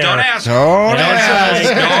sign there. Don't ask. Don't ask.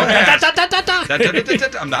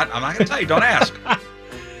 I'm not going to tell you. Don't ask.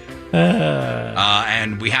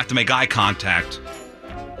 And we have to make eye contact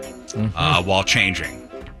while changing.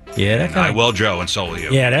 Yeah, that and I will Joe, and so will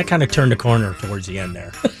you. Yeah, that kind of turned the corner towards the end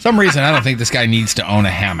there. Some reason I don't think this guy needs to own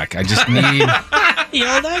a hammock. I just need. You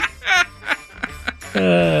know that?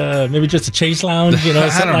 Maybe just a chase lounge, something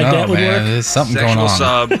like that would work. There's something Sexual going on.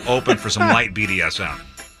 sub open for some light BDSM.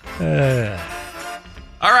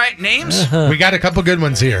 All right, names. We got a couple good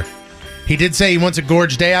ones here. He did say he wants a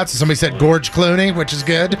gorge day out, so somebody said Gorge Clooney, which is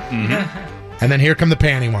good. Mm-hmm. And then here come the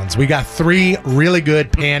panty ones. We got 3 really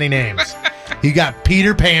good panty names. You got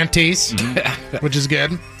Peter Panties, which is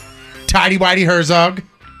good. Tidy Whitey Herzog,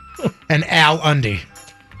 and Al Undy.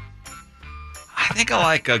 I think I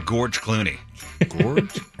like Gorge Clooney.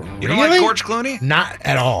 Gorge? You don't like Gorge Clooney? Not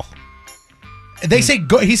at all. They say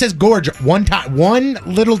he says gorge one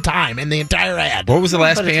little time in the entire ad. What was the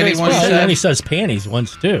last panty one? He only says panties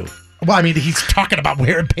once too. Well, I mean, he's talking about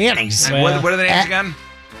wearing panties. And what are the names again?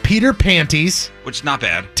 Peter Panties, which is not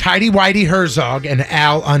bad. Tidy Whitey Herzog, and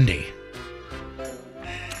Al Undy.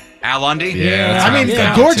 Al Undy? Yeah. I mean,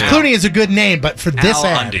 Gorge Clooney is a good name, but for this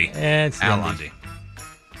ad. Undy. Al Undy.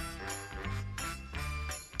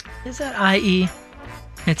 Is that I-E?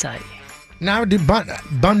 It's I-E. Now I would do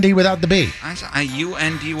Bundy without the B.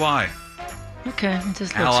 I-U-N-D-Y. Okay, it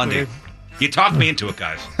just Al looks Undy. weird. You talked me into it,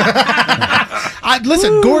 guys.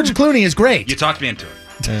 Listen, Gorge Clooney is great. You talked me into it.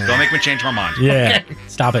 Don't make me change my mind. Yeah,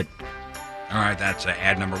 stop it. All right, that's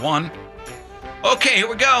ad number 1. Okay, here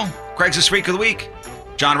we go. Craigslist Freak of the Week.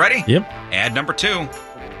 John, ready? Yep. Ad number 2.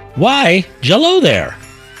 Why Jell-O there?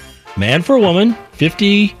 Man for woman,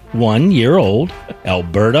 51-year-old,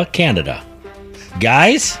 Alberta, Canada.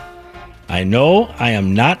 Guys, I know I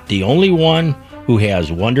am not the only one who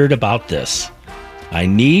has wondered about this. I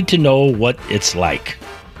need to know what it's like.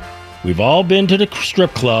 We've all been to the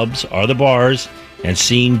strip clubs or the bars and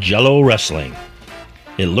seen Jell-O wrestling.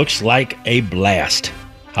 It looks like a blast.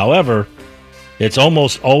 However, it's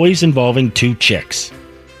almost always involving 2 chicks.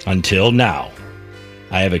 Until now.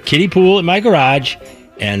 I have a kiddie pool in my garage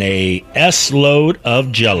and a S-load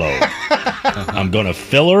of Jell-O. I'm going to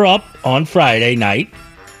fill her up on Friday night,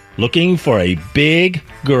 looking for a big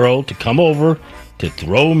girl to come over to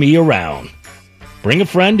throw me around. Bring a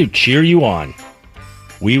friend to cheer you on.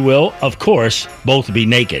 We will, of course, both be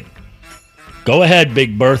naked. Go ahead,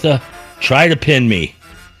 Big Bertha. Try to pin me.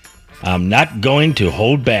 I'm not going to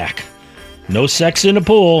hold back. No sex in the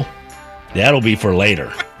pool. That'll be for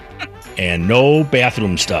later. And no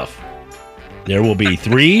bathroom stuff. There will be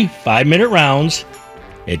 3 5-minute rounds.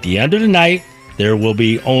 At the end of the night, there will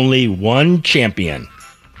be only one champion.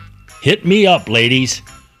 Hit me up, ladies.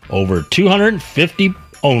 Over 250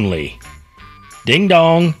 only. Ding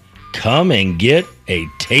dong. Come and get a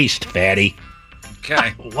taste, fatty.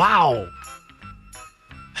 Okay. Wow.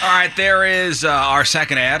 All right, there is our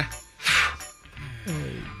second ad.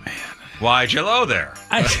 Why Jello there?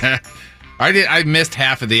 I missed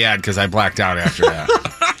half of the ad because I blacked out after that.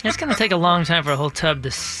 It's going to take a long time for a whole tub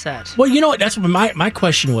to set. Well, you know what? That's what my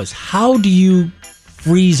question was. How do you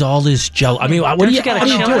freeze all this Jello? I mean, what do you do it?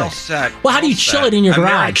 Well, how do you chill it in your I'm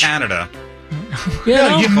garage? there in Canada.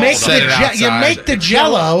 You make the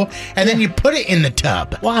Jello and then you put it in the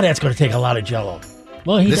tub. Wow, that's going to take a lot of Jello.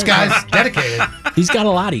 Well, this guy's dedicated. He's got a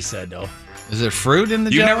lot. He said though. Is there fruit in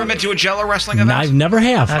the You've Jello? never been to a Jello wrestling event? I've never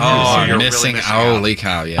have. You're missing out. Holy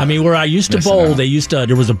cow! Yeah. I mean, where I used to bowl,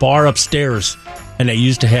 there was a bar upstairs, and they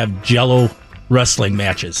used to have Jello wrestling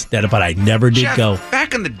matches. But I never did Jeff, go.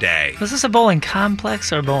 Back in the day, Was this a bowling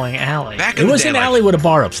complex or a bowling alley? Back It was an alley with a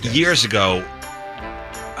bar upstairs. Years ago,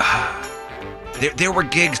 there were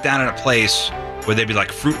gigs down at a place where they'd be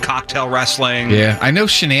like fruit cocktail wrestling. Yeah, I know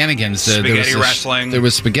Shenanigans. Spaghetti wrestling. There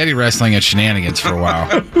was spaghetti wrestling at Shenanigans for a while.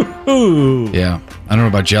 Ooh. Yeah, I don't know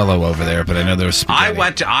about Jello over there, but I know there was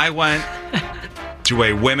spaghetti. I went to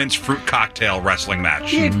a women's fruit cocktail wrestling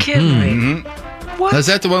match. You're kidding me. Mm-hmm. What? Is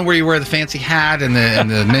that the one where you wear the fancy hat and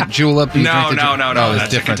the mint julep? You No, drink the no. Oh, That's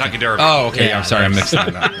the different. Kentucky Derby. Oh, okay. Yeah, I'm sorry, I'm mixing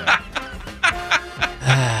it up.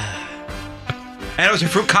 And it was a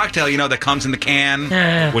fruit cocktail, that comes in the can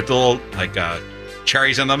with the little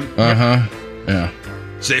cherries in them. Yeah.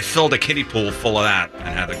 So they filled a kiddie pool full of that and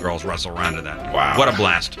had the girls wrestle around in that. Wow. What a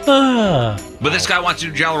blast. But this guy wants to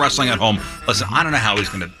do Jello wrestling at home. Listen, I don't know how he's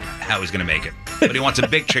gonna make it. But he wants a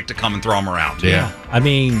big chick to come and throw him around. Yeah. I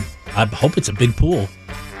mean, I hope it's a big pool.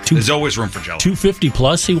 There's always room for Jello. 250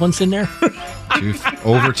 plus. He wants in there.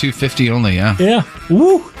 Over 250 only. Yeah. Yeah.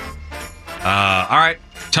 Woo. All right,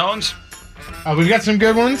 Tones. We've got some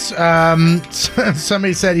good ones.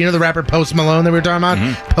 Somebody said, the rapper Post Malone that we were talking about?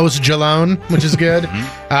 Mm-hmm. Post Jalone, which is good.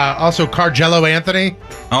 Also, Cargello Anthony.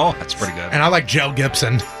 Oh, that's pretty good. And I like Jell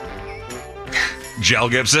Gibson. Jell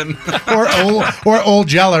Gibson? or old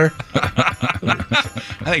Jeller.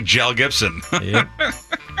 I think Jell Gibson. Yep.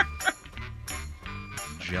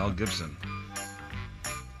 Jell Gibson.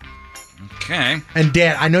 Okay. And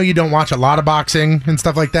Dan, I know you don't watch a lot of boxing and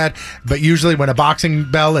stuff like that, but usually when a boxing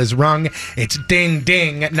bell is rung, it's ding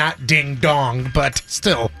ding, not ding dong. But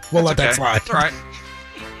still, we'll let that slide. That's all right.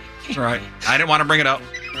 That's all right. I didn't want to bring it up.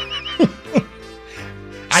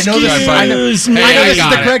 I know this. I know this is the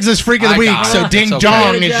Craigslist Freak of the Week, so ding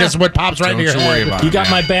dong is just what pops right into your head. You got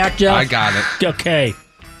my back, Jeff? I got it. Okay.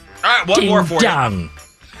 All right, one more for dong. you.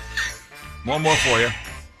 One more for you.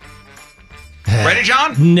 Ready,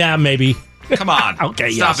 John? Nah, maybe. Come on.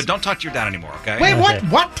 Okay, Stop yes. it. Don't touch your dad anymore, okay? Wait,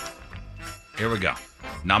 what? Here we go.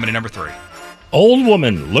 Nominee number 3. Old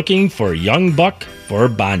woman looking for young buck for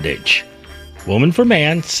bondage. Woman for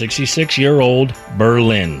man, 66-year-old,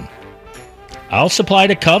 Berlin. I'll supply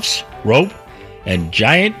the cuffs, rope, and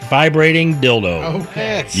giant vibrating dildo.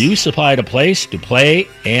 Okay. You supply the place to play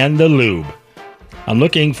and the lube. I'm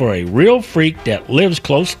looking for a real freak that lives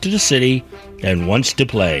close to the city and wants to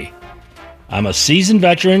play. I'm a seasoned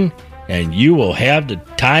veteran, and you will have the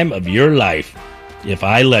time of your life if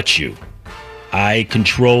I let you. I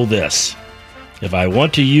control this. If I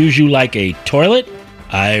want to use you like a toilet,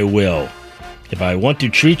 I will. If I want to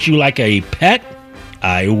treat you like a pet,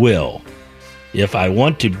 I will. If I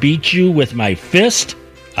want to beat you with my fist,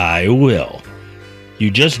 I will.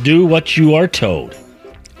 You just do what you are told.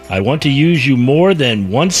 I want to use you more than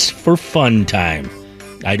once for fun time.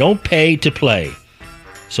 I don't pay to play.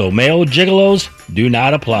 So male gigolos do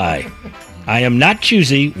not apply. I am not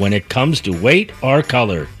choosy when it comes to weight or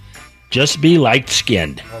color. Just be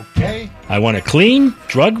light-skinned. Okay. I want a clean,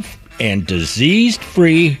 drug and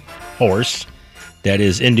disease-free horse that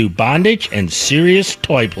is into bondage and serious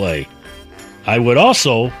toy play. I would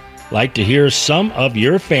also like to hear some of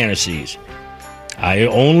your fantasies. I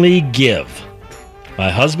only give. My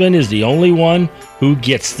husband is the only one who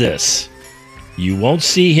gets this. You won't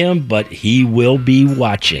see him, but he will be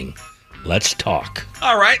watching. Let's talk.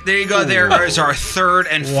 All right, there you go. There is our third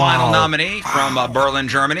and final nominee from Berlin,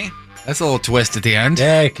 Germany. That's a little twist at the end.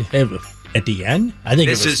 Yeah, at the end? I think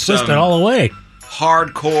This it was is twisted all the way.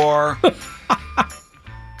 Hardcore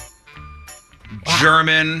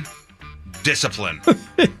German discipline.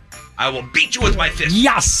 I will beat you with my fist.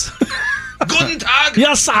 Yes! Guten Tag.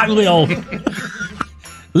 Yes, I will.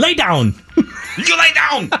 Lay down. You lay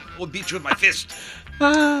down. I'll beat you with my fist.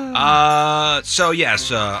 So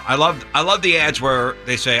yes, I love the ads where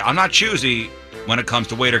they say I'm not choosy when it comes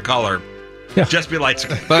to weight or color. Yeah. Just be light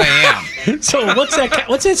skinned. But I am. So what's that?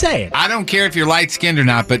 What's it saying? I don't care if you're light skinned or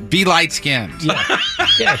not, but be light skinned. Yeah.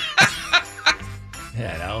 Yeah. You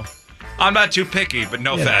know. I'm not too picky, but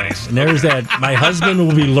no fatties. And there's that. My husband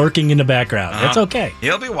will be lurking in the background. That's okay.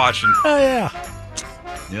 He'll be watching. Oh yeah.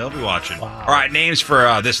 He'll be watching. Wow. All right, names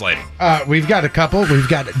for this lady. We've got a couple. We've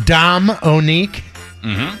got Dom O'Neek.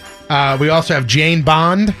 Mm-hmm. We also have Jane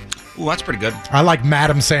Bond. Ooh, that's pretty good. I like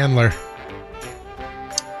Madam Sandler.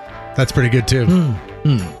 That's pretty good too.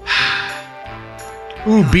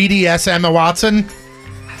 Ooh, BDS Emma Watson.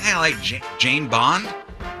 I like Jane Bond.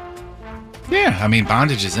 Yeah, I mean,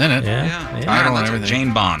 bondage is in it. Yeah. Title and Like everything.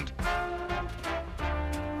 Jane Bond.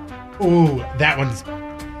 Ooh, that one's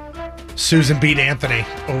Susan beat Anthony.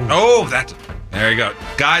 Oh, there you go,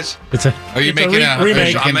 guys. Are you making a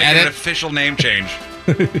remake? an I'm making edit? an official name change.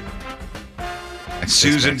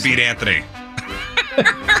 Susan beat Anthony.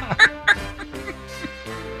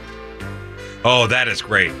 Oh, that is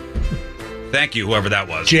great. Thank you, whoever that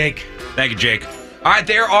was. Jake. Thank you, Jake. All right,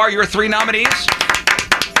 there are your 3 nominees.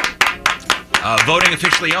 Voting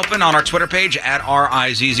officially open on our Twitter page at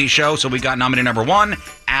RIZZ Show. So we got nominee number 1,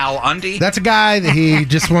 Al Undy. That's a guy that he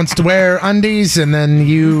just wants to wear undies, and then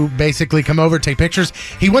you basically come over, take pictures.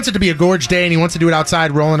 He wants it to be a gorge day, and he wants to do it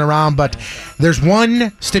outside, rolling around. But there's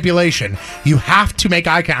one stipulation: you have to make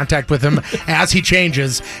eye contact with him as he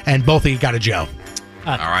changes, and both of you got a Joe.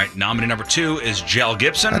 All right, nominee number 2 is Jell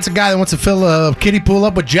Gibson. That's a guy that wants to fill a kiddie pool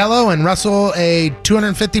up with Jell-O and wrestle a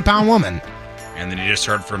 250-pound woman. And then you just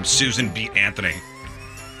heard from Susan beat Anthony.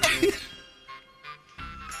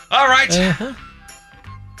 All right.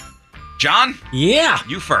 John? Yeah.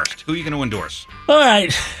 You first. Who are you going to endorse? All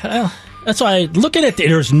right. Well, that's why looking at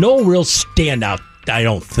there's no real standout, I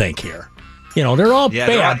don't think, here. You know, they're all bad,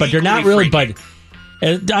 they're all but they're not equally really. freaky.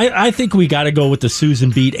 But I think we got to go with the Susan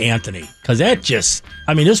beat Anthony, because that just,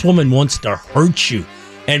 I mean, this woman wants to hurt you,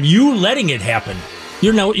 and you letting it happen.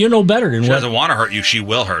 You're no better than She what. doesn't want to hurt you. She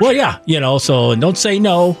will hurt Well, you. yeah, you know. So don't say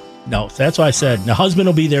no. No, that's why I said the husband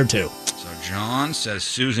will be there too. So John says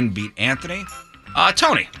Susan beat Anthony.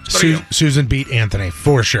 Tony, what are you? Susan beat Anthony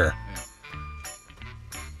for sure.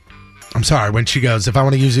 I'm sorry when she goes, if I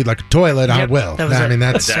want to use it like a toilet, I Yep, will. that was I it. mean,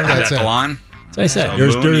 that's Is that it. the line? As I said, So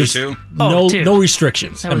there's Moon, you there's too? no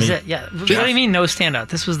restrictions. That was it. Yeah. What do you mean no standout?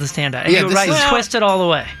 This was the standout. And Yeah, you were this right. is- Twist it all the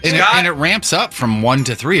way. And it ramps up from 1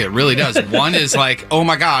 to 3. It really does. 1 is like, oh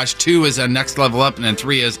my gosh. 2 is a next level up, and then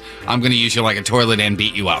 3 is I'm going to use you like a toilet and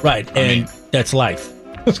beat you up. Right, and that's life.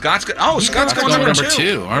 Scott's going number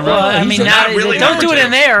 2. All right. Well, I mean, not really don't number do it 2.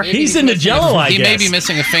 in there. He's in the Jell-O, I He guess. may be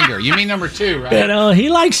missing a finger. You mean number 2, right? You know, he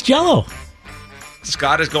likes Jell-O.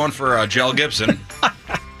 Scott is going for Jell Gibson.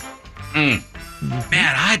 Man,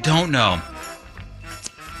 I don't know.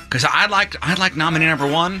 Because I like nominee number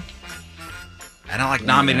 1, and I like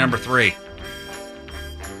nominee number 3.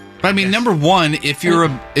 But I mean, number 1, if you're a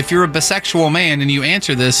bisexual man and you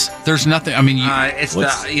answer this, there's nothing. I mean, it's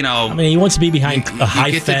I mean, he wants to be behind a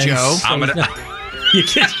high get the fence. Joe. so I'm gonna- he's not- you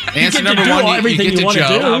get, Answer you get number to do 1, you everything get you the want to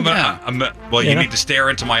Joe. do. Well, you You know? need to stare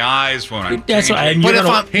into my eyes when I. That's right. And But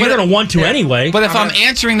you're gonna want to anyway. But if I'm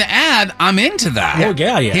answering the ad, I'm into that. Oh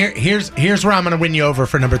yeah. Here's where I'm going to win you over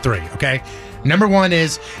for number 3. Okay, number 1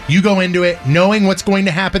 is you go into it knowing what's going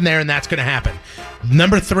to happen there, and that's going to happen.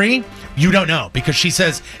 Number 3, you don't know, because she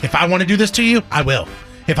says, if I want to do this to you, I will.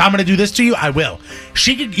 If I'm going to do this to you, I will.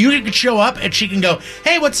 You could show up and she can go,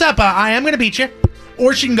 hey, what's up? I am going to beat you.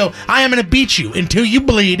 Or she can go, I am going to beat you until you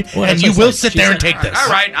bleed, Well, and that's you what will I said. sit there She and said, take this. All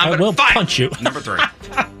right, I'm I going to will punch you. Number 3.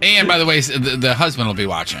 And by the way, the husband will be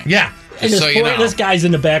watching. Yeah. And So you know. this guy's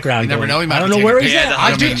in the background. You never going, know, he might I don't be know where taking he's a at. Yeah, the I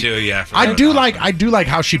husband do- too. Yeah, I do like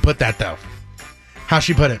how she put that though. How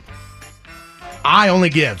she put it. I only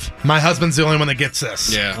give. My husband's the only one that gets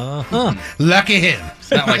this. Yeah. Lucky him. It's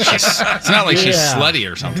not like she's Yeah.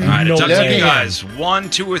 slutty or something. All right, it's No up to way. you guys. 1,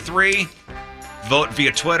 2, or 3. Vote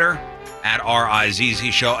via Twitter at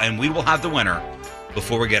RIZZ Show, and we will have the winner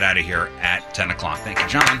before we get out of here at 10 o'clock. Thank you,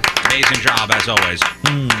 John. Amazing job, as always.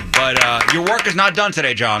 But your work is not done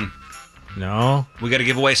today, John. No. We got to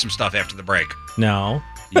give away some stuff after the break. No.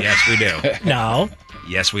 Yes, we do. No.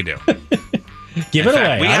 Yes, we do. Give In it fact,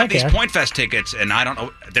 away. we I have don't these care. Point Fest tickets, and I don't know.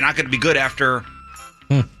 They're not going to be good after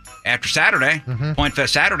Saturday. Point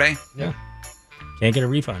Fest Saturday. Yeah. Can't get a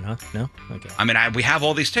refund, huh? No? Okay. I mean, we have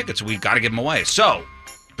all these tickets, so we got to give them away. So,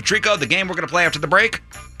 Patrico, the game we're going to play after the break.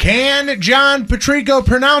 Can John Patrico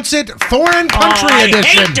pronounce it? Foreign Country I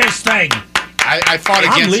Edition. hate this thing. I fought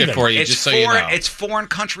I'm against leaving. it for you, It's just so you know. It's foreign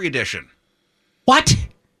country edition. What?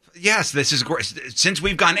 Yes, this is great. Since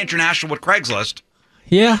we've gone international with Craigslist.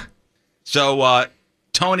 Yeah. So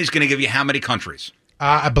Tony's going to give you how many countries?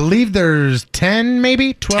 I believe there's 10,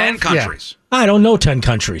 maybe 12. 10 countries. I don't know 10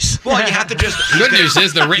 countries. Well, you have to just. Good news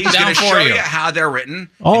is they're written he's down gonna for show you. you how they're written.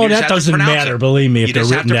 Oh, and you just that have to doesn't pronounce matter, it. believe me, if you they're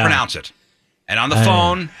just have written to down. pronounce it. And on the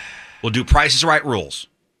phone, we'll do Price is Right rules.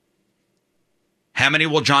 How many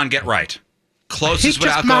will John get right? Closest He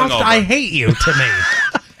without just going mouthed, over. I hate you to me.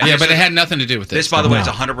 Yeah, but it had nothing to do with this. This, by the way, is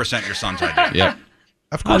 100% your son's idea. Yeah.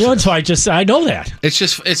 Of I know, so I know that.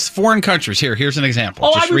 It's foreign countries. Here's an example.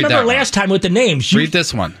 Oh, Just I read remember that last time with the names. Read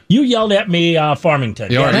this one. You yelled at me,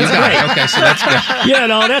 Farmington. You Yeah, got that's it. great. Okay, so that's good. Yeah,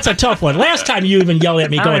 no, that's a tough one. Last time you even yelled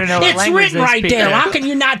at me I don't going, even know what it's language written they right speak there. there. How can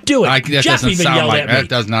you not do it? That Jeff doesn't even sound yelled like at me. that.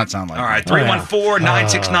 Does not sound like. All right, that.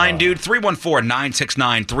 314-969, dude.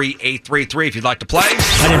 314-969-3833 if you'd like to play.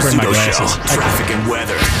 I didn't bring my glasses. Traffic and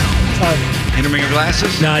weather. You didn't bring your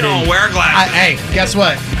glasses? No, I didn't. Don't wear glasses. Hey, guess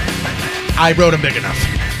what? I wrote them big enough.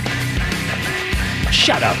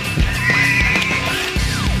 Shut up.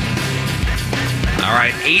 All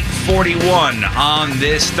right, 8:41 on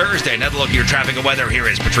this Thursday. Another look at your traffic and weather. Here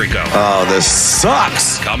is Patrico. Oh, this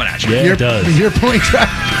sucks. Coming at you. Yeah, it does. Your point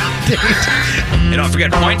traffic. And don't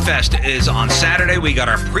forget, Point Fest is on Saturday. We got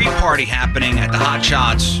our pre-party happening at the Hot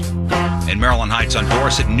Shots in Maryland Heights on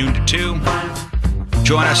Dorset, noon to 2.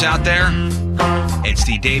 Join us out there. It's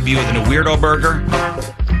the debut of the new Weirdo Burger.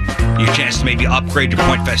 Your chance to maybe upgrade your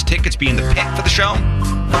Point Fest tickets, be in the pit for the show.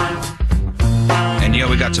 And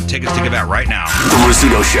we got some tickets to give out right now. The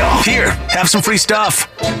Rizzuto Show. Here, have some free stuff.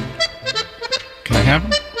 Can I have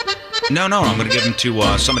them? No, I'm going to give them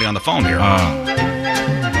to somebody on the phone here.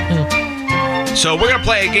 So we're going to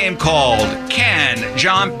play a game called Can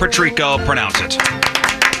John Patrico Pronounce It?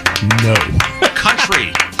 No.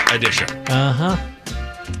 Country edition. Uh-huh.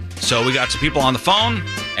 So we got some people on the phone,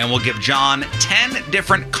 and we'll give John 10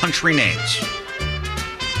 different country names.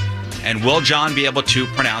 And will John be able to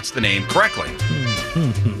pronounce the name correctly?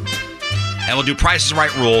 And we'll do Price is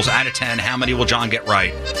Right rules. Out of 10, how many will John get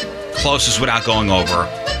right? Closest without going over.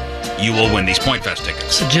 You will win these Point Fest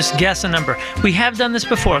tickets. So just guess a number. We have done this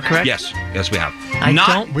before, correct? Yes, we have. I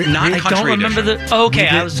not don't country remember edition. the. Okay,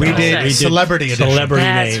 I was. We gonna did say. celebrity edition. Celebrity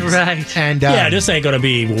That's names. right. And Yeah, this ain't going to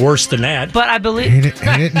be worse than that. But I believe. he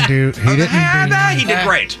didn't do. He didn't. He did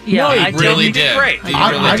great. Yeah, No, he I Really He did great. He I-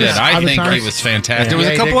 really I did. was- I I was think trying he to- was fantastic. Yeah, There was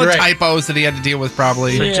he a did couple of great. typos that he had to deal with,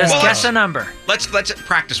 probably. So just Well, guess a number. Let's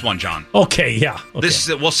practice one, John. Okay, yeah. Okay. This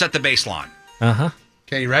is we'll set the baseline. Uh-huh.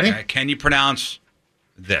 Okay, you ready? Okay, can you pronounce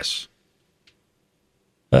this?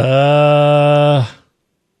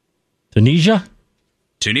 Tunisia?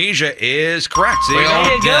 Tunisia is correct. See,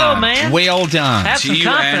 There you go, man. Well done. Have some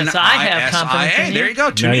confidence. I have confidence in you. There you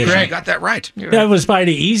go. Tunisia. Great. You got that right. That was probably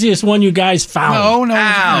the easiest one you guys found.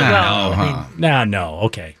 No. No,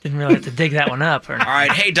 okay. Didn't really have to dig that one up. Or All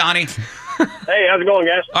right. Hey, Donnie. Hey, how's it going,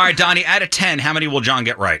 guys? All right, Donnie, out of 10, how many will John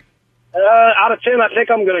get right? Out of 10, I think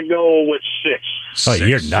I'm going to go with 6. Oh,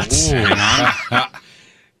 you're nuts. Ooh, hang on.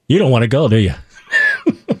 You don't want to go, do you?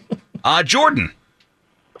 Jordan.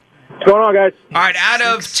 What's going on, guys? All right, out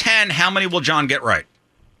of 10, how many will John get right?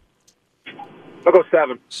 I'll go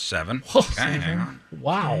 7. 7. Oh, Okay, hang on.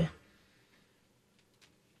 Wow.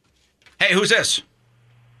 Hey, who's this?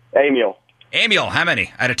 Emil. Emil, how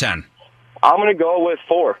many out of 10? I'm going to go with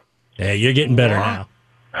 4. Yeah, you're getting better now.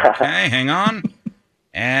 Okay, hang on.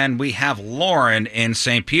 And we have Lauren in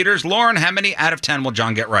St. Peter's. Lauren, how many out of 10 will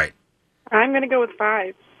John get right? I'm going to go with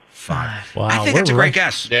 5. 5. Wow, I think we're that's a great right.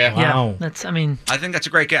 guess. Yeah. Wow. That's. I mean, I think that's a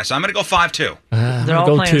great guess. I'm going to go 5, too. they're all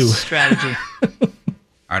go playing 2. strategy. All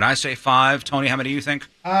right, I say 5. Tony, how many do you think?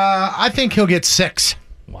 I think he'll get 6.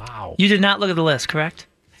 Wow. You did not look at the list, correct?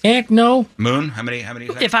 Heck no. Moon, how many do you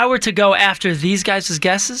think? If I were to go after these guys'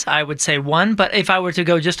 guesses, I would say 1. But if I were to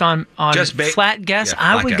go just on flat guess, yeah,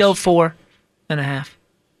 I flat would guess. go 4.5.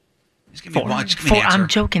 Just give me 4. one. Just give me 4. an answer. I'm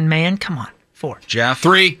joking, man. Come on. 4. Jeff?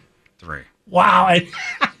 3. 3. Wow.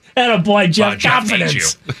 And a boy, Jeff, Jeff hates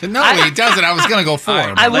confidence. you. No, he doesn't. I was going to go 4. All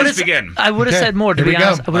right, I let's would've- begin. I would have Okay, said more, to here be we go.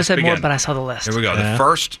 honest. I would have Let's said more, begin. but I saw the list. Here we go. Yeah.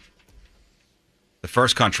 The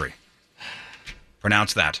first country.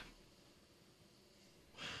 Pronounce that.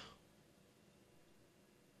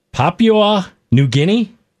 Papua New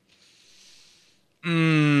Guinea?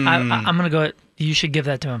 I'm going to go. You should give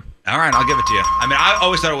that to him. All right, I'll give it to you. I mean, I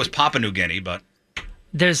always thought it was Papua New Guinea, but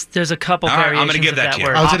There's a couple All right, I'm variations gonna give of that that to you.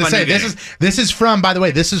 word. I was going Papua to say New this is from. By the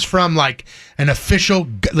way, this is from like an official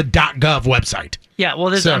 .gov website. Yeah, well,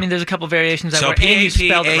 there's So- there's a couple variations that so word, and you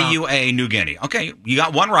spelled it wrong. Papua New Guinea. Okay, you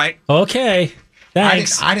got one right. Okay.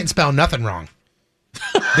 Thanks. I didn't spell nothing wrong.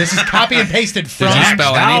 This is copy and pasted from. Did you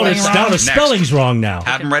spell Now anything wrong? the spelling's wrong now.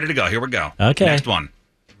 Have them ready to go. Here we go. Okay. Next one.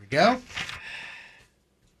 Here we go.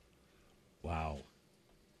 Wow.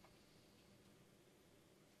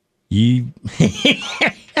 You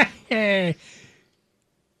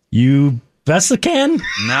Besican?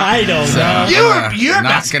 No. I don't know. You're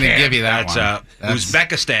not going to give you that That's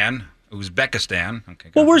one. Uzbekistan.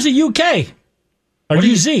 Okay. Well, where's the UK? Or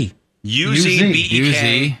UZ?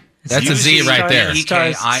 UZBEK. That's a Z right there.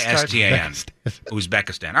 EKISTAN.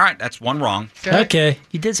 Uzbekistan. All right, that's one wrong. Okay.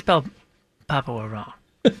 You did spell Papua wrong.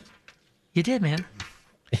 You did, man.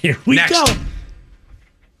 Here we Next. go.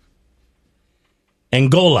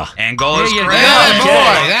 Angola's There correct. you go. Yeah,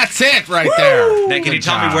 boy, that's it right there. Nick, can you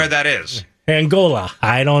tell me where that is? Angola.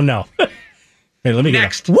 I don't know. Hey, let me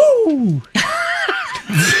Next. get it. Woo!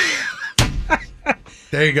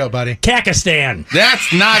 There you go, buddy. Kakistan.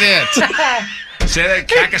 That's not it. Say that,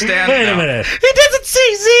 Kakistan. Wait No. a minute. He doesn't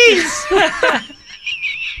see Z's.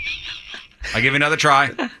 I'll give you another try.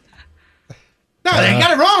 No, they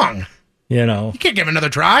got it wrong. You know. You can't give him another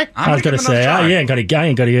try. I was going to say, I ain't going to get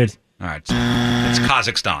All right. It's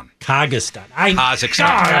Kazakhstan. Kazakhstan.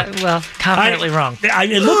 Kazakhstan. Well, confidently wrong.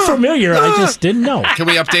 It looked familiar. I just didn't know. Can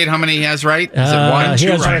we update how many he has right? Is it one? He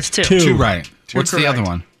Two has right? two. Two right. What's the other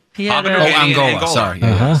one? He had, Papua Oh, New Guinea and Angola. Angola. Sorry.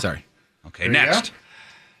 Yeah, sorry. Okay, next.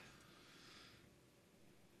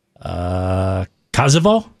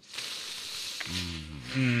 Kosovo?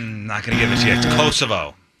 Not going to give it to you. It's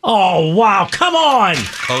Kosovo. Oh, wow. Come on.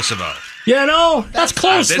 Kosovo. You know, that's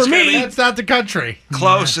close this for gonna me. be- That's not the country.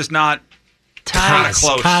 Close is not. Tie, Not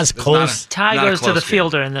close. Kaz It's not close. a- tie not a goes to close the game.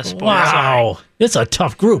 fielder in this sport. Wow. It's a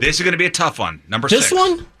tough group. This is going to be a tough one. Number This 6.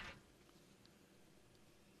 one?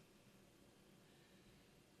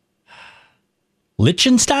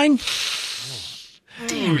 Liechtenstein?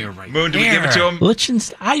 Damn, you're right. Moon, do we give it to him?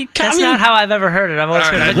 Liechtenstein? That's not how I've ever heard it. I've always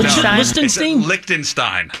All heard right, Liechtenstein.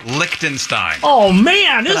 Liechtenstein? Liechtenstein. Oh,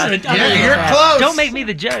 man. Isn't it? Yeah, you're close. Don't make me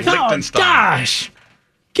the judge. Oh, Liechtenstein. gosh.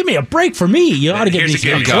 Give me a break for me. You ought to get Here's these a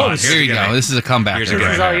pretty good Go. one. close. Here's Here you a go. good This is a comeback. Here's a right good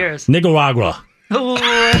This is here. all yours. Nicaragua. Nicaragua.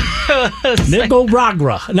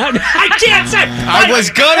 No, I can't say. I was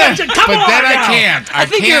gonna, Come but on then I now. can't. I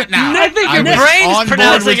think can't your- now. I think your was brain's on board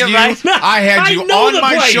pronouncing with it you. right. I had you know on the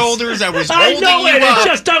my place. shoulders. I was I holding know you it. up. It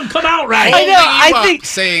just doesn't come out right. I know. I holding you think- up,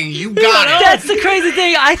 saying you got it. That's the crazy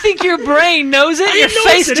thing. I think your brain knows it. I Your know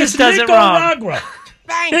face it. just It's does it wrong. Nicaragua.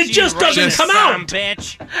 It just doesn't come out.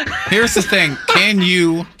 Here's the thing. Can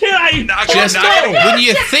you Can I just go? when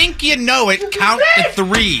you think you know it, count to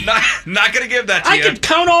 3? Not going to give that to I you. could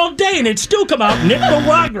count all day and it'd still come out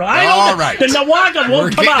Nicaragua. I know All that right. the Nicaragua We're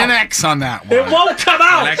won't come getting an out. X on that one. It won't come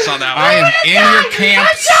out. Next on that I one. am in your camp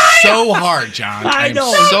so hard, John. I am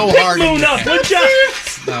know. so Pick hard. in Moon your up, camp. would you?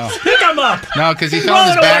 No, Pick him up. no, because he fell Throw on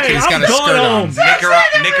his it back away. and he's got I'm a going skirt home.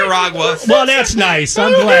 on. Nicaragua. Well, that's nice.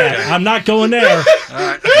 I'm glad. I'm not going there.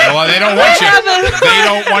 Well, they don't want you. They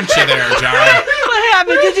don't want you there, John. What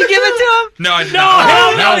happened? Did you give it to him? No, I did No, not.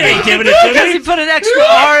 hell no, he ain't giving it to Because me. he put an extra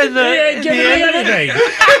R in He ain't the giving me end. anything.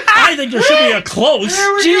 I think there should be a close.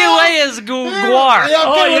 GUA is guar.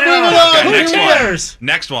 Oh, yeah. Who Next cares? one.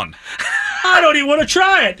 Next one. I don't even want to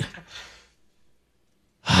try it.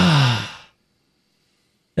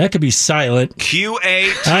 That could be silent.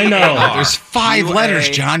 QATAR. I know. There's 5 letters,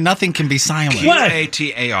 John. Nothing can be silent.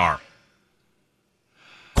 QATAR.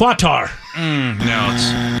 Qatar.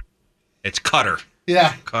 No, it's Qatar.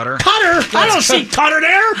 Yeah. Qatar. Qatar? I don't see Qatar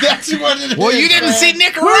there. That's what it is. Well, you didn't see Where's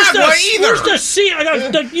Nicaragua the, either. where's the C?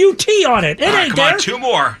 The UT on it. It All right, ain't come there. on, 2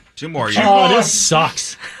 more. 2 more. You. Oh, this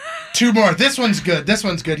sucks. 2 more. This one's good. This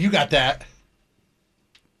one's good. You got that.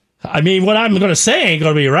 I mean, what I'm going to say ain't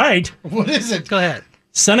going to be right. What is it? Go ahead.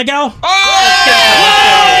 Senegal? Hey!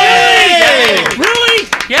 Really?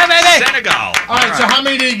 Yeah, baby. Senegal. All right, so how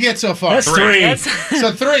many did you get so far? That's 3.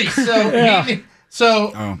 So 3. So, Yeah.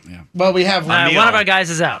 so well, we have One of our guys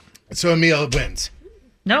is out. So Emil wins.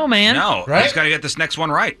 No, man. No, Right? he's got to get this next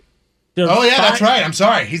one right. Oh, yeah, that's right. I'm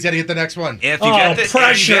sorry. He's got to get the next one. If you, if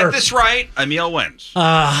you get this right, Emil wins.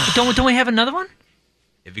 Don't we have another one?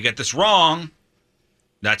 If you get this wrong,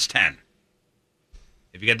 that's 10.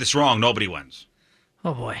 If you get this wrong, nobody wins.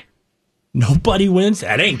 Oh, boy. Nobody wins?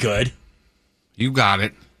 That ain't good. You got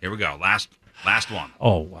it. Here we go. Last one.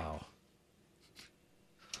 Oh, wow.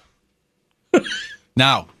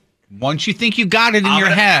 Now, once you think you got it in your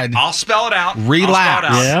head, I'll spell it out. Relax.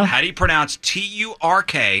 I'll spell it out. Yeah. How do you pronounce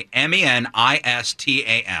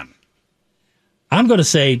Turkmenistan? I'm going to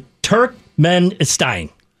say Turkmenistan.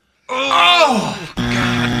 Oh,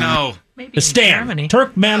 God, no. Maybe Stan. Germany.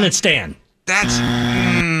 Turkmenistan. That's...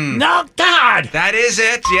 No, God. That is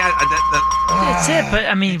it. Yeah. That's it. But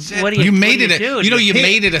I mean, what do you? You made what do it. Do? You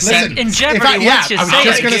made it a sentence. In jeopardy, I once you was say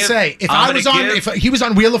just it, going to say, if he was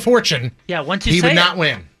on Wheel of Fortune, once you he say would it, not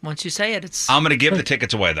win. Once you say it, it's. I'm going to give the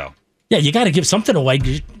tickets away, though. Yeah, you got to give something away.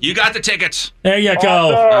 You got the tickets. There you go.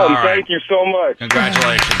 Awesome. All right. Thank you so much.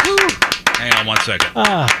 Congratulations. Hang on 1 second.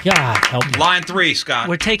 Oh, God, help me. Line 3, Scott.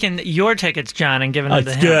 We're taking your tickets, John, and giving them to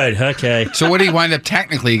That's him. good. Okay. So what do you wind up?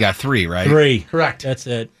 Technically, you got 3, right? 3. Correct. That's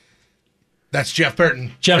it. That's Jeff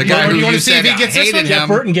Burton. Jeff The guy Burton. who you want you to see if said he gets this hated one? him. Jeff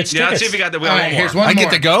Burton gets Yeah, let's see tickets. if we got the. We All got right, one here's more. one I more.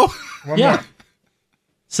 get to go? One Yeah. more.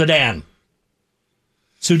 Sudan.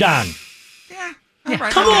 Yeah.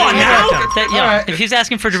 Come on now. Yeah, if he's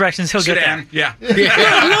asking for directions, he'll get Sudan. there. Yeah. Good Lord.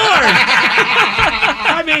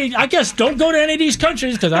 I mean, I guess don't go to any of these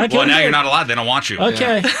countries because I can't. Well, now do you're it. not allowed. They don't want you.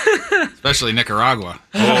 Okay. Especially Nicaragua.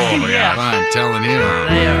 Oh, yeah. I'm telling you.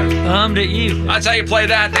 They are bummed at you. That's how you play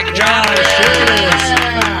that. Thank you, John.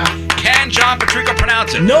 Can John Patrico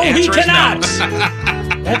pronounce it? No, The he answer is cannot.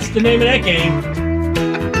 no. That's the name of that game.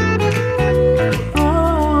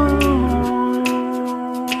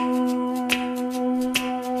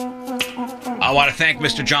 I want to thank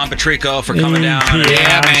Mr. John Patrico for coming down.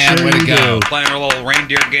 Yeah, man. sure Way to you go. do. Playing our little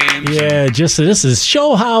reindeer games. Yeah, just this is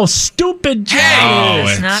show how stupid John Oh,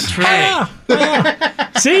 is. It's not true.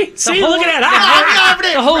 See, look at that.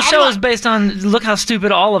 The whole show is based on look how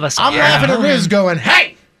stupid all of us are. I'm laughing at Riz going,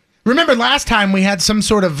 hey! Remember last time we had some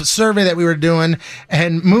sort of survey that we were doing,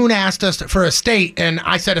 and Moon asked us for a state, and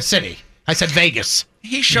I said a city. I said Vegas.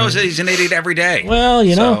 He shows that he's an idiot every day. Well,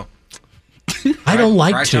 you know, I don't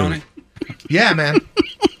like right, to. Tony? Yeah, man.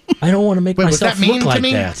 I don't want to make Wait, was myself that mean look to like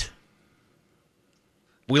me? that.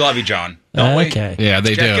 We love you, John. Don't we? Okay. Yeah,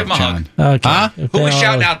 they Jeff, do, give him a John. hug. Okay. Huh? Who we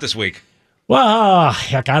shouting out this week? Well,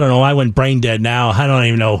 heck, I don't know. I went brain dead now. I don't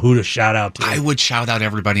even know who to shout out to. I would shout out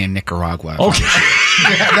everybody in Nicaragua. Okay.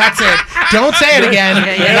 Yeah, that's it. Don't say it again.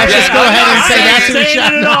 Yeah, Let's just go ahead and say that's who we saying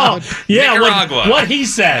shout it at all. out. Yeah, Nicaragua. what he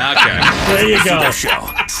said. Okay. There you go. Rizzuto Show.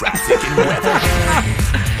 Traffic and weather.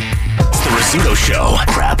 It's the Rizzuto Show.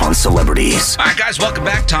 Crap on celebrities. All right, guys, welcome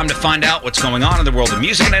back. Time to find out what's going on in the world of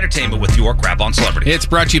music and entertainment with your Crap on Celebrity. It's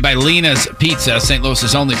brought to you by Lena's Pizza, St.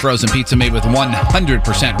 Louis's only frozen pizza made with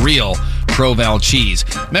 100% real Provel cheese.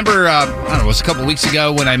 Remember, I don't know, it was a couple weeks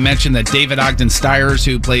ago when I mentioned that David Ogden Stiers,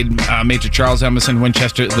 who played Major Charles Emerson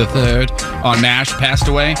Winchester III on MASH, passed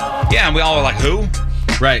away? Yeah, and we all were like, who?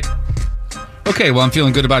 Right. Okay, well, I'm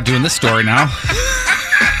feeling good about doing this story now.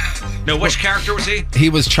 No, which character was he? He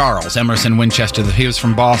was Charles Emerson Winchester. He was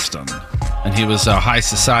from Boston, and he was high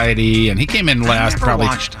society, and he came in last probably.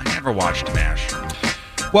 I never watched MASH.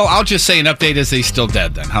 Well, I'll just say an update is he's still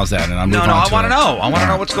dead then. How's that? And I'll move on I to want it. to know. I want to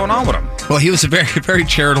know what's going on with him. Well, he was a very, very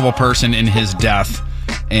charitable person in his death,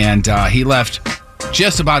 and he left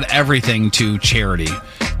just about everything to charity.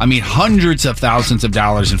 I mean, hundreds of thousands of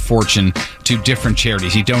dollars in fortune to different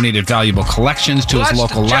charities. He donated valuable collections to his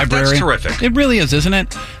local library. That's terrific. It really is, isn't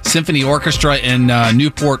it? Symphony Orchestra in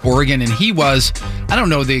Newport, Oregon, and he was, I don't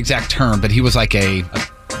know the exact term, but he was like a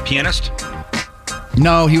pianist?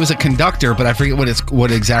 No, he was a conductor, but I forget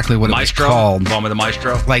what exactly it was called. One with the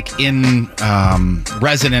maestro? Like in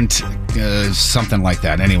resident, something like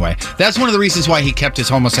that. Anyway, that's one of the reasons why he kept his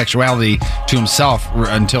homosexuality to himself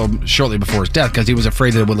until shortly before his death, because he was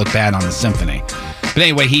afraid that it would look bad on the symphony. But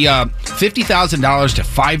anyway, he $50,000 to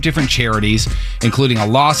 5 different charities, including a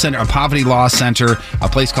law center, a poverty law center, a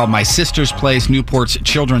place called My Sister's Place, Newport's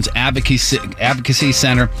Children's Advocacy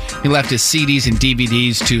Center. He left his CDs and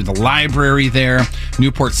DVDs to the library there.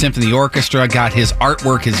 Newport Symphony Orchestra got his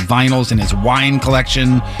artwork, his vinyls, and his wine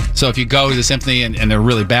collection. So if you go to the symphony and they're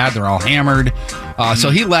really bad, they're all hammered.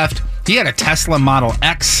 So he left. He had a Tesla Model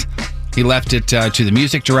X. He left it to the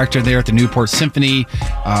music director there at the Newport Symphony.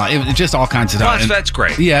 It was just all kinds of stuff. Well, that's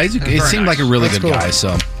great. Yeah, it seemed like a really good guy.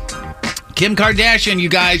 So Kim Kardashian, you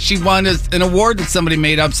guys, she won an award that somebody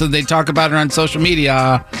made up so they talk about her on social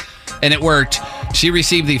media, and it worked. She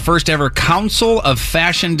received the first ever Council of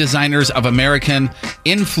Fashion Designers of American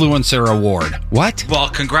Influencer Award. What? Well,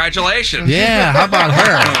 congratulations. Yeah, how about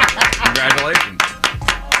her? Congratulations.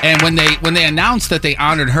 And when they announced that they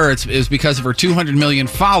honored her, it was because of her 200 million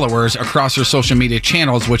followers across her social media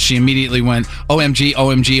channels, which she immediately went, OMG,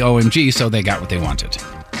 OMG, OMG, so they got what they wanted.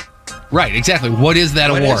 Right, exactly. What is that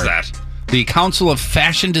award? What is that? The Council of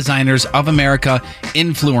Fashion Designers of America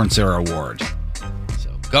Influencer Award. So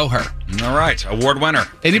go her. All right, award winner.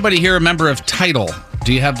 Anybody here a member of Tidal?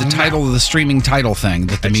 Do you have the Tidal of the streaming Tidal thing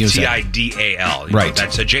that the music? Tidal. Right.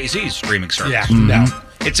 That's a Jay-Z's streaming service. Yeah. Mhm.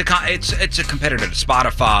 It's a competitor to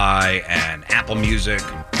Spotify and Apple Music.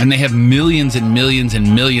 And they have millions and millions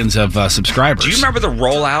and millions of subscribers. Do you remember the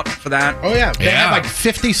rollout for that? Oh, yeah. They had like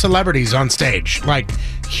 50 celebrities on stage. Like,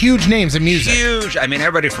 huge names in music. Huge. I mean,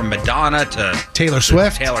 everybody from Madonna to Taylor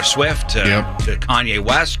Swift to Kanye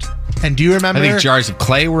West. And do you remember? I think Jars of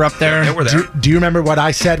Clay were up there. They were there. Do you remember what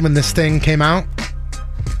I said when this thing came out?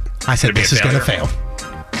 I said, this is going to fail.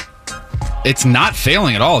 It's not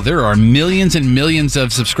failing at all. There are millions and millions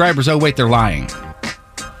of subscribers. Oh, wait, they're lying.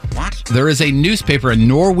 What? There is a newspaper, a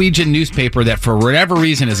Norwegian newspaper, that for whatever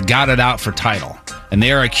reason has got it out for Tidal. And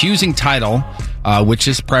they are accusing Tidal, which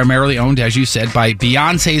is primarily owned, as you said, by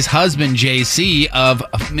Beyonce's husband, Jay-Z, of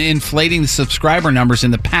inflating the subscriber numbers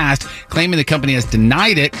in the past, claiming the company has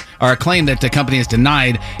denied it, or a claim that the company has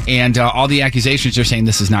denied, and all the accusations are saying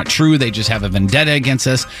this is not true. They just have a vendetta against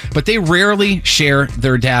us. But they rarely share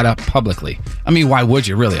their data publicly. I mean, why would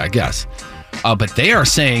you really, I guess? But they are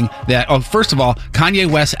saying that, first of all, Kanye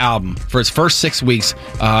West's album for its first 6 weeks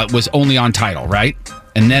was only on Tidal, right?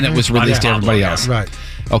 And then it was released to everybody else. Right.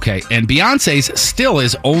 Okay, and Beyonce's still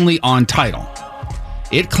is only on Tidal.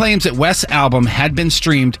 It claims that West's album had been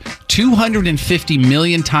streamed 250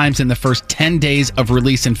 million times in the first 10 days of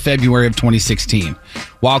release in February of 2016,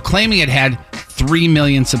 while claiming it had 3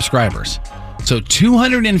 million subscribers. So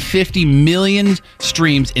 250 million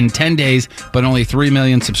streams in 10 days, but only 3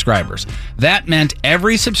 million subscribers. That meant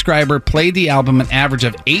every subscriber played the album an average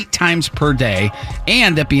of 8 times per day,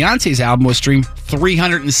 and that Beyonce's album was streamed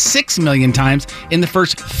 306 million times in the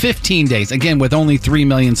first 15 days. Again, with only 3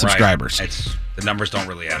 million subscribers. Right. The numbers don't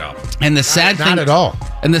really add up. And the sad thing, not at all.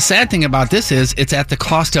 And the sad thing about this is it's at the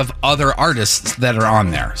cost of other artists that are on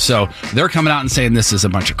there. So they're coming out and saying this is a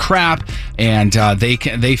bunch of crap, and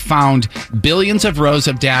they found billions of rows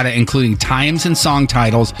of data, including times and song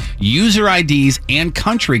titles, user IDs, and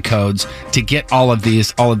country codes to get all of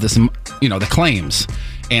this, the claims.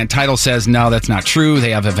 And Tidal says, no, that's not true.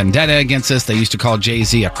 They have a vendetta against us. They used to call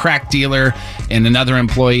Jay-Z a crack dealer and another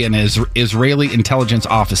employee an Israeli intelligence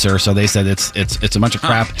officer. So they said it's a bunch of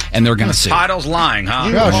crap, and they're going to sue. Tidal's lying, huh?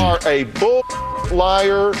 You are a bull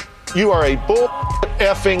liar. You are a bull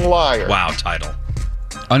effing liar. Wow, Tidal.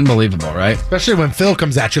 Unbelievable, right? Especially when Phil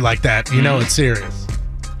comes at you like that. You know it's serious.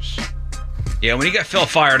 Yeah, when you get Phil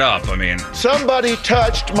fired up, I mean. Somebody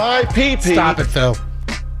touched my pee-pee. Stop it, Phil.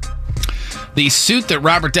 The suit that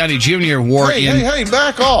Robert Downey Jr. wore Hey,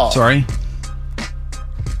 back off. Sorry?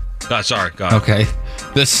 Sorry, go ahead. Okay.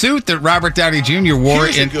 The suit that Robert Downey Jr. wore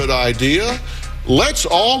Here's a good idea. Let's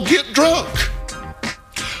all get drunk.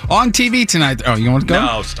 On TV tonight. Oh, you want to go?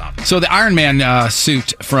 No, stop. So the Iron Man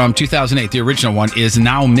suit from 2008, the original one, is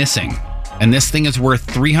now missing. And this thing is worth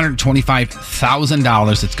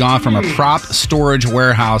 $325,000. It's gone from a prop storage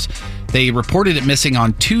warehouse. They reported it missing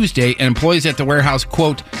on Tuesday, and employees at the warehouse,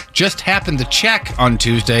 quote, just happened to check on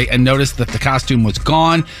Tuesday and noticed that the costume was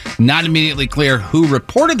gone. Not immediately clear who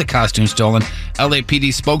reported the costume stolen.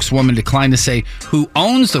 LAPD spokeswoman declined to say who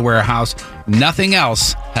owns the warehouse. Nothing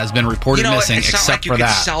else has been reported missing except for that.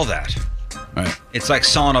 It's not like you can sell that. Right. It's like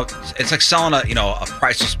selling a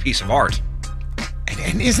priceless piece of art.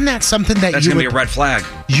 And isn't that something that That's going to be a red flag.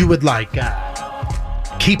 You would like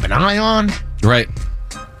keep an eye on? Right.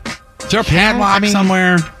 Is there a padlock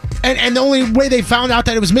somewhere? And the only way they found out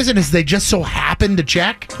that it was missing is they just so happened to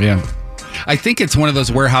check? Yeah. I think it's one of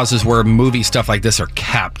those warehouses where movie stuff like this are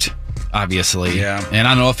kept, obviously. Yeah. And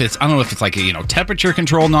I don't know if it's like a, temperature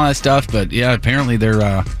control and all that stuff, but yeah, apparently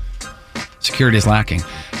their security is lacking.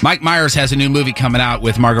 Mike Myers has a new movie coming out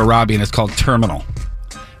with Margot Robbie, and it's called Terminal.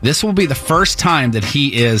 This will be the first time that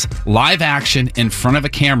he is live action in front of a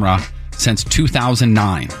camera since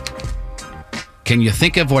 2009. Can you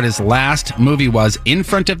think of what his last movie was in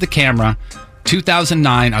front of the camera?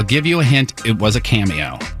 2009. I'll give you a hint. It was a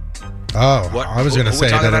cameo. Oh, I was going to say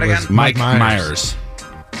that it was Mike Myers.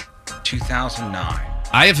 2009.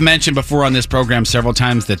 I have mentioned before on this program several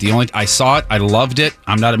times that I saw it. I loved it.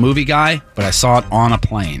 I'm not a movie guy, but I saw it on a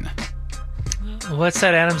plane. What's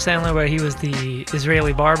that Adam Sandler where he was the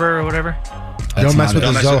Israeli barber or whatever? Don't mess with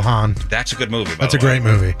the Zohan. That's a good movie. That's a great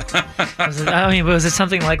movie. Was it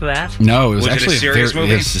something like that? No, it was it actually a serious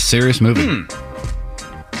movie. It was a serious movie.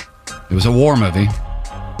 It was a war movie.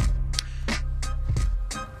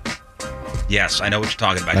 Yes, I know what you're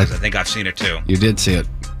talking about because I think I've seen it too. You did see it.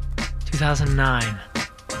 2009.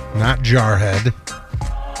 Not Jarhead.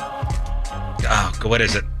 Oh, what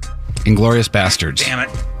is it? Inglourious Bastards. Damn it!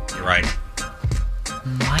 You're right.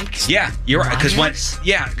 Mike? Yeah, you're right. Because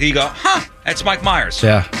you go, that's Mike Myers.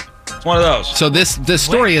 Yeah. It's one of those. So this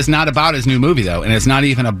story is not about his new movie, though, and it's not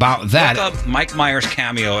even about that. Look up Mike Myers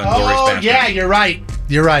cameo in Inglourious Bastards. Yeah, you're right.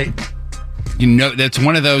 You're right. You know, that's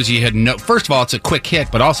one of those you had no. First of all, it's a quick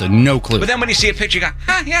hit, but also no clue. But then when you see a picture, you go,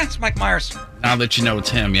 yeah, it's Mike Myers. Now that you know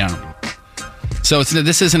it's him, yeah. So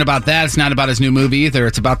this isn't about that. It's not about his new movie either.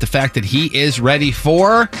 It's about the fact that he is ready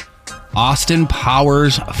for Austin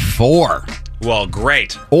Powers 4. Well,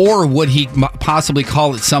 great. Or would he possibly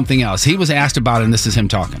call it something else? He was asked about it, and this is him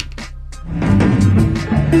talking.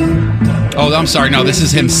 Oh, I'm sorry. No, this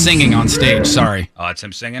is him singing on stage. Sorry. Oh, it's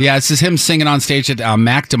him singing? Yeah, this is him singing on stage at a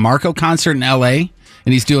Mac DeMarco concert in L.A.,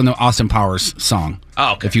 and he's doing the Austin Powers song.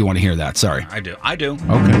 Oh, okay. If you want to hear that. Sorry. I do. Okay.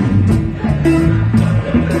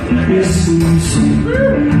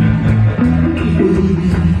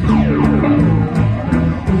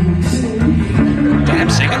 Damn,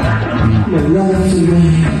 singing?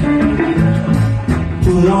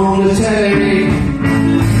 Put on the tape.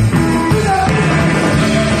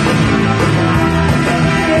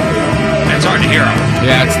 It's hard to hear him.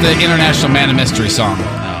 Yeah, it's the International Man of Mystery song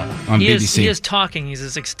on BBC. He is talking. He's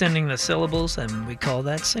just extending the syllables, and we call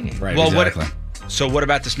that singing. Right, Well, exactly. So what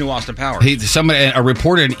about this new Austin Powers? A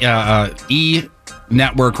reporter,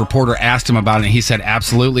 E-Network reporter asked him about it, and he said,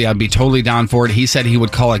 absolutely, I'd be totally down for it. He said he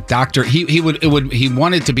would call it Dr. He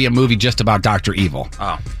wanted to be a movie just about Dr. Evil.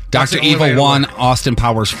 Oh. Dr. Evil 1, Austin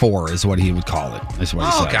Powers 4 is what he would call it, is what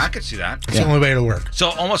he says. Okay, I could see that. It's the only way to work. So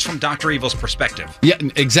almost from Dr. Evil's perspective. Yeah,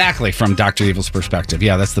 exactly, from Dr. Evil's perspective.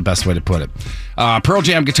 Yeah, that's the best way to put it. Pearl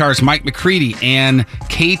Jam guitarist Mike McCready and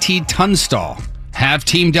KT Tunstall have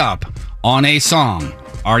teamed up on a song.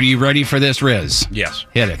 Are you ready for this, Riz? Yes.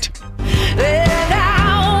 Hit it.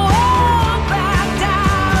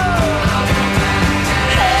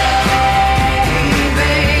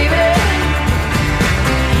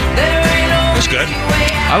 That's good.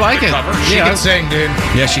 I like Good it. cover. She can sing, dude.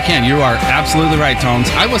 Yeah, she can. You are absolutely right, Tones.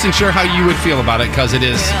 I wasn't sure how you would feel about it because it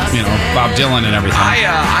is, Bob Dylan and everything.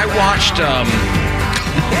 I watched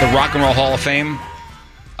the Rock and Roll Hall of Fame,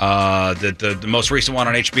 the most recent one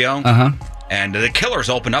on HBO. Uh-huh. And the Killers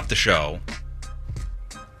opened up the show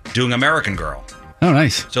doing American Girl. Oh,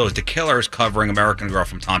 nice. So it's the Killers covering American Girl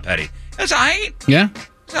from Tom Petty. It's aight. Yeah.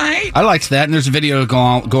 It's aight. I liked that, and there's a video to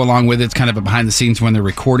go along with it. It's kind of a behind the scenes when they're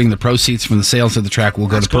recording. The proceeds from the sales of the track will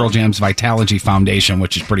go to Pearl Jam's Vitalogy Foundation,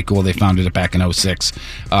 which is pretty cool. They founded it back in 2006.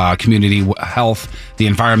 Community health, the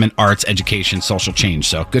environment, arts, education, social change.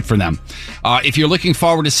 So good for them. If you're looking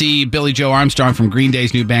forward to see Billy Joe Armstrong from Green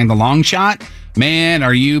Day's new band, The Long Shot, man,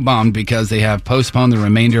 are you bummed because they have postponed the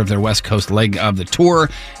remainder of their West Coast leg of the tour,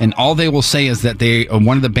 and all they will say is that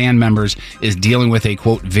one of the band members is dealing with a,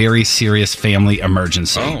 quote, very serious family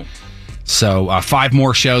emergency. Oh. So 5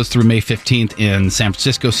 more shows through May 15th in San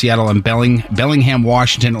Francisco, Seattle, and Bellingham,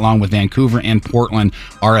 Washington, along with Vancouver and Portland,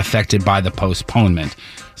 are affected by the postponement.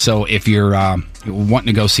 So if you're wanting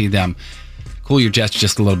to go see them, cool your jets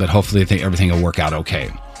just a little bit. Hopefully everything will work out okay.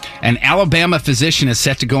 An Alabama physician is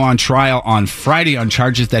set to go on trial on Friday on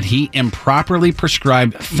charges that he improperly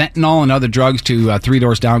prescribed fentanyl and other drugs to Three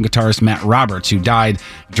Doors Down guitarist Matt Roberts, who died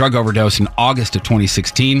drug overdose in August of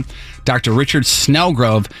 2016. Dr. Richard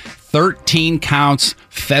Snellgrove, 13 counts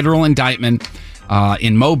federal indictment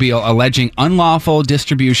in Mobile alleging unlawful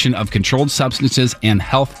distribution of controlled substances and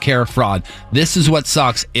healthcare fraud. This is what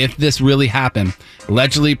sucks if this really happened.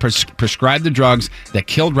 Allegedly prescribed the drugs that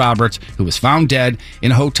killed Roberts, who was found dead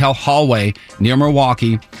in a hotel hallway near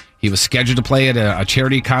Milwaukee. He was scheduled to play at a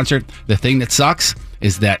charity concert. The thing that sucks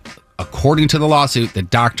is that, according to the lawsuit, the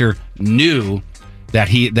doctor knew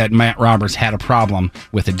that Matt Roberts had a problem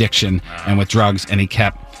with addiction and with drugs, and he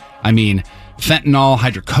kept, fentanyl,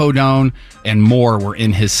 hydrocodone, and more were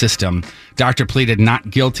in his system. Doctor pleaded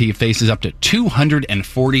not guilty, faces up to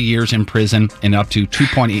 240 years in prison and up to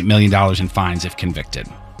 $2.8 million in fines if convicted.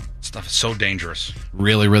 Stuff is so dangerous.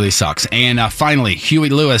 Really, really sucks. And finally, Huey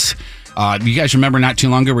Lewis. You guys remember not too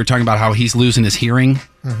long ago we were talking about how he's losing his hearing?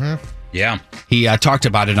 Mm-hmm. Yeah. He talked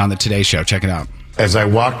about it on the Today Show. Check it out. As I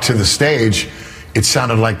walked to the stage, it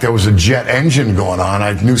sounded like there was a jet engine going on.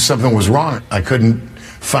 I knew something was wrong. I couldn't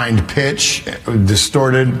find pitch,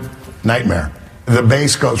 distorted, nightmare. The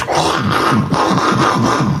bass goes.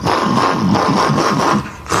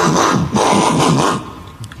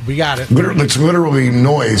 We got it. It's literally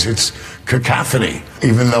noise. It's cacophony.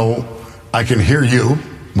 Even though I can hear you,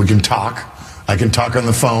 we can talk. I can talk on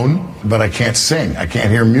the phone, but I can't sing. I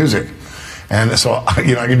can't hear music. And so, I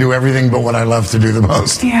can do everything but what I love to do the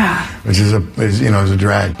most. Yeah. Which is a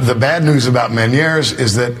drag. The bad news about Meniere's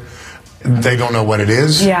is that they don't know what it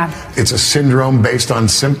is. Yeah. It's a syndrome based on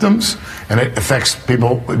symptoms, and it affects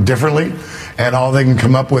people differently. And all they can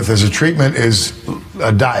come up with as a treatment is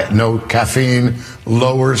a diet, no caffeine,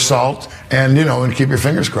 lower salt, and keep your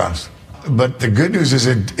fingers crossed. But the good news is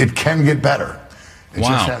it can get better. It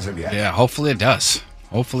just hasn't yet. Yeah, hopefully it does.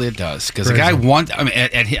 Hopefully it does. Because the Crazy. guy wants, I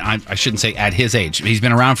mean, I shouldn't say at his age. He's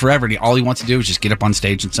been around forever. And all he wants to do is just get up on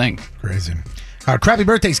stage and sing. Crazy. Crappy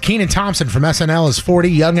birthdays. Keenan Thompson from SNL is 40.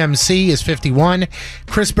 Young MC is 51.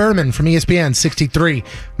 Chris Berman from ESPN, 63.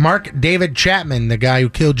 Mark David Chapman, the guy who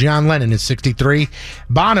killed John Lennon, is 63.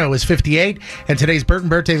 Bono is 58. And today's Burton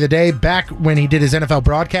birthday of the day. Back when he did his NFL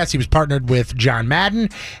broadcast, he was partnered with John Madden.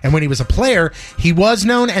 And when he was a player, he was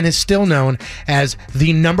known and is still known as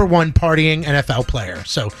the number one partying NFL player.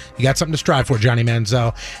 So you got something to strive for, Johnny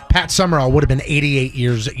Manziel. Pat Summerall would have been 88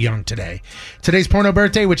 years young today. Today's porno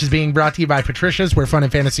birthday, which is being brought to you by Patricia's, where fun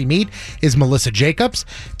and fantasy meet, is Melissa Jacobs.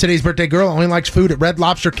 Today's birthday girl only likes food at Red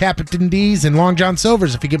Lobster, Captain D's, and Long John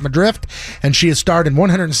Silver's, if you get my drift. And she has starred in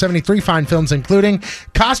 173 fine films, including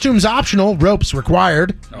Costumes Optional, Ropes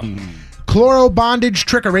Required, Chloro Bondage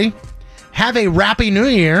Trickery, Have a Rappy New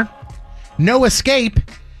Year, No Escape,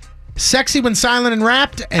 Sexy When Silent and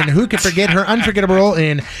Wrapped, and who could forget her unforgettable role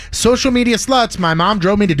in Social Media Sluts, My Mom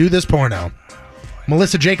Drove Me to Do This Porno.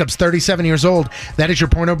 Melissa Jacobs, 37 years old. That is your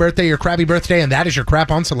porno birthday, your crappy birthday, and that is your crap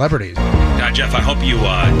on celebrities. Jeff, I hope you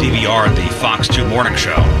DVR the Fox 2 morning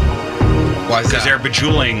show. Why is Because that? they're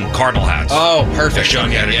bejeweling cardinal hats. Oh, perfect. They're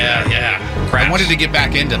showing you how to do that. Yeah. I wanted to get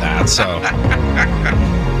back into that, so.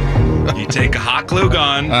 You take a hot glue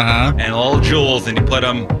gun and little jewels, and you put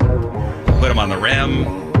them on the rim.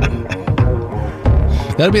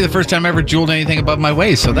 That'll be the first time I ever jeweled anything above my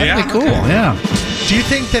waist, so that'd be cool. okay. Yeah. Do you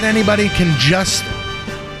think that anybody can just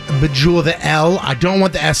bejewel the L? I don't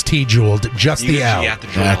want the ST jeweled, just the L.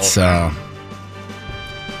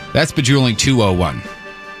 That's bejeweling 201.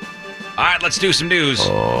 All right, let's do some news.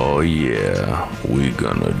 Oh, yeah. We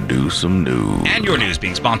gonna do some news. And your news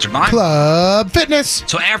being sponsored by Club Fitness.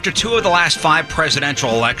 So after 2 of the last 5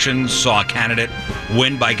 presidential elections saw a candidate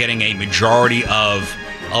win by getting a majority of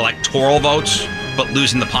electoral votes, but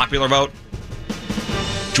losing the popular vote,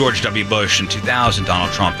 George W. Bush in 2000,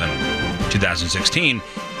 Donald Trump in 2016,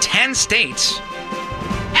 10 states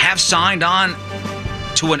have signed on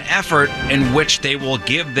to an effort in which they will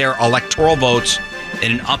give their electoral votes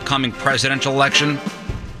in an upcoming presidential election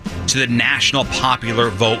to the national popular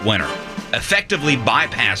vote winner, effectively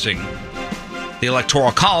bypassing the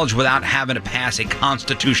Electoral College without having to pass a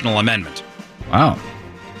constitutional amendment. Wow.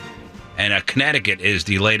 And Connecticut is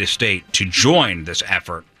the latest state to join this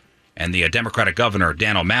effort. And the Democratic governor,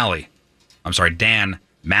 Dan Malley,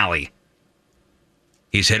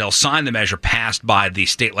 he said he'll sign the measure passed by the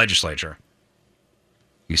state legislature.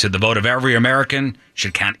 He said the vote of every American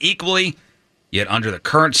should count equally, yet under the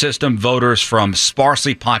current system, voters from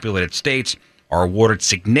sparsely populated states are awarded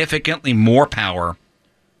significantly more power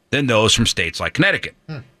than those from states like Connecticut.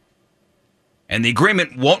 And the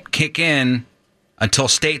agreement won't kick in until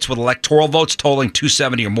states with electoral votes totaling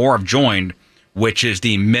 270 or more have joined, which is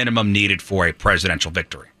the minimum needed for a presidential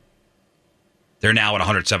victory. They're now at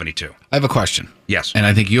 172. I have a question. Yes. And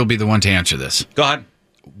I think you'll be the one to answer this. Go ahead.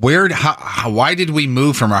 Why did we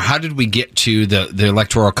move from, or how did we get to the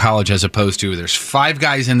Electoral College as opposed to there's 5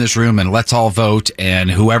 guys in this room and let's all vote and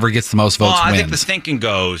whoever gets the most votes wins? I think the thinking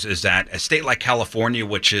goes is that a state like California,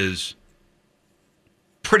 which is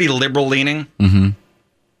pretty liberal leaning,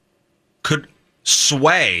 could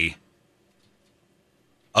sway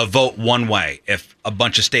a vote one way if a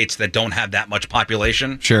bunch of states that don't have that much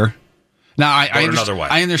population. Sure. Now, I another way.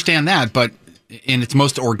 I understand that, but in its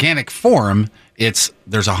most organic form,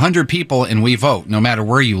 there's 100 people and we vote no matter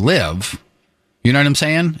where you live. You know what I'm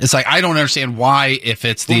saying? It's like I don't understand why if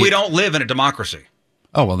it's the. Well, we don't live in a democracy.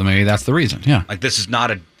 Oh well, then maybe that's the reason. Yeah. Like this is not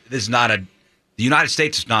a. The United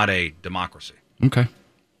States is not a democracy. Okay.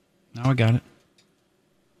 Now I got it.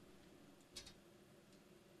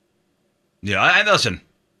 Yeah, and listen,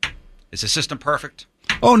 is the system perfect?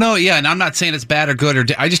 Oh no, yeah, and I'm not saying it's bad or good or.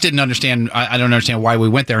 I just didn't understand. I don't understand why we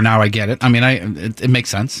went there. Now I get it. I mean, it makes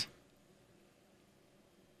sense.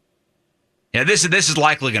 Yeah, this is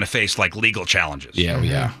likely going to face like legal challenges.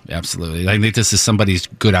 Yeah, absolutely. I think this is somebody's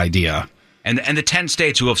good idea. And the 10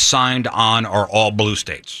 states who have signed on are all blue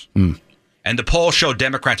states. And the polls show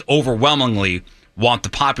Democrats overwhelmingly want the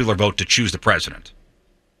popular vote to choose the president.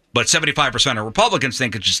 But 75% of Republicans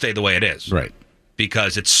think it should stay the way it is. Right.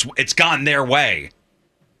 Because it's gone their way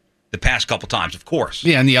the past couple times, of course.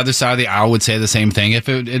 Yeah, and the other side of the aisle would say the same thing if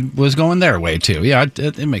it was going their way, too. Yeah,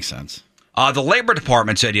 it makes sense. The Labor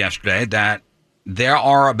Department said yesterday that there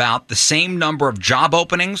are about the same number of job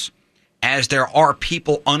openings as there are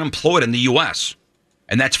people unemployed in the U.S.,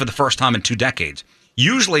 and that's for the first time in 2 decades.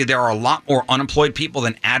 Usually there are a lot more unemployed people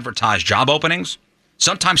than advertised job openings,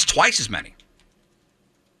 sometimes twice as many.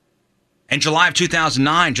 In July of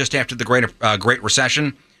 2009, just after the Great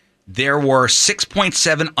Recession, there were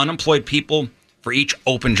 6.7 unemployed people for each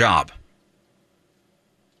open job.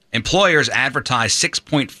 Employers advertised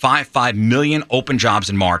 6.55 million open jobs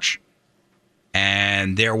in March,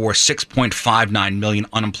 and there were 6.59 million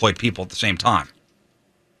unemployed people at the same time.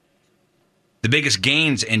 The biggest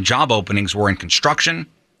gains in job openings were in construction,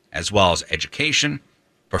 as well as education,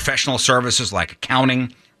 professional services like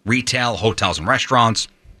accounting, retail, hotels and restaurants,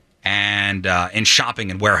 and in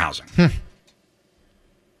shopping and warehousing.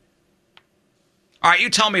 All right, you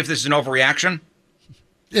tell me if this is an overreaction.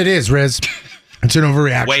 It is, Riz. It's an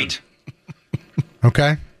overreaction. Wait.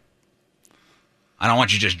 Okay. I don't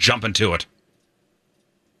want you to just jump into it.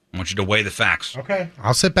 I want you to weigh the facts. Okay.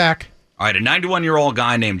 I'll sit back. All right, a 91-year-old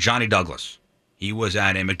guy named Johnny Douglas. He was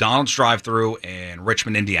at a McDonald's drive-thru in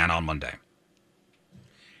Richmond, Indiana on Monday.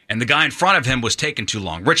 And the guy in front of him was taking too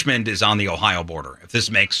long. Richmond is on the Ohio border, if this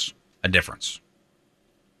makes a difference.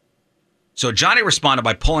 So Johnny responded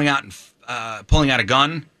by pulling out a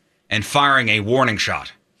gun and firing a warning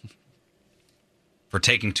shot for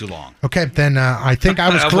taking too long. Okay, then I think I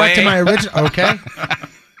was correct in my original. Okay.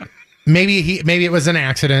 Maybe it was an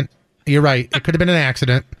accident. You're right. It could have been an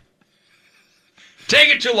accident. Take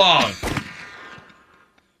it too long.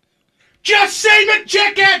 Just say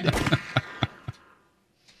McChicken!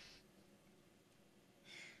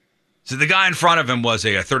 So the guy in front of him was a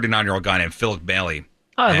 39-year-old guy named Philip Bailey.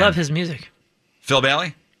 Oh, I love his music. Phil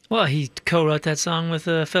Bailey? Well, he co-wrote that song with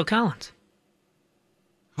Phil Collins.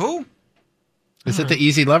 Who? Is it the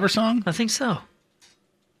Easy Lover song? I think so.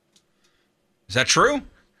 Is that true?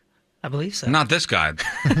 I believe so. Not this guy.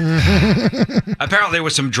 Apparently there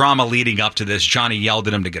was some drama leading up to this. Johnny yelled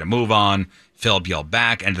at him to get a move on. Philip yelled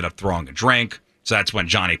back, ended up throwing a drink. So that's when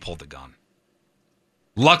Johnny pulled the gun.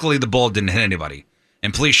 Luckily, the bullet didn't hit anybody.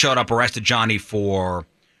 And police showed up, arrested Johnny for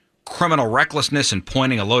criminal recklessness and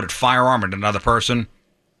pointing a loaded firearm at another person.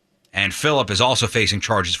 And Philip is also facing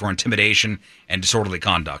charges for intimidation and disorderly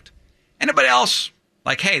conduct. Anybody else?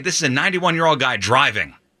 Like, hey, this is a 91-year-old guy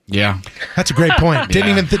driving. Yeah. That's a great point.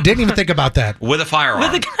 Didn't even think about that. With a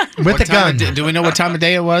firearm. With the gun. Do we know what time of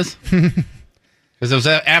day it was? Because it was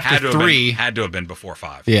after 3. Had to have been before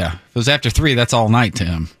 5. Yeah. If it was after 3, that's all night to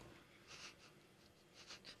him.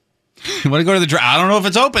 You want to go to the drive? I don't know if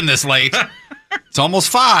it's open this late. It's almost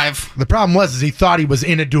 5. The problem was he thought he was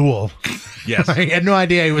in a duel. Yes. He had no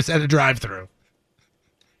idea he was at a drive-thru.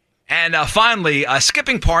 And finally,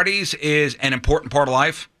 skipping parties is an important part of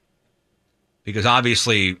life. Because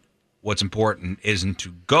obviously, what's important isn't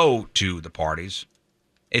to go to the parties.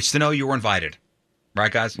 It's to know you were invited.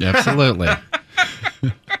 Right, guys? Absolutely.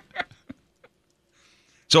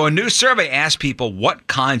 So a new survey asked people what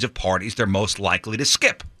kinds of parties they're most likely to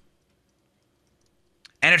skip.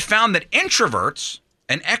 And it found that introverts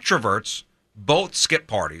and extroverts both skip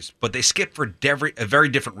parties, but they skip for very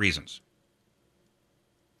different reasons.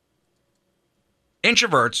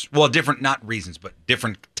 Introverts, well, different, not reasons, but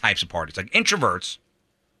different types of parties. Like introverts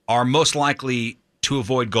are most likely to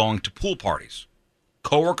avoid going to pool parties,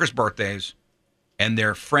 coworkers' birthdays, and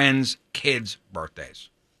their friends' kids' birthdays.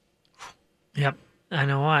 Yep, I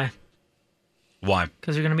know why. Why?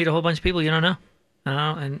 Because you're going to meet a whole bunch of people you don't know.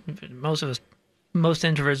 And most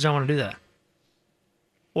introverts don't want to do that.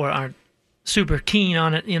 Or aren't super keen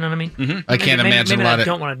on it, you know what I mean? Mm-hmm. I can't imagine maybe a lot of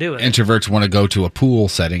don't want to do it. introverts want to go to a pool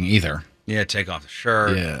setting either. Yeah, take off the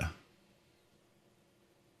shirt. Yeah.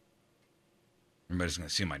 Everybody's going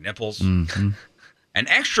to see my nipples. Mm-hmm. And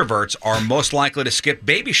extroverts are most likely to skip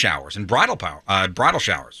baby showers and bridal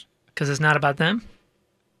showers. Because it's not about them?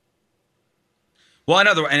 Well,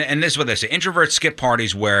 and this is what they say. Introverts skip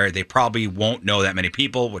parties where they probably won't know that many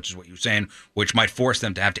people, which is what you're saying, which might force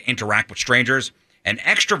them to have to interact with strangers. And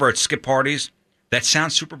extroverts skip parties that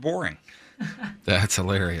sound super boring. That's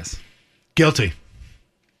hilarious. Guilty.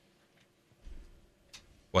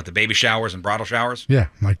 What, the baby showers and bridal showers? Yeah,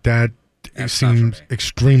 like that. It seems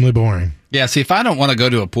extremely boring. Yeah, see, if I don't want to go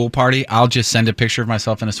to a pool party, I'll just send a picture of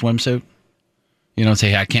myself in a swimsuit. You know, and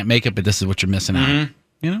say, hey, I can't make it, but this is what you're missing out.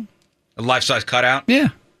 You know? A life-size cutout? Yeah.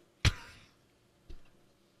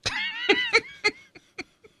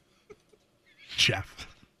 Chef.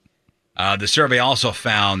 The survey also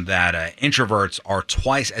found that introverts are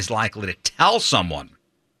twice as likely to tell someone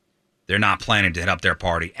they're not planning to hit up their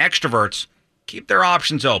party. Extroverts keep their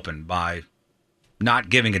options open by not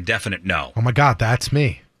giving a definite no. Oh my God, that's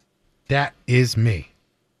me. That is me.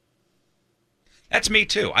 That's me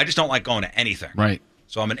too. I just don't like going to anything. Right.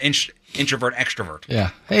 So I'm an introvert extrovert.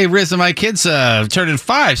 Yeah. Hey, Riz, my kid's turning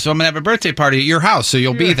 5, so I'm going to have a birthday party at your house, so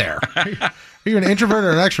you'll be there. Are you an introvert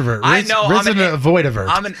or an extrovert? Riz, I know. Riz is an avoidavert.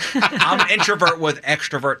 I'm an introvert with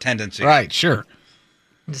extrovert tendencies. Right, sure.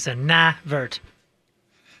 Just a nah-vert.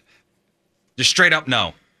 Just straight up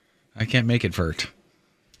no. I can't make it vert.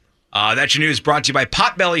 That's your news brought to you by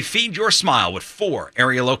Potbelly. Feed your smile with 4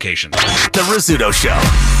 area locations. The Rizzuto Show.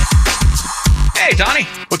 Hey, Donnie.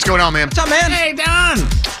 What's going on, man? What's up, man? Hey, Don.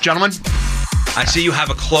 Gentlemen. I see you have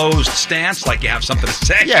a closed stance, like you have something to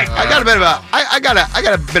say. Yeah, I got a bit of I got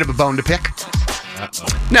a bit of a bone to pick.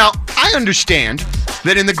 Now, I understand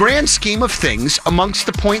that in the grand scheme of things, amongst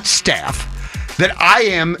the Point staff, that I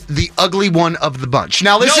am the ugly one of the bunch.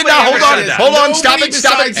 Now, listen. Nobody Now, hold on. ever said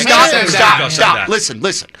that. Stop.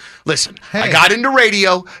 Listen. I got into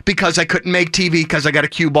radio because I couldn't make TV because I got a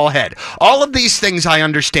cue ball head. All of these things I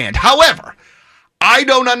understand. However, I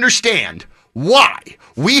don't understand why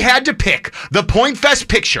we had to pick the Point Fest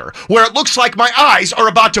picture where it looks like my eyes are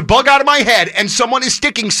about to bug out of my head and someone is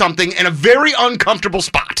sticking something in a very uncomfortable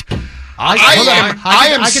spot. I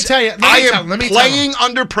can tell you. I am playing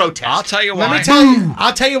under protest. I'll tell you why.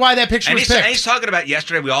 I'll tell you why that picture was picked. And he's talking about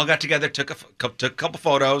yesterday. We all got together, took a couple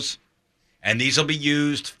photos, and these will be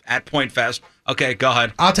used at Point Fest. Okay, go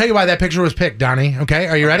ahead. I'll tell you why that picture was picked, Donnie. Okay,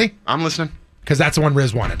 are you ready? I'm listening. Because that's the one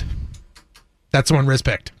Riz wanted. That's the one Riz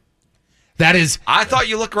picked. That is. I thought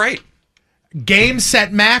you looked great. Game,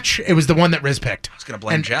 set, match. It was the one that Riz picked. I was going to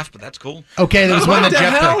blame Jeff, but that's cool. Okay, there was one that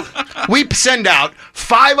Jeff picked. We send out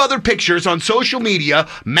 5 other pictures on social media,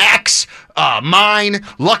 Max, mine,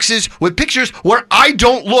 Lux's, with pictures where I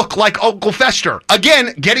don't look like Uncle Fester.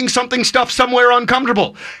 Again, getting something stuffed somewhere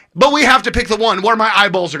uncomfortable. But we have to pick the one where my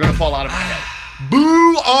eyeballs are going to fall out of my head.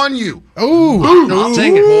 Boo on you. Ooh. Boo. I'll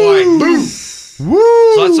take it, boy. Boo.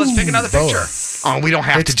 Woo. So let's pick another picture. Oh, we don't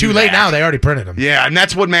have it's to do too late that. now. They already printed them. Yeah, and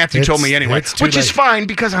that's what Matthew told me anyway. Which is fine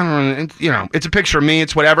because I don't know, it's a picture of me,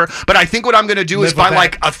 it's whatever. But I think what I'm going to do is buy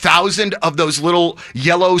like 1,000 of those little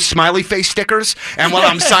yellow smiley face stickers, and while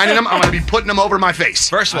I'm signing them, I'm going to be putting them over my face.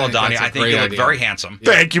 First of all, Donnie, I think you look very handsome.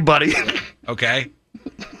 Thank you, buddy. Okay.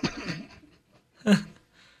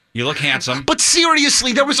 You look handsome. But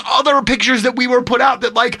seriously, there was other pictures that we were put out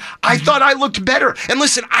that like I thought I looked better. And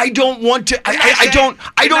listen, I don't want to. I don't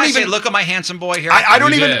even look at my handsome boy here. I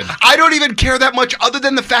don't even care that much. Other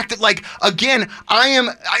than the fact that like again, I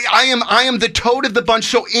am the toad of the bunch.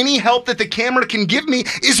 So any help that the camera can give me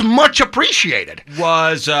is much appreciated. There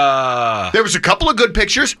was a couple of good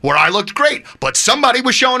pictures where I looked great, but somebody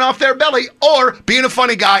was showing off their belly or being a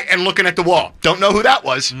funny guy and looking at the wall. Don't know who that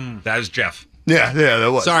was. That was Jeff. Yeah,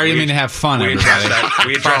 that was. Sorry, I didn't mean to have fun. We addressed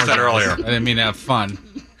that earlier. I didn't mean to have fun.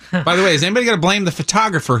 By the way, is anybody going to blame the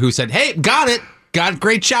photographer who said, "Hey, got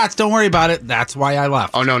great shots. Don't worry about it. That's why I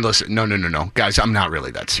left." Oh no, listen, no, guys, I'm not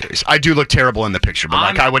really that serious. I do look terrible in the picture, but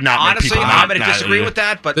like I would not. Honestly, make people I'm going to disagree with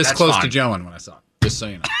that, but this that's close fine. to Joan when I saw it. Just so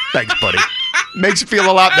you know. Thanks, buddy. Makes you feel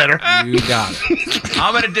a lot better. You got it.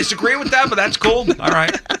 I'm going to disagree with that, but that's cool. All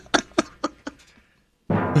right.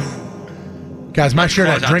 Guys, my shirt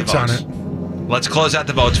had drinks on it. Let's close out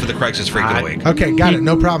the votes for the Craigslist Freak of the Week. Okay, got it.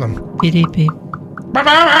 No problem. Beep, beep, beep.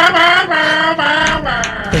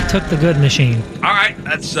 They took the good machine. All right,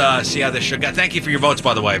 let's see how this should go. Thank you for your votes,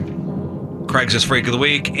 by the way. Craigslist Freak of the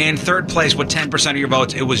Week. In third place with 10% of your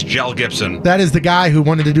votes, it was Jell Gibson. That is the guy who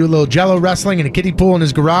wanted to do a little Jello wrestling in a kiddie pool in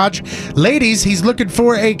his garage. Ladies, he's looking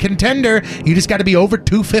for a contender. You just got to be over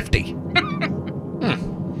 250.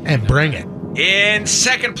 And bring it. In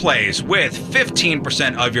second place with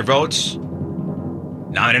 15% of your votes,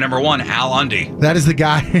 nominee number 1, Al Undy. That is the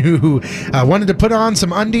guy who wanted to put on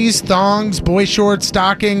some undies, thongs, boy shorts,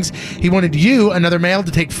 stockings. He wanted you, another male,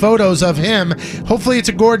 to take photos of him. Hopefully it's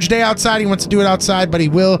a gorge day outside. He wants to do it outside, but he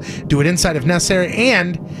will do it inside if necessary.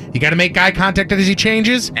 And you got to make eye contact as he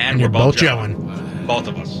changes. And you're we're both Joeing. Both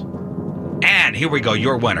of us. And here we go,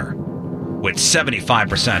 your winner with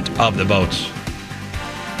 75% of the votes.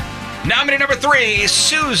 Nominee number 3,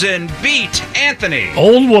 Susan beat Anthony.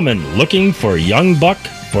 Old woman looking for young buck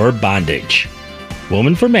for bondage.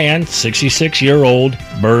 Woman for man, 66-year-old,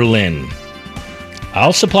 Berlin.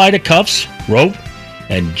 I'll supply the cuffs, rope,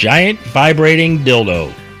 and giant vibrating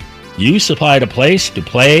dildo. You supply the place to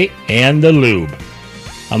play and the lube.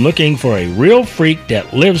 I'm looking for a real freak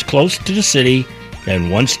that lives close to the city and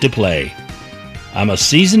wants to play. I'm a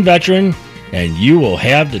seasoned veteran, and you will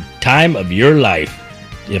have the time of your life.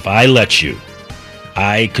 If I let you,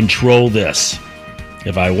 I control this.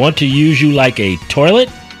 If I want to use you like a toilet,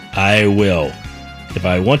 I will. If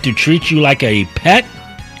I want to treat you like a pet,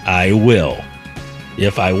 I will.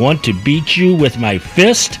 If I want to beat you with my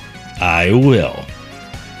fist, I will.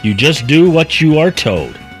 You just do what you are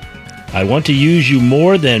told. I want to use you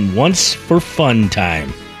more than once for fun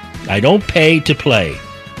time. I don't pay to play.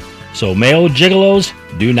 So male gigolos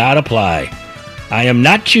do not apply. I am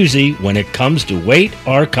not choosy when it comes to weight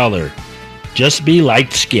or color. Just be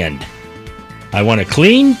light-skinned. I want a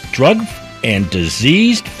clean, and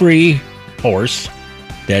disease-free horse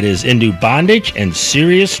that is into bondage and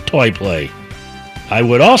serious toy play. I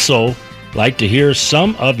would also like to hear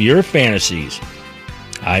some of your fantasies.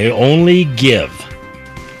 I only give.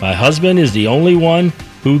 My husband is the only one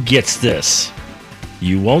who gets this.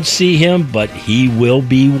 You won't see him, but he will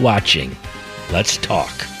be watching. Let's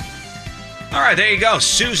talk. All right, there you go.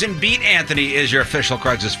 Susan Beat Anthony is your official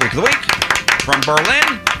Craigslist Freak of the Week from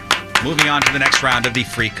Berlin. Moving on to the next round of the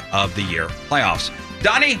Freak of the Year playoffs.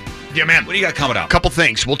 Donnie? Yeah, man. What do you got coming up? Couple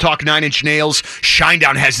things. We'll talk Nine Inch Nails.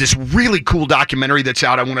 Shinedown has this really cool documentary that's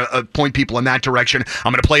out. I want to point people in that direction.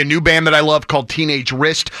 I'm going to play a new band that I love called Teenage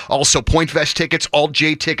Wrist. Also, Point Fest tickets, Alt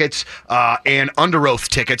J tickets, and Under Oath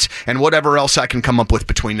tickets, and whatever else I can come up with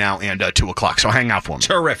between now and 2 o'clock. So hang out for me.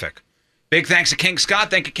 Terrific. Big thanks to King Scott.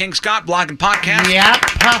 Thank you, King Scott. Blog and podcast. Yep.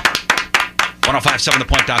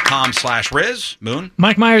 1057thepoint.com/Riz. Moon.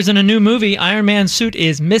 Mike Myers in a new movie, Iron Man's suit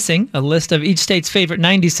is missing. A list of each state's favorite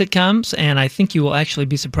 90s sitcoms, and I think you will actually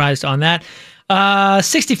be surprised on that.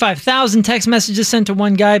 65,000 text messages sent to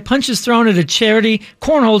one guy, punches thrown at a charity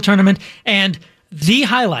cornhole tournament, and the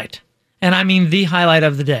highlight, and I mean the highlight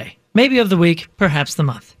of the day, maybe of the week, perhaps the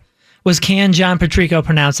month, was Can John Patrico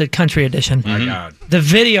pronounce it Country Edition. My God. The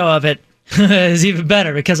video of it is even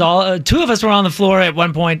better because all two of us were on the floor at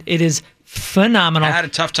one point. It is phenomenal. I had a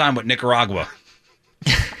tough time with Nicaragua.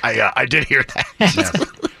 I did hear that.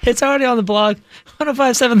 It's already on the blog.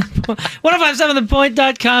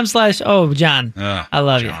 1057thepoint.com/ Oh, John. I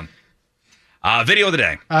love you. Video of the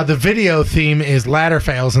day. The video theme is ladder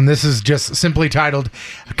fails, and this is just simply titled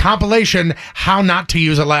Compilation How Not to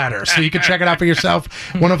Use a Ladder. So you can check it out for yourself.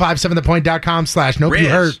 1057thepoint.com/ Nope, you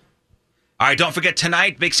heard. All right, don't forget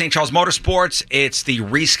tonight, Big St. Charles Motorsports. It's the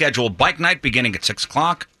rescheduled bike night beginning at 6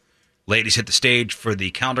 o'clock. Ladies hit the stage for the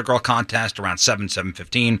Calendar Girl contest around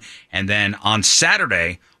 7:15. And then on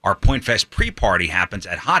Saturday, our Point Fest pre-party happens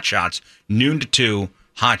at Hot Shots, noon to 2,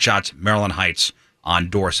 Hot Shots, Maryland Heights on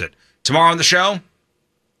Dorset. Tomorrow on the show,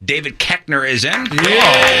 David Koechner is in.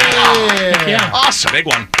 Yeah. Awesome. Big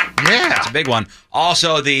one. Yeah. It's a big one.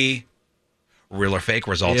 Also, the real or fake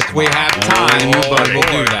results. If we have time, we'll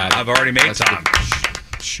do that. I've already made time.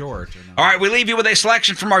 Short. All right, we leave you with a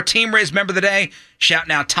selection from our Team Riz Member of the Day. Shout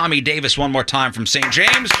out Tommy Davis one more time from St.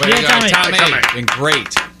 James. Way to go, Tommy. Been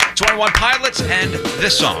great. 21 Pilots and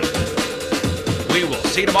this song. We will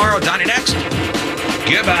see you tomorrow. Donnie next.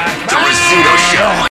 Goodbye. The Rizzuto Show.